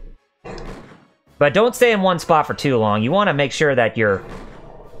 But don't stay in one spot for too long. You want to make sure that you're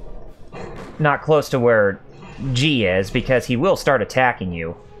not close to where G is, because he will start attacking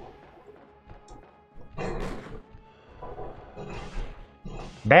you.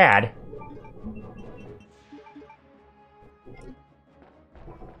 Bad.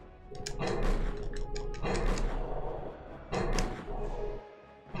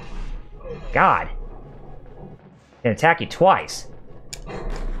 God. Can attack you twice.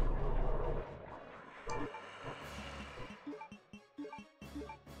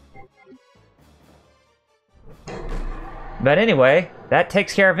 But anyway, that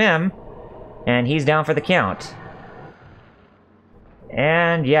takes care of him, and he's down for the count.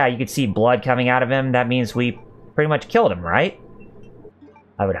 And yeah, you can see blood coming out of him. That means we pretty much killed him, right?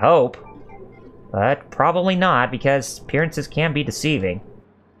 I would hope. But probably not, because appearances can be deceiving.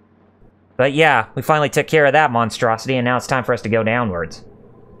 But yeah, we finally took care of that monstrosity, and now it's time for us to go downwards.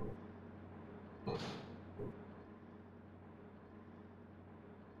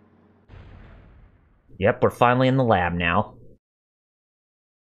 Yep, we're finally in the lab now.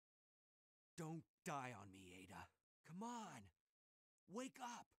 Don't die on me, Ada. Come on! Wake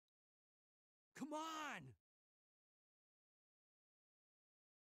up! Come on!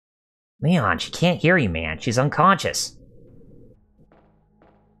 Leon, she can't hear you, man. She's unconscious.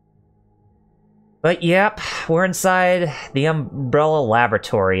 But yep, we're inside the Umbrella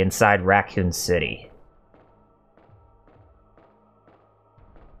Laboratory inside Raccoon City.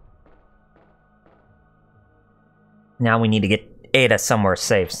 Now we need to get Ada somewhere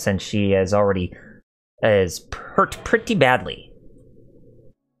safe, since she is hurt pretty badly.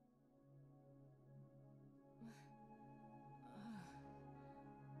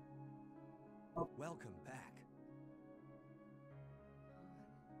 Welcome back.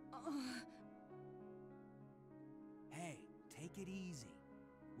 Hey, take it easy.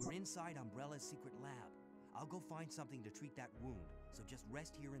 We're inside Umbrella's secret lab. I'll go find something to treat that wound, so just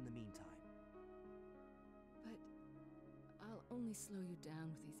rest here in the meantime. But I'll only slow you down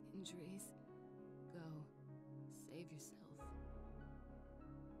with these injuries. Go. Save yourself.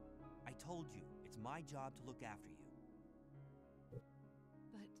 I told you, it's my job to look after you.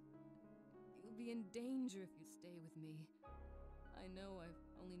 But you'll be in danger if you stay with me. I know I've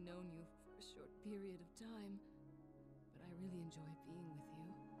only known you for a short period of time, but I really enjoy being with you.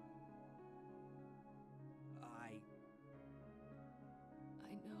 I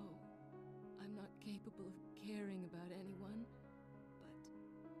know I'm not capable of caring about anyone,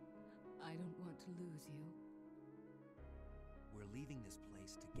 but I don't want to lose you. We're leaving this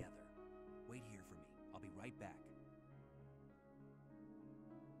place together. Wait here for me. I'll be right back.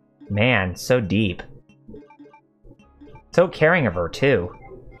 Man, so deep. So caring of her, too.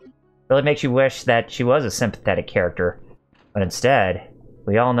 Really makes you wish that she was a sympathetic character. But instead,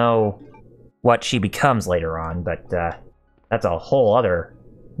 we all know what she becomes later on, but that's a whole other,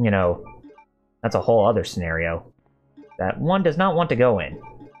 that's a whole other scenario that one does not want to go in.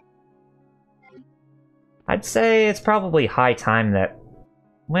 I'd say it's probably high time that,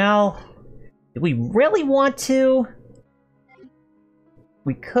 well, do we really want to?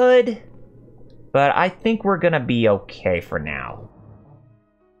 We could, but I think we're gonna be okay for now.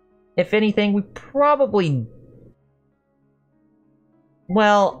 If anything, we probably...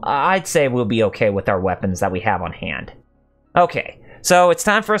 Well, I'd say we'll be okay with our weapons that we have on hand. Okay, so it's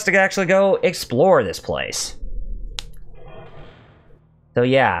time for us to actually go explore this place. So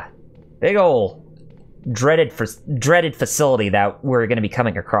yeah, big ol' dreaded facility that we're gonna be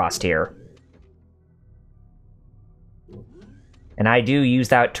coming across here. And I do use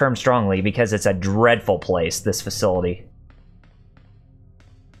that term strongly because it's a dreadful place, this facility.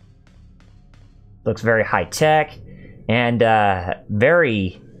 Looks very high-tech and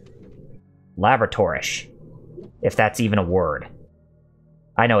very laboratorish, if that's even a word.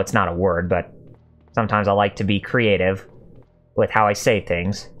 I know it's not a word, but sometimes I like to be creative with how I say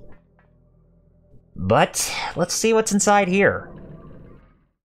things. But let's see what's inside here.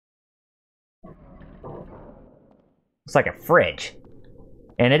 It's like a fridge.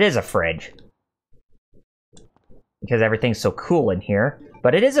 And it is a fridge. Because everything's so cool in here.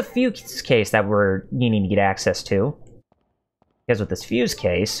 But it is a fuse case that we're needing to get access to. Because with this fuse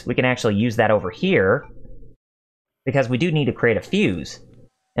case, we can actually use that over here. Because we do need to create a fuse.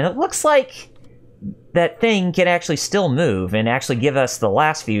 And it looks like that thing can actually still move and actually give us the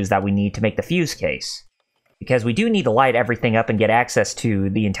last fuse that we need to make the fuse case. Because we do need to light everything up and get access to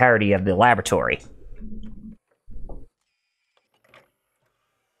the entirety of the laboratory.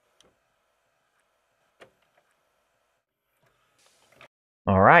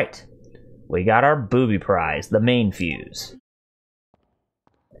 Alright, we got our booby prize, the main fuse.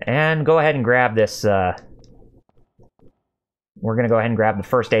 And go ahead and grab this, we're gonna go ahead and grab the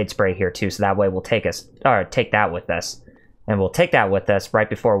first aid spray here too, so that way we'll take that with us. And we'll take that with us right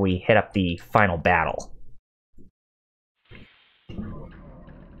before we hit up the final battle.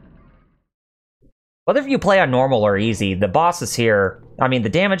 Whether if you play on normal or easy, the bosses here, I mean the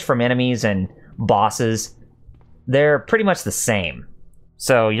damage from enemies and bosses, they're pretty much the same.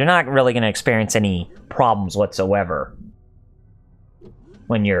 So you're not really going to experience any problems whatsoever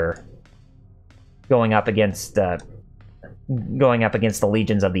when you're going up against the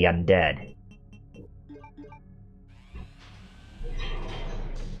legions of the undead.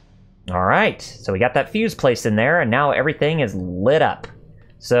 All right, so we got that fuse placed in there, and now everything is lit up.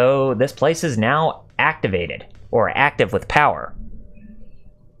 So this place is now activated, or active with power.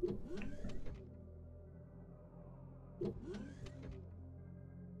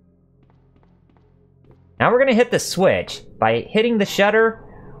 Now we're going to hit the switch. By hitting the shutter,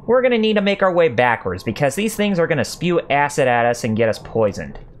 we're going to need to make our way backwards, because these things are going to spew acid at us and get us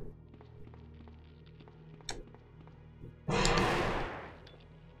poisoned.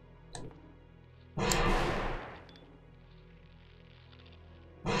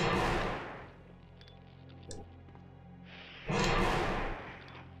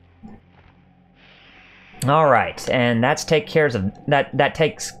 Alright, and that takes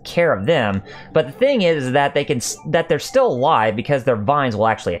care of them. But the thing is that they're still alive because their vines will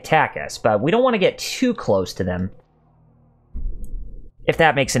actually attack us, but we don't want to get too close to them. If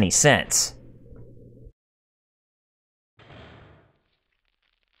that makes any sense.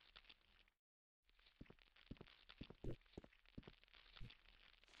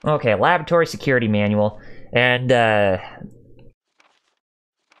 Okay, laboratory security manual. And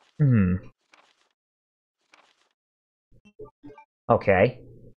okay.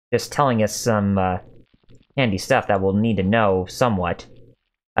 Just telling us some handy stuff that we'll need to know somewhat.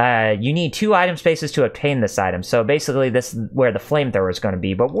 You need 2 item spaces to obtain this item, so basically this is where the flamethrower is going to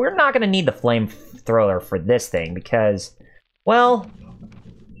be, but we're not going to need the flamethrower for this thing because, well,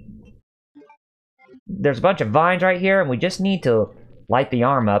 there's a bunch of vines right here, and we just need to light the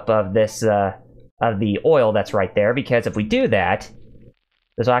arm up of this, of the oil that's right there, because if we do that,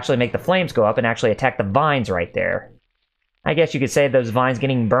 this will actually make the flames go up and actually attack the vines right there. I guess you could say those vines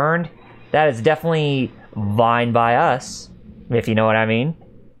getting burned, that is definitely vine by us, if you know what I mean.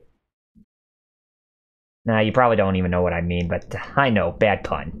 Nah, you probably don't even know what I mean, but I know, bad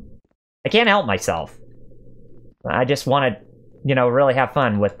pun. I can't help myself. I just want to, you know, really have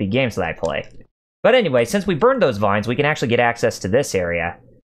fun with the games that I play. But anyway, since we burned those vines, we can actually get access to this area.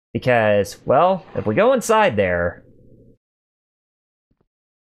 Because, well, if we go inside there...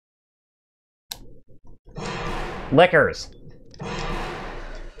 Liquors.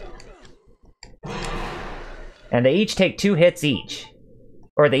 And they each take 2 hits each.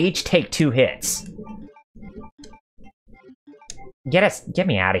 Or they each take 2 hits. Get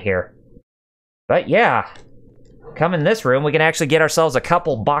me out of here. But yeah, come in this room, we can actually get ourselves a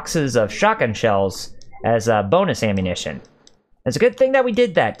couple boxes of shotgun shells as bonus ammunition. It's a good thing that we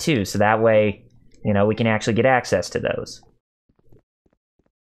did that too, so that way, you know, we can actually get access to those.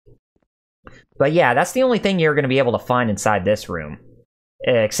 But yeah, that's the only thing you're going to be able to find inside this room.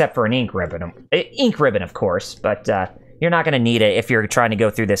 Except for an ink ribbon. Ink ribbon, of course, but you're not going to need it if you're trying to go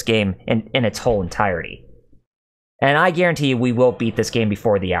through this game in its whole entirety. And I guarantee you we will beat this game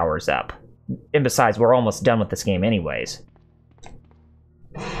before the hour's up. And besides, we're almost done with this game anyways.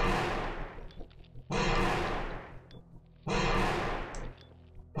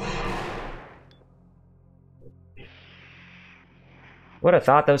 Would have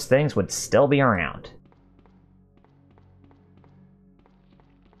thought those things would still be around.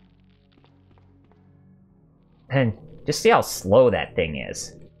 And just see how slow that thing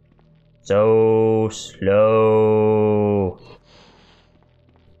is. So slow.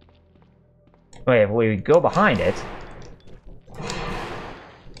 Wait, if we go behind it...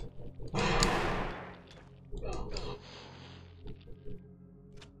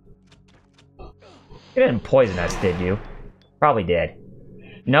 You didn't poison us, did you? Probably did.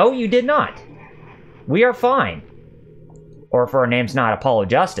 No, you did not. We are fine. Or if our name's not Apollo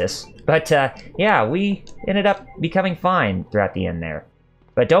Justice. But, yeah, we ended up becoming fine throughout the end there.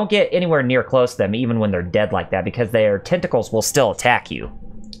 But don't get anywhere near close to them, even when they're dead like that, because their tentacles will still attack you.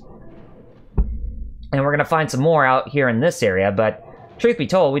 And we're gonna find some more out here in this area, but truth be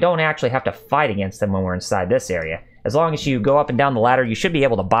told, we don't actually have to fight against them when we're inside this area. As long as you go up and down the ladder, you should be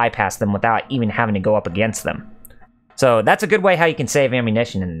able to bypass them without even having to go up against them. So that's a good way how you can save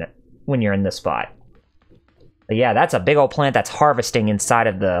ammunition when you're in this spot. But yeah, that's a big old plant that's harvesting inside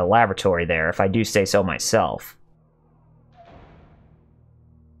of the laboratory there, if I do say so myself.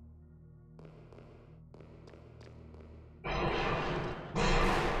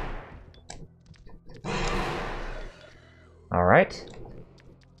 Alright.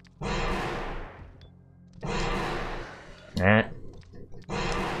 That.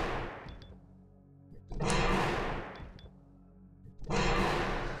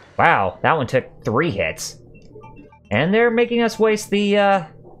 Wow, that one took 3 hits. And they're making us waste the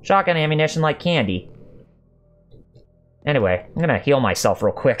shotgun ammunition like candy. Anyway, I'm gonna heal myself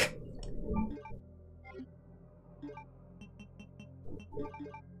real quick.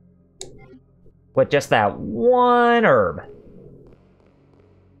 With just that one herb.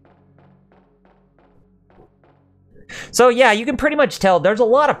 So yeah, you can pretty much tell there's a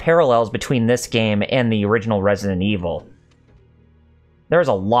lot of parallels between this game and the original Resident Evil. There's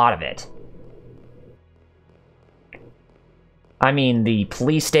a lot of it. I mean, the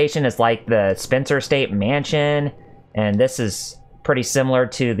police station is like the Spencer State Mansion, and this is pretty similar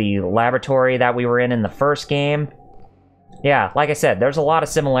to the laboratory that we were in the first game. Yeah, like I said, there's a lot of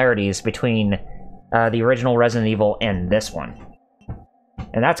similarities between the original Resident Evil and this one.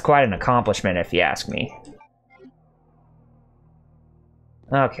 And that's quite an accomplishment, if you ask me.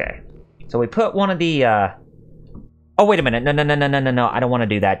 Okay. So we put one of the, Oh, wait a minute. No. I don't want to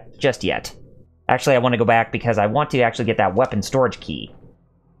do that just yet. Actually, I want to go back because I want to actually get that weapon storage key.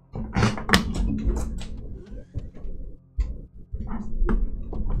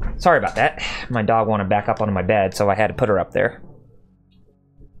 Sorry about that. My dog wanted back up onto my bed, so I had to put her up there.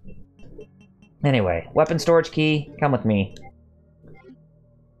 Anyway, weapon storage key, come with me.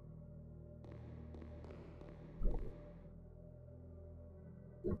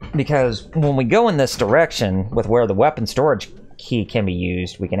 Because when we go in this direction with where the weapon storage key can be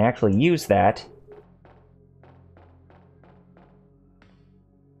used, we can actually use that.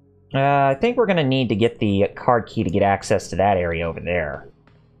 I think we're going to need to get the card key to get access to that area over there.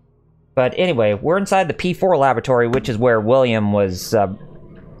 But anyway, we're inside the P4 laboratory, which is where William was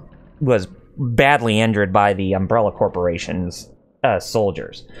badly injured by the Umbrella Corporation's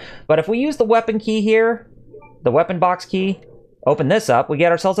soldiers. But if we use the weapon key here, the weapon box key, open this up, we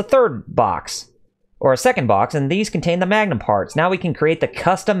get ourselves a third box. Or a second box, and these contain the Magnum parts. Now we can create the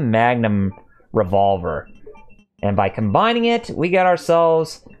custom Magnum revolver. And by combining it, we got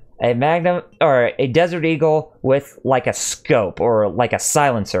ourselves a Magnum, or a Desert Eagle with like a scope, or like a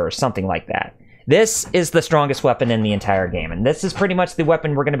silencer, or something like that. This is the strongest weapon in the entire game, and this is pretty much the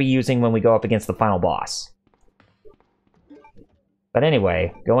weapon we're going to be using when we go up against the final boss. But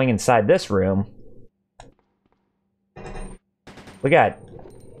anyway, going inside this room, we got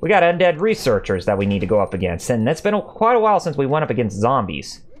undead researchers that we need to go up against, and it's been quite a while since we went up against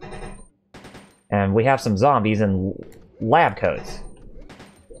zombies. And we have some zombies and lab coats.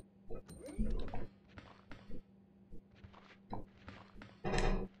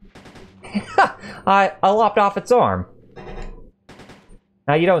 I lopped off its arm.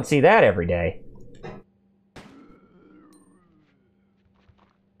 Now you don't see that every day.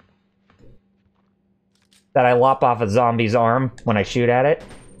 That I lop off a zombie's arm when I shoot at it.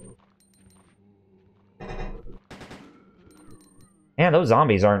 Man, those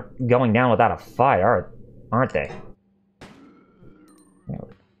zombies aren't going down without a fight, aren't they?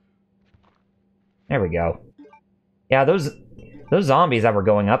 There we go. Yeah, those zombies that we're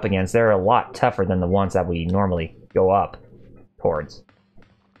going up against, they're a lot tougher than the ones that we normally go up towards.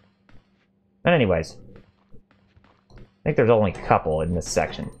 But anyways, I think there's only a couple in this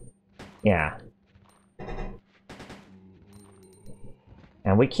section. Yeah.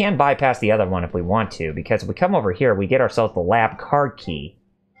 And we can bypass the other one if we want to, because if we come over here, we get ourselves the lab card key.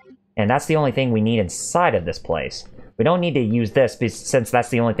 And that's the only thing we need inside of this place. We don't need to use this, since that's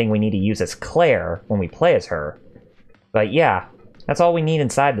the only thing we need to use as Claire when we play as her. But yeah, that's all we need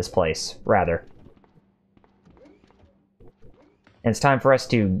inside this place, rather. And it's time for us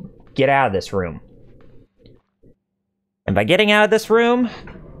to get out of this room. And by getting out of this room,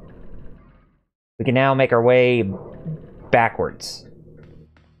 we can now make our way backwards.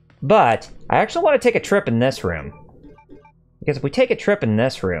 But I actually want to take a trip in this room. Because if we take a trip in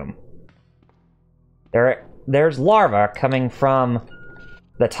this room, there's larvae coming from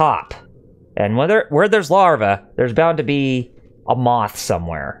the top. And where there's larvae, there's bound to be a moth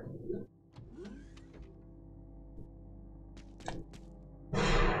somewhere.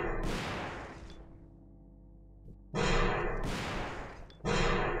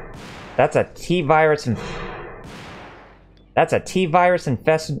 That's a T-virus and that's a T-virus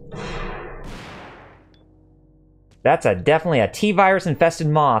infested. That's definitely a T-virus infested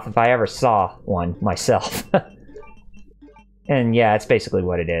moth if I ever saw one myself. And yeah, it's basically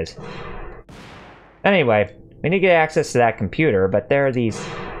what it is. Anyway, we need to get access to that computer, but there are these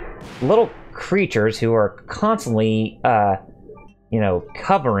little creatures who are constantly,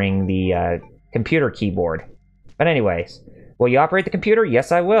 covering the computer keyboard. But anyways, will you operate the computer?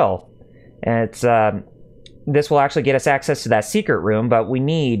 Yes, I will. And it's this will actually get us access to that secret room, but we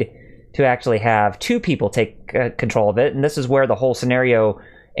need to actually have two people take control of it, and this is where the whole scenario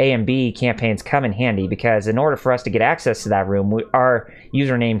A and B campaigns come in handy, because in order for us to get access to that room, our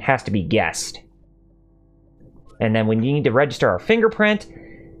username has to be guessed. And then we need to register our fingerprint,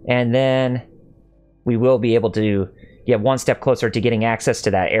 and then we will be able to get one step closer to getting access to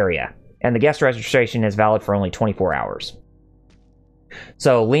that area. And the guest registration is valid for only 24 hours.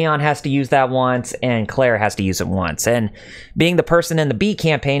 So Leon has to use that once, and Claire has to use it once. And being the person in the B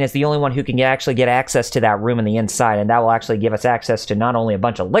campaign is the only one who can actually get access to that room on the inside, and that will actually give us access to not only a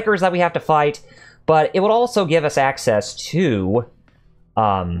bunch of lickers that we have to fight, but it would also give us access to,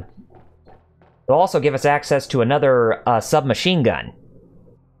 another submachine gun.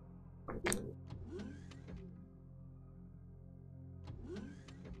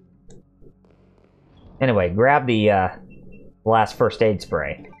 Anyway, grab the last first aid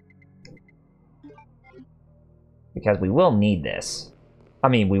spray. Because we will need this. I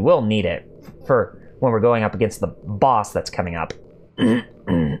mean, we will need it for when we're going up against the boss that's coming up. And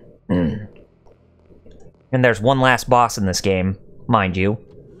there's one last boss in this game, mind you.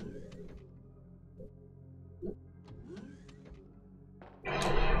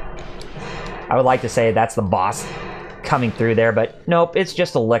 I would like to say that's the boss coming through there, but nope, it's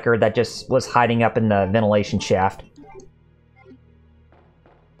just a licker that just was hiding up in the ventilation shaft.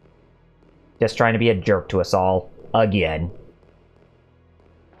 Just trying to be a jerk to us all, again.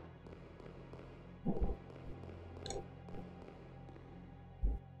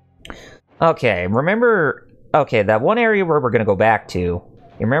 Okay, remember... Okay, that one area where we're gonna go back to. You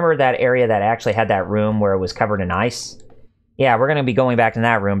remember that area that actually had that room where it was covered in ice? Yeah, we're gonna be going back to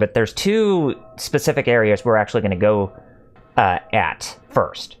that room, but there's two specific areas we're actually gonna go at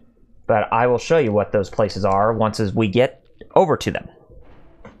first. But I will show you what those places are once as we get over to them.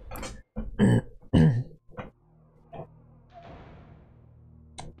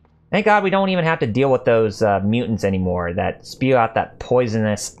 Thank God we don't even have to deal with those mutants anymore that spew out that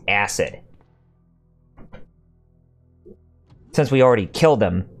poisonous acid. Since we already killed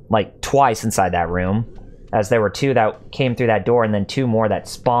them, like, twice inside that room. As there were two that came through that door and then two more that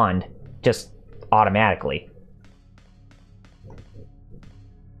spawned just automatically.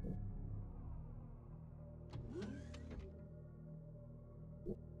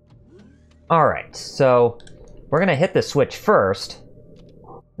 Alright, so we're going to hit the switch first.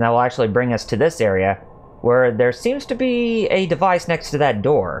 And that will actually bring us to this area where there seems to be a device next to that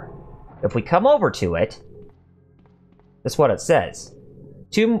door. If we come over to it, that's what it says.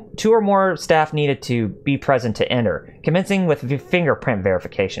 Two or more staff needed to be present to enter, commencing with fingerprint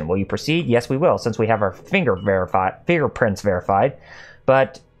verification. Will you proceed? Yes, we will, since we have our fingerprints verified.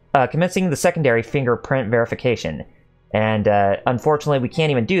 But commencing the secondary fingerprint verification. And unfortunately, we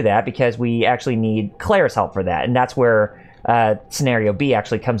can't even do that because we actually need Claire's help for that. And that's where scenario B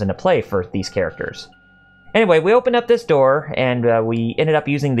actually comes into play for these characters. Anyway, we opened up this door, and we ended up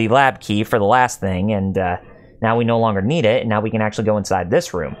using the lab key for the last thing, and now we no longer need it, and now we can actually go inside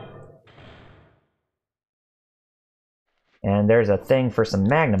this room. And there's a thing for some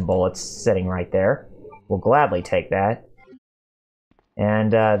magnum bullets sitting right there. We'll gladly take that.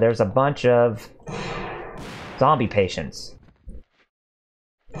 And there's a bunch of zombie patients.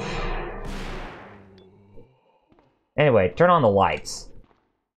 Anyway, turn on the lights.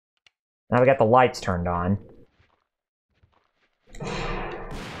 Now we got the lights turned on.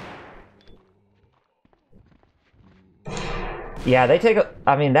 Yeah, they take a...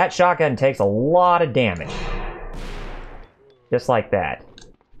 I mean, that shotgun takes a lot of damage. Just like that.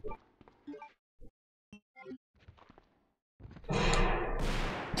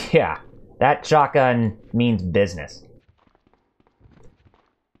 Yeah, that shotgun means business.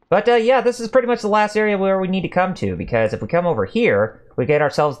 But yeah, this is pretty much the last area where we need to come to, because if we come over here, we get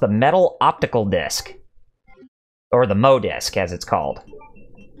ourselves the metal optical disc. Or the MO disc, as it's called.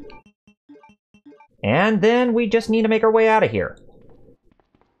 And then we just need to make our way out of here.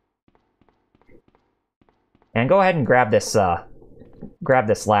 And go ahead and grab this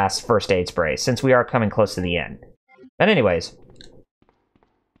last first aid spray, since we are coming close to the end. But anyways,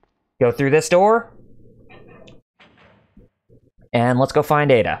 go through this door. And let's go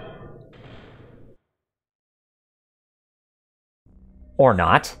find Ada. Or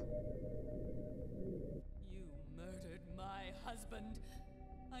not. You murdered my husband.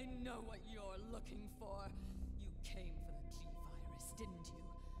 I know what you're looking for. You came for the G-Virus, didn't you?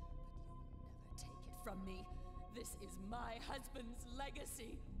 But you'll never take it from me. This is my husband's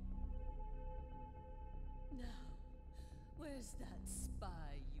legacy. Now, where's that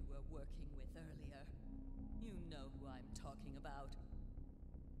spy you were working with earlier? You know who I'm talking about.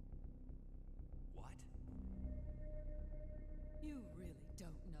 What? You really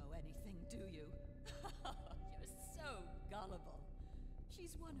don't know anything, do you? You're so gullible.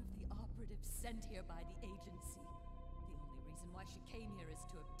 She's one of the operatives sent here by the agency. The only reason why she came here is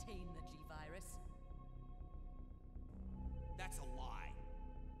to obtain the G-Virus. That's a lie.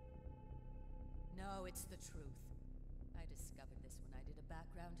 No, it's the truth. I discovered this when I did a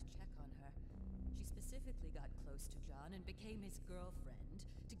background check on her. She specifically got close to John and became his girlfriend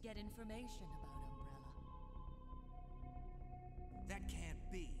to get information about Umbrella. That can't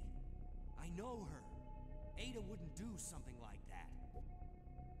be. I know her. Ada wouldn't do something like that.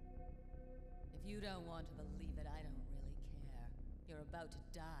 If you don't want to believe it, I don't really care. You're about to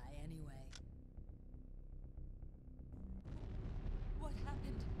die anyway. What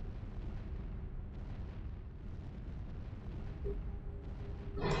happened?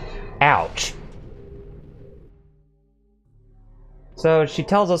 Ouch. So she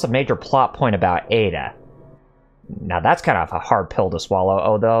tells us a major plot point about Ada. Now that's kind of a hard pill to swallow,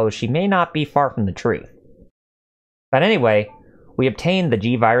 although she may not be far from the truth. But anyway, we obtained the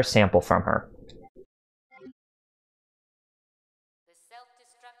G-Virus sample from her. The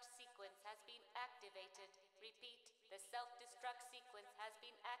self-destruct sequence has been activated. Repeat, the self-destruct sequence has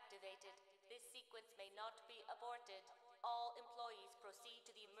been activated. This sequence may not be aborted. All employees proceed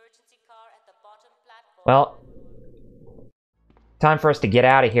to the emergency car at the bottom platform. Well, time for us to get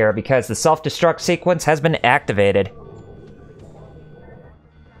out of here because the self-destruct sequence has been activated.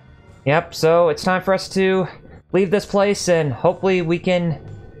 Yep, so it's time for us to leave this place and hopefully we can,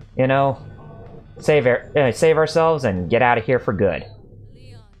 you know, save ourselves and get out of here for good.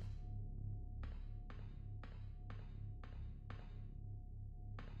 Leon.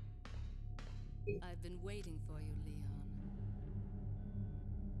 I've been waiting for you, Leon.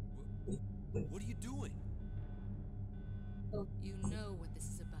 What are you doing? You know what this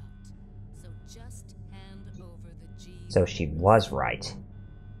is about, so just hand over the G. So she was right.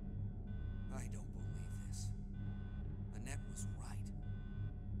 I don't believe this. Annette was right.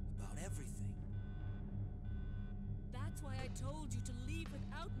 About everything. That's why I told you to leave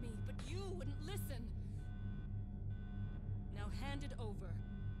without me, but you wouldn't listen. Now hand it over.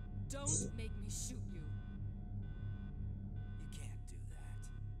 Don't make me shoot you. You can't do that.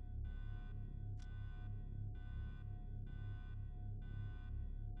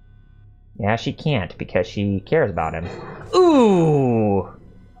 Yeah, she can't because she cares about him. Ooh!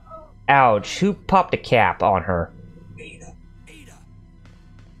 Ouch, who popped a cap on her? Ada! Ada!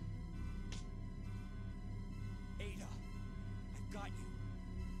 Ada! I've got you.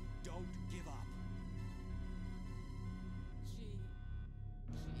 Don't give up. G.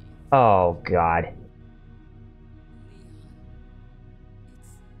 Oh, God. Leon.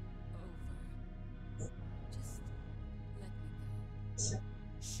 It's over. Just let me go.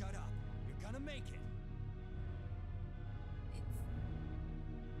 Shut up. You're gonna make it.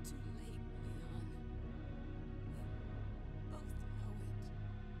 It's too late, Leon.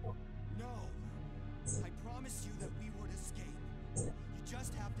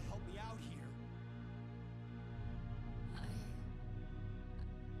 have to help me out here. I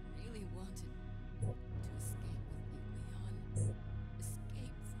really wanted to escape with you, Leon.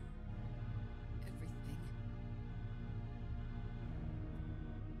 Escape from everything.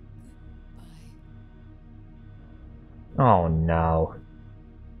 Goodbye. Oh no.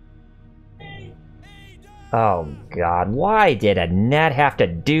 Oh god, why did Annette have to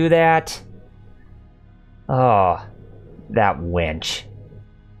do that? Oh, that wench.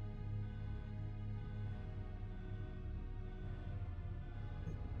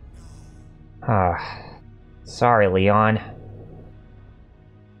 Sorry, Leon.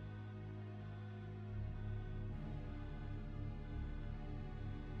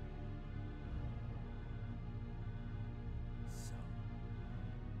 So,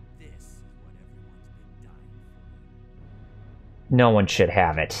 this is what everyone's been dying for. No one should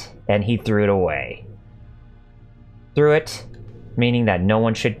have it, and he threw it away. Threw it, meaning that no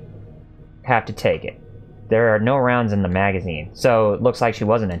one should have to take it. There are no rounds in the magazine, so it looks like she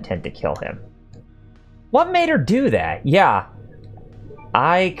wasn't intent to kill him. What made her do that? Yeah,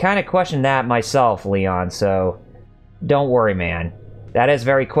 I kind of questioned that myself, Leon, so don't worry, man. That is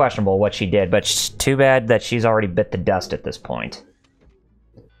very questionable what she did, but too bad that she's already bit the dust at this point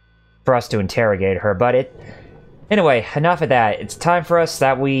for us to interrogate her. But anyway, enough of that. It's time for us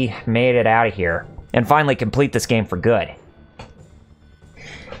that we made it out of here and finally complete this game for good.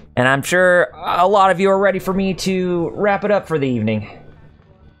 And I'm sure a lot of you are ready for me to wrap it up for the evening.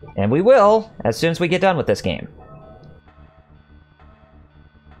 And we will, as soon as we get done with this game.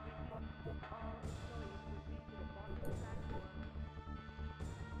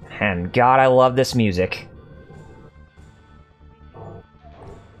 And God, I love this music.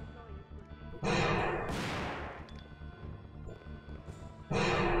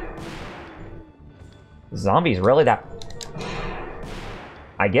 Zombies really that...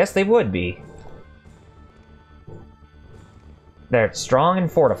 I guess they would be. They're strong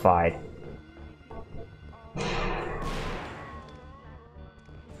and fortified.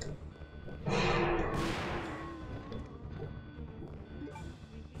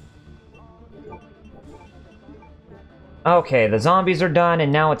 Okay, the zombies are done,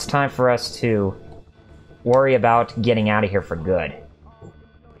 and now it's time for us to worry about getting out of here for good.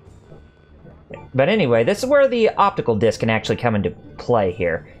 But anyway, this is where the optical disc can actually come into play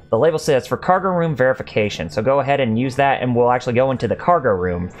here. The label says for cargo room verification, so go ahead and use that, and we'll actually go into the cargo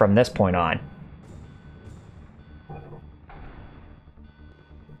room from this point on.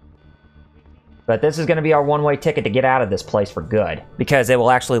 But this is going to be our one-way ticket to get out of this place for good, because it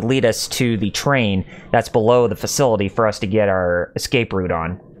will actually lead us to the train that's below the facility for us to get our escape route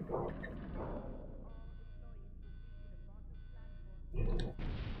on.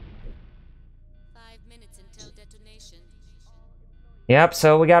 Yep,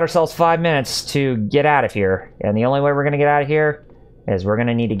 so we got ourselves 5 minutes to get out of here. And the only way we're going to get out of here is we're going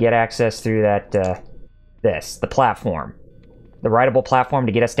to need to get access through that, the platform. The rideable platform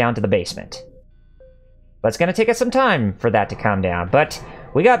to get us down to the basement. But it's going to take us some time for that to calm down. But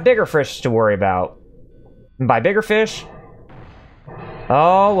we got bigger fish to worry about. And by bigger fish...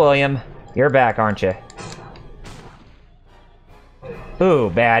 Oh, William, you're back, aren't you? Ooh,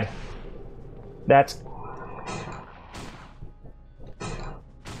 bad. That's...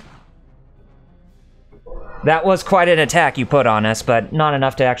 That was quite an attack you put on us, but not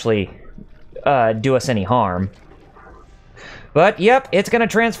enough to actually do us any harm. But, yep, it's going to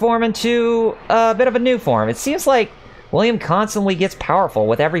transform into a bit of a new form. It seems like William constantly gets powerful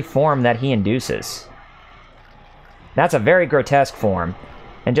with every form that he induces. That's a very grotesque form.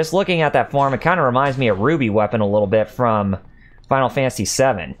 And just looking at that form, it kind of reminds me of Ruby Weapon a little bit from Final Fantasy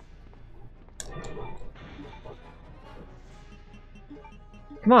VII.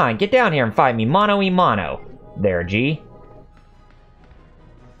 Come on, get down here and fight me, mano-y-mano. There, G.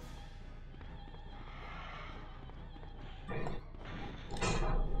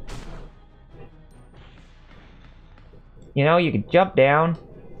 You know, you could jump down.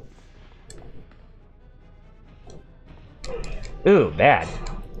 Ooh, bad.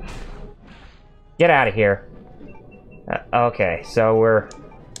 Get out of here. Okay, so we're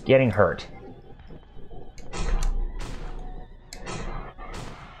getting hurt.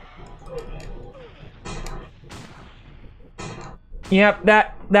 Yep,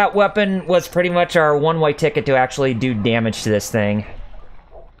 that weapon was pretty much our one-way ticket to actually do damage to this thing.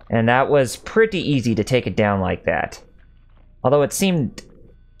 And that was pretty easy to take it down like that. Although it seemed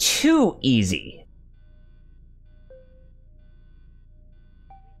too easy.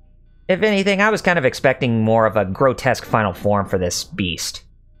 If anything, I was kind of expecting more of a grotesque final form for this beast.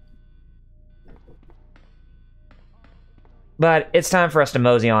 But it's time for us to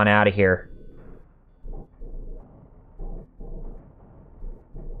mosey on out of here.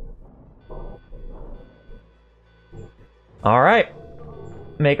 Alright.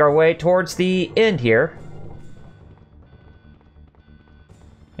 Make our way towards the end here.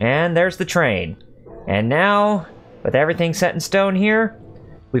 And there's the train. And now, with everything set in stone here,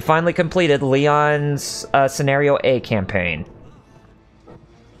 we finally completed Leon's Scenario A campaign.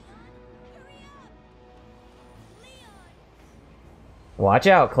 Watch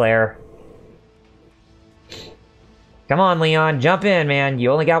out, Claire. Come on, Leon, jump in, man.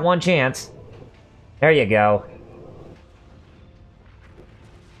 You only got one chance. There you go.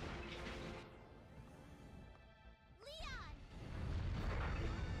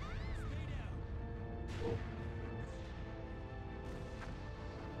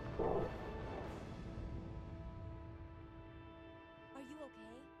 Are you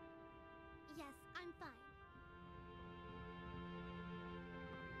okay? Yes, I'm fine.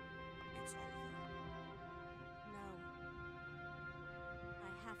 It's over. No. I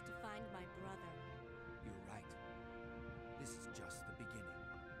have to find my brother. You're right. This is just the beginning.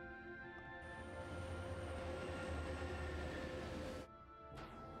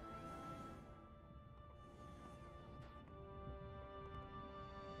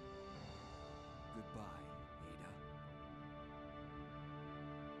 Goodbye, Ada.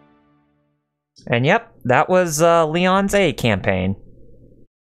 And yep, that was Leon's A campaign.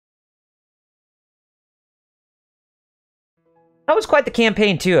 That was quite the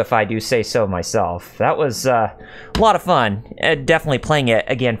campaign too, if I do say so myself. That was a lot of fun. Definitely playing it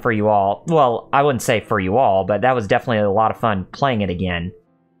again for you all. Well, I wouldn't say for you all, but that was definitely a lot of fun playing it again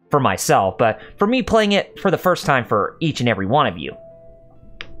for myself. But for me, playing it for the first time for each and every one of you.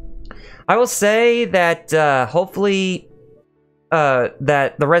 I will say that hopefully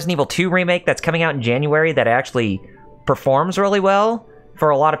that the Resident Evil 2 remake that's coming out in January that actually performs really well for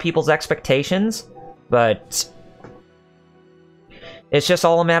a lot of people's expectations, but it's just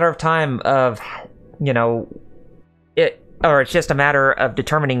all a matter of time of, you know, it's just a matter of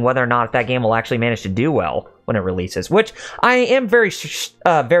determining whether or not that game will actually manage to do well when it releases, which I am very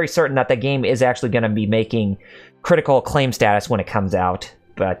certain that the game is actually going to be making critical acclaim status when it comes out,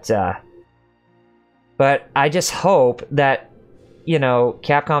 but I just hope that, you know,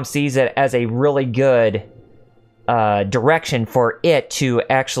 Capcom sees it as a really good direction for it to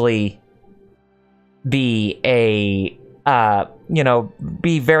actually be a, you know,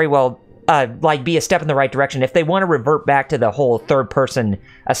 be very well, like, be a step in the right direction if they want to revert back to the whole third-person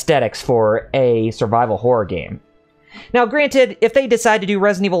aesthetics for a survival horror game. Now, granted, if they decide to do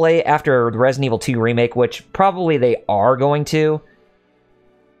Resident Evil 8 after the Resident Evil 2 remake, which probably they are going to,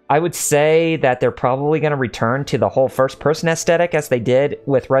 I would say that they're probably going to return to the whole first-person aesthetic as they did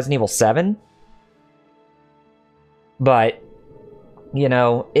with Resident Evil 7. But, you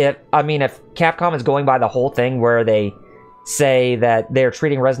know, if Capcom is going by the whole thing where they say that they're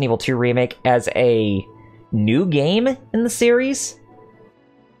treating Resident Evil 2 Remake as a new game in the series,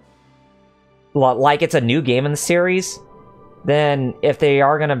 like it's a new game in the series, then if they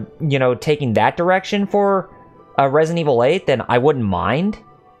are gonna, you know, taking that direction for Resident Evil 8, then I wouldn't mind.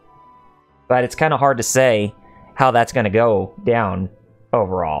 But it's kind of hard to say how that's gonna go down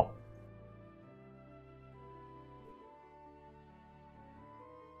overall.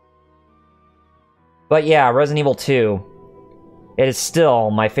 But yeah, Resident Evil 2, it is still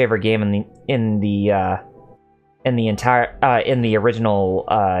my favorite game in the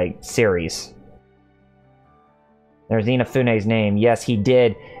original series. There's Inafune's name. Yes, he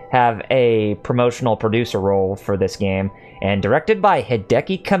did have a promotional producer role for this game, and directed by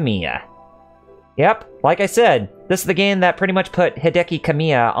Hideki Kamiya. Yep, like I said, this is the game that pretty much put Hideki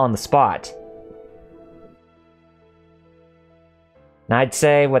Kamiya on the spot. And I'd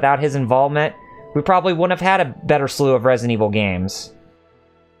say without his involvement, we probably wouldn't have had a better slew of Resident Evil games.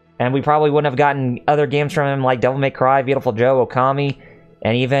 And we probably wouldn't have gotten other games from him like Devil May Cry, Beautiful Joe, Okami,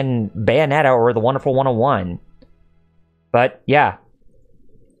 and even Bayonetta or The Wonderful 101. But yeah,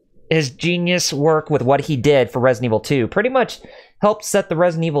 his genius work with what he did for Resident Evil 2 pretty much helped set the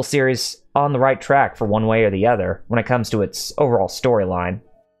Resident Evil series on the right track for one way or the other when it comes to its overall storyline.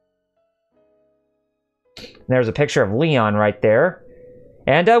 There's a picture of Leon right there.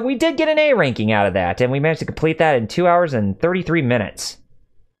 And we did get an A ranking out of that, and we managed to complete that in 2 hours and 33 minutes.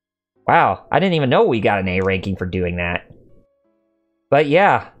 Wow, I didn't even know we got an A ranking for doing that. But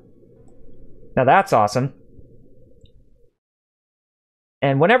yeah, now that's awesome.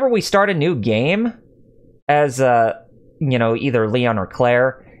 And whenever we start a new game, as, you know, either Leon or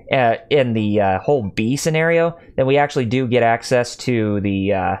Claire, in the whole B scenario, then we actually do get access to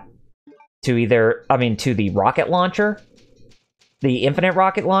the, to the rocket launcher. the infinite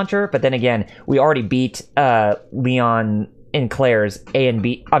rocket launcher, but then again, we already beat Leon and Claire's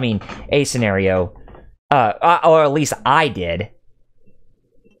A scenario, or at least I did.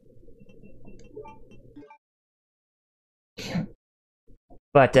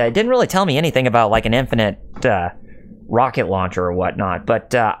 But it didn't really tell me anything about like an infinite rocket launcher or whatnot.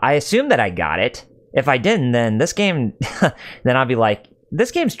 But I assume that I got it. If I didn't, then this game, then I'd be like,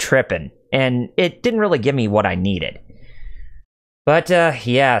 this game's tripping, and it didn't really give me what I needed. But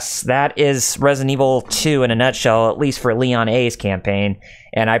yes, that is Resident Evil 2 in a nutshell, at least for Leon A's campaign.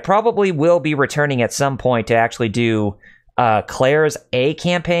 And I probably will be returning at some point to actually do Claire's A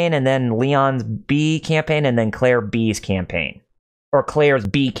campaign, and then Leon's B campaign, and then Claire B's campaign. Or Claire's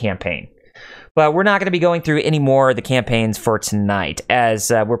B campaign. But we're not going to be going through any more of the campaigns for tonight,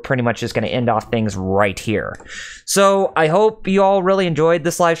 as we're pretty much just going to end off things right here. So I hope you all really enjoyed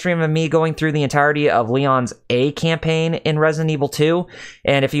this live stream of me going through the entirety of Leon's A campaign in Resident Evil 2.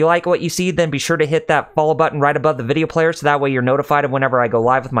 And if you like what you see, then be sure to hit that follow button right above the video player, so that way you're notified of whenever I go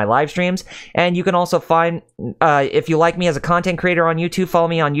live with my live streams. And you can also find, if you like me as a content creator on YouTube, follow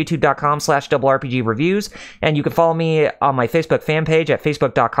me on youtube.com/RRPGreviews. And you can follow me on my Facebook fan page at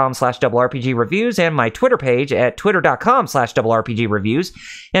facebook.com/RRPGreviews, and my Twitter page at twitter.com/RRPGreviews.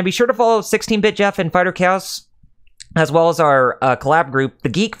 And be sure to follow 16-Bit Jeff and Fighter Chaos, as well as our collab group, The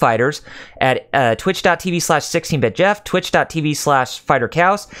Geek Fighters, at twitch.tv/16bitjeff,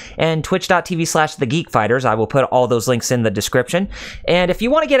 twitch.tv/fighterchaos, and twitch.tv/thegeekfighters. I will put all those links in the description. And if you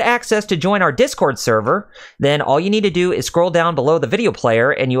want to get access to join our Discord server, then all you need to do is scroll down below the video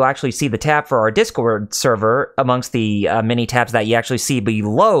player, and you'll actually see the tab for our Discord server amongst the many tabs that you actually see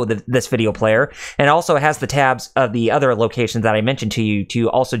below this video player. And it also has the tabs of the other locations that I mentioned to you to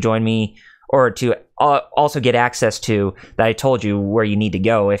also join me, or to also get access to, that I told you where you need to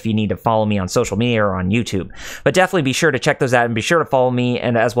go if you need to follow me on social media or on YouTube. But definitely be sure to check those out, and be sure to follow me,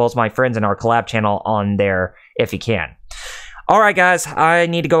 and as well as my friends in our collab channel on there if you can. All right, guys, I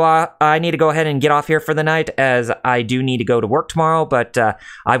need to go ahead and get off here for the night, as I do need to go to work tomorrow, but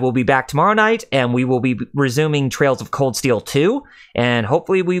I will be back tomorrow night, and we will be resuming Trails of Cold Steel 2, and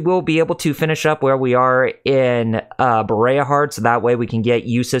hopefully we will be able to finish up where we are in Berea Hard, so that way we can get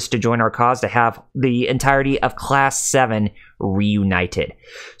Eustace to join our cause to have the entirety of Class 7 reunited.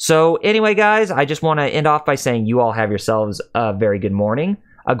 So anyway, guys, I just want to end off by saying you all have yourselves a very good morning,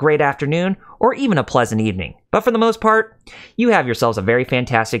 a great afternoon, or even a pleasant evening. But for the most part, you have yourselves a very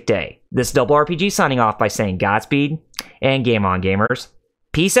fantastic day. This is Double RPG signing off by saying Godspeed and game on, gamers.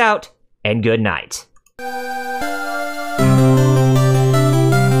 Peace out and good night.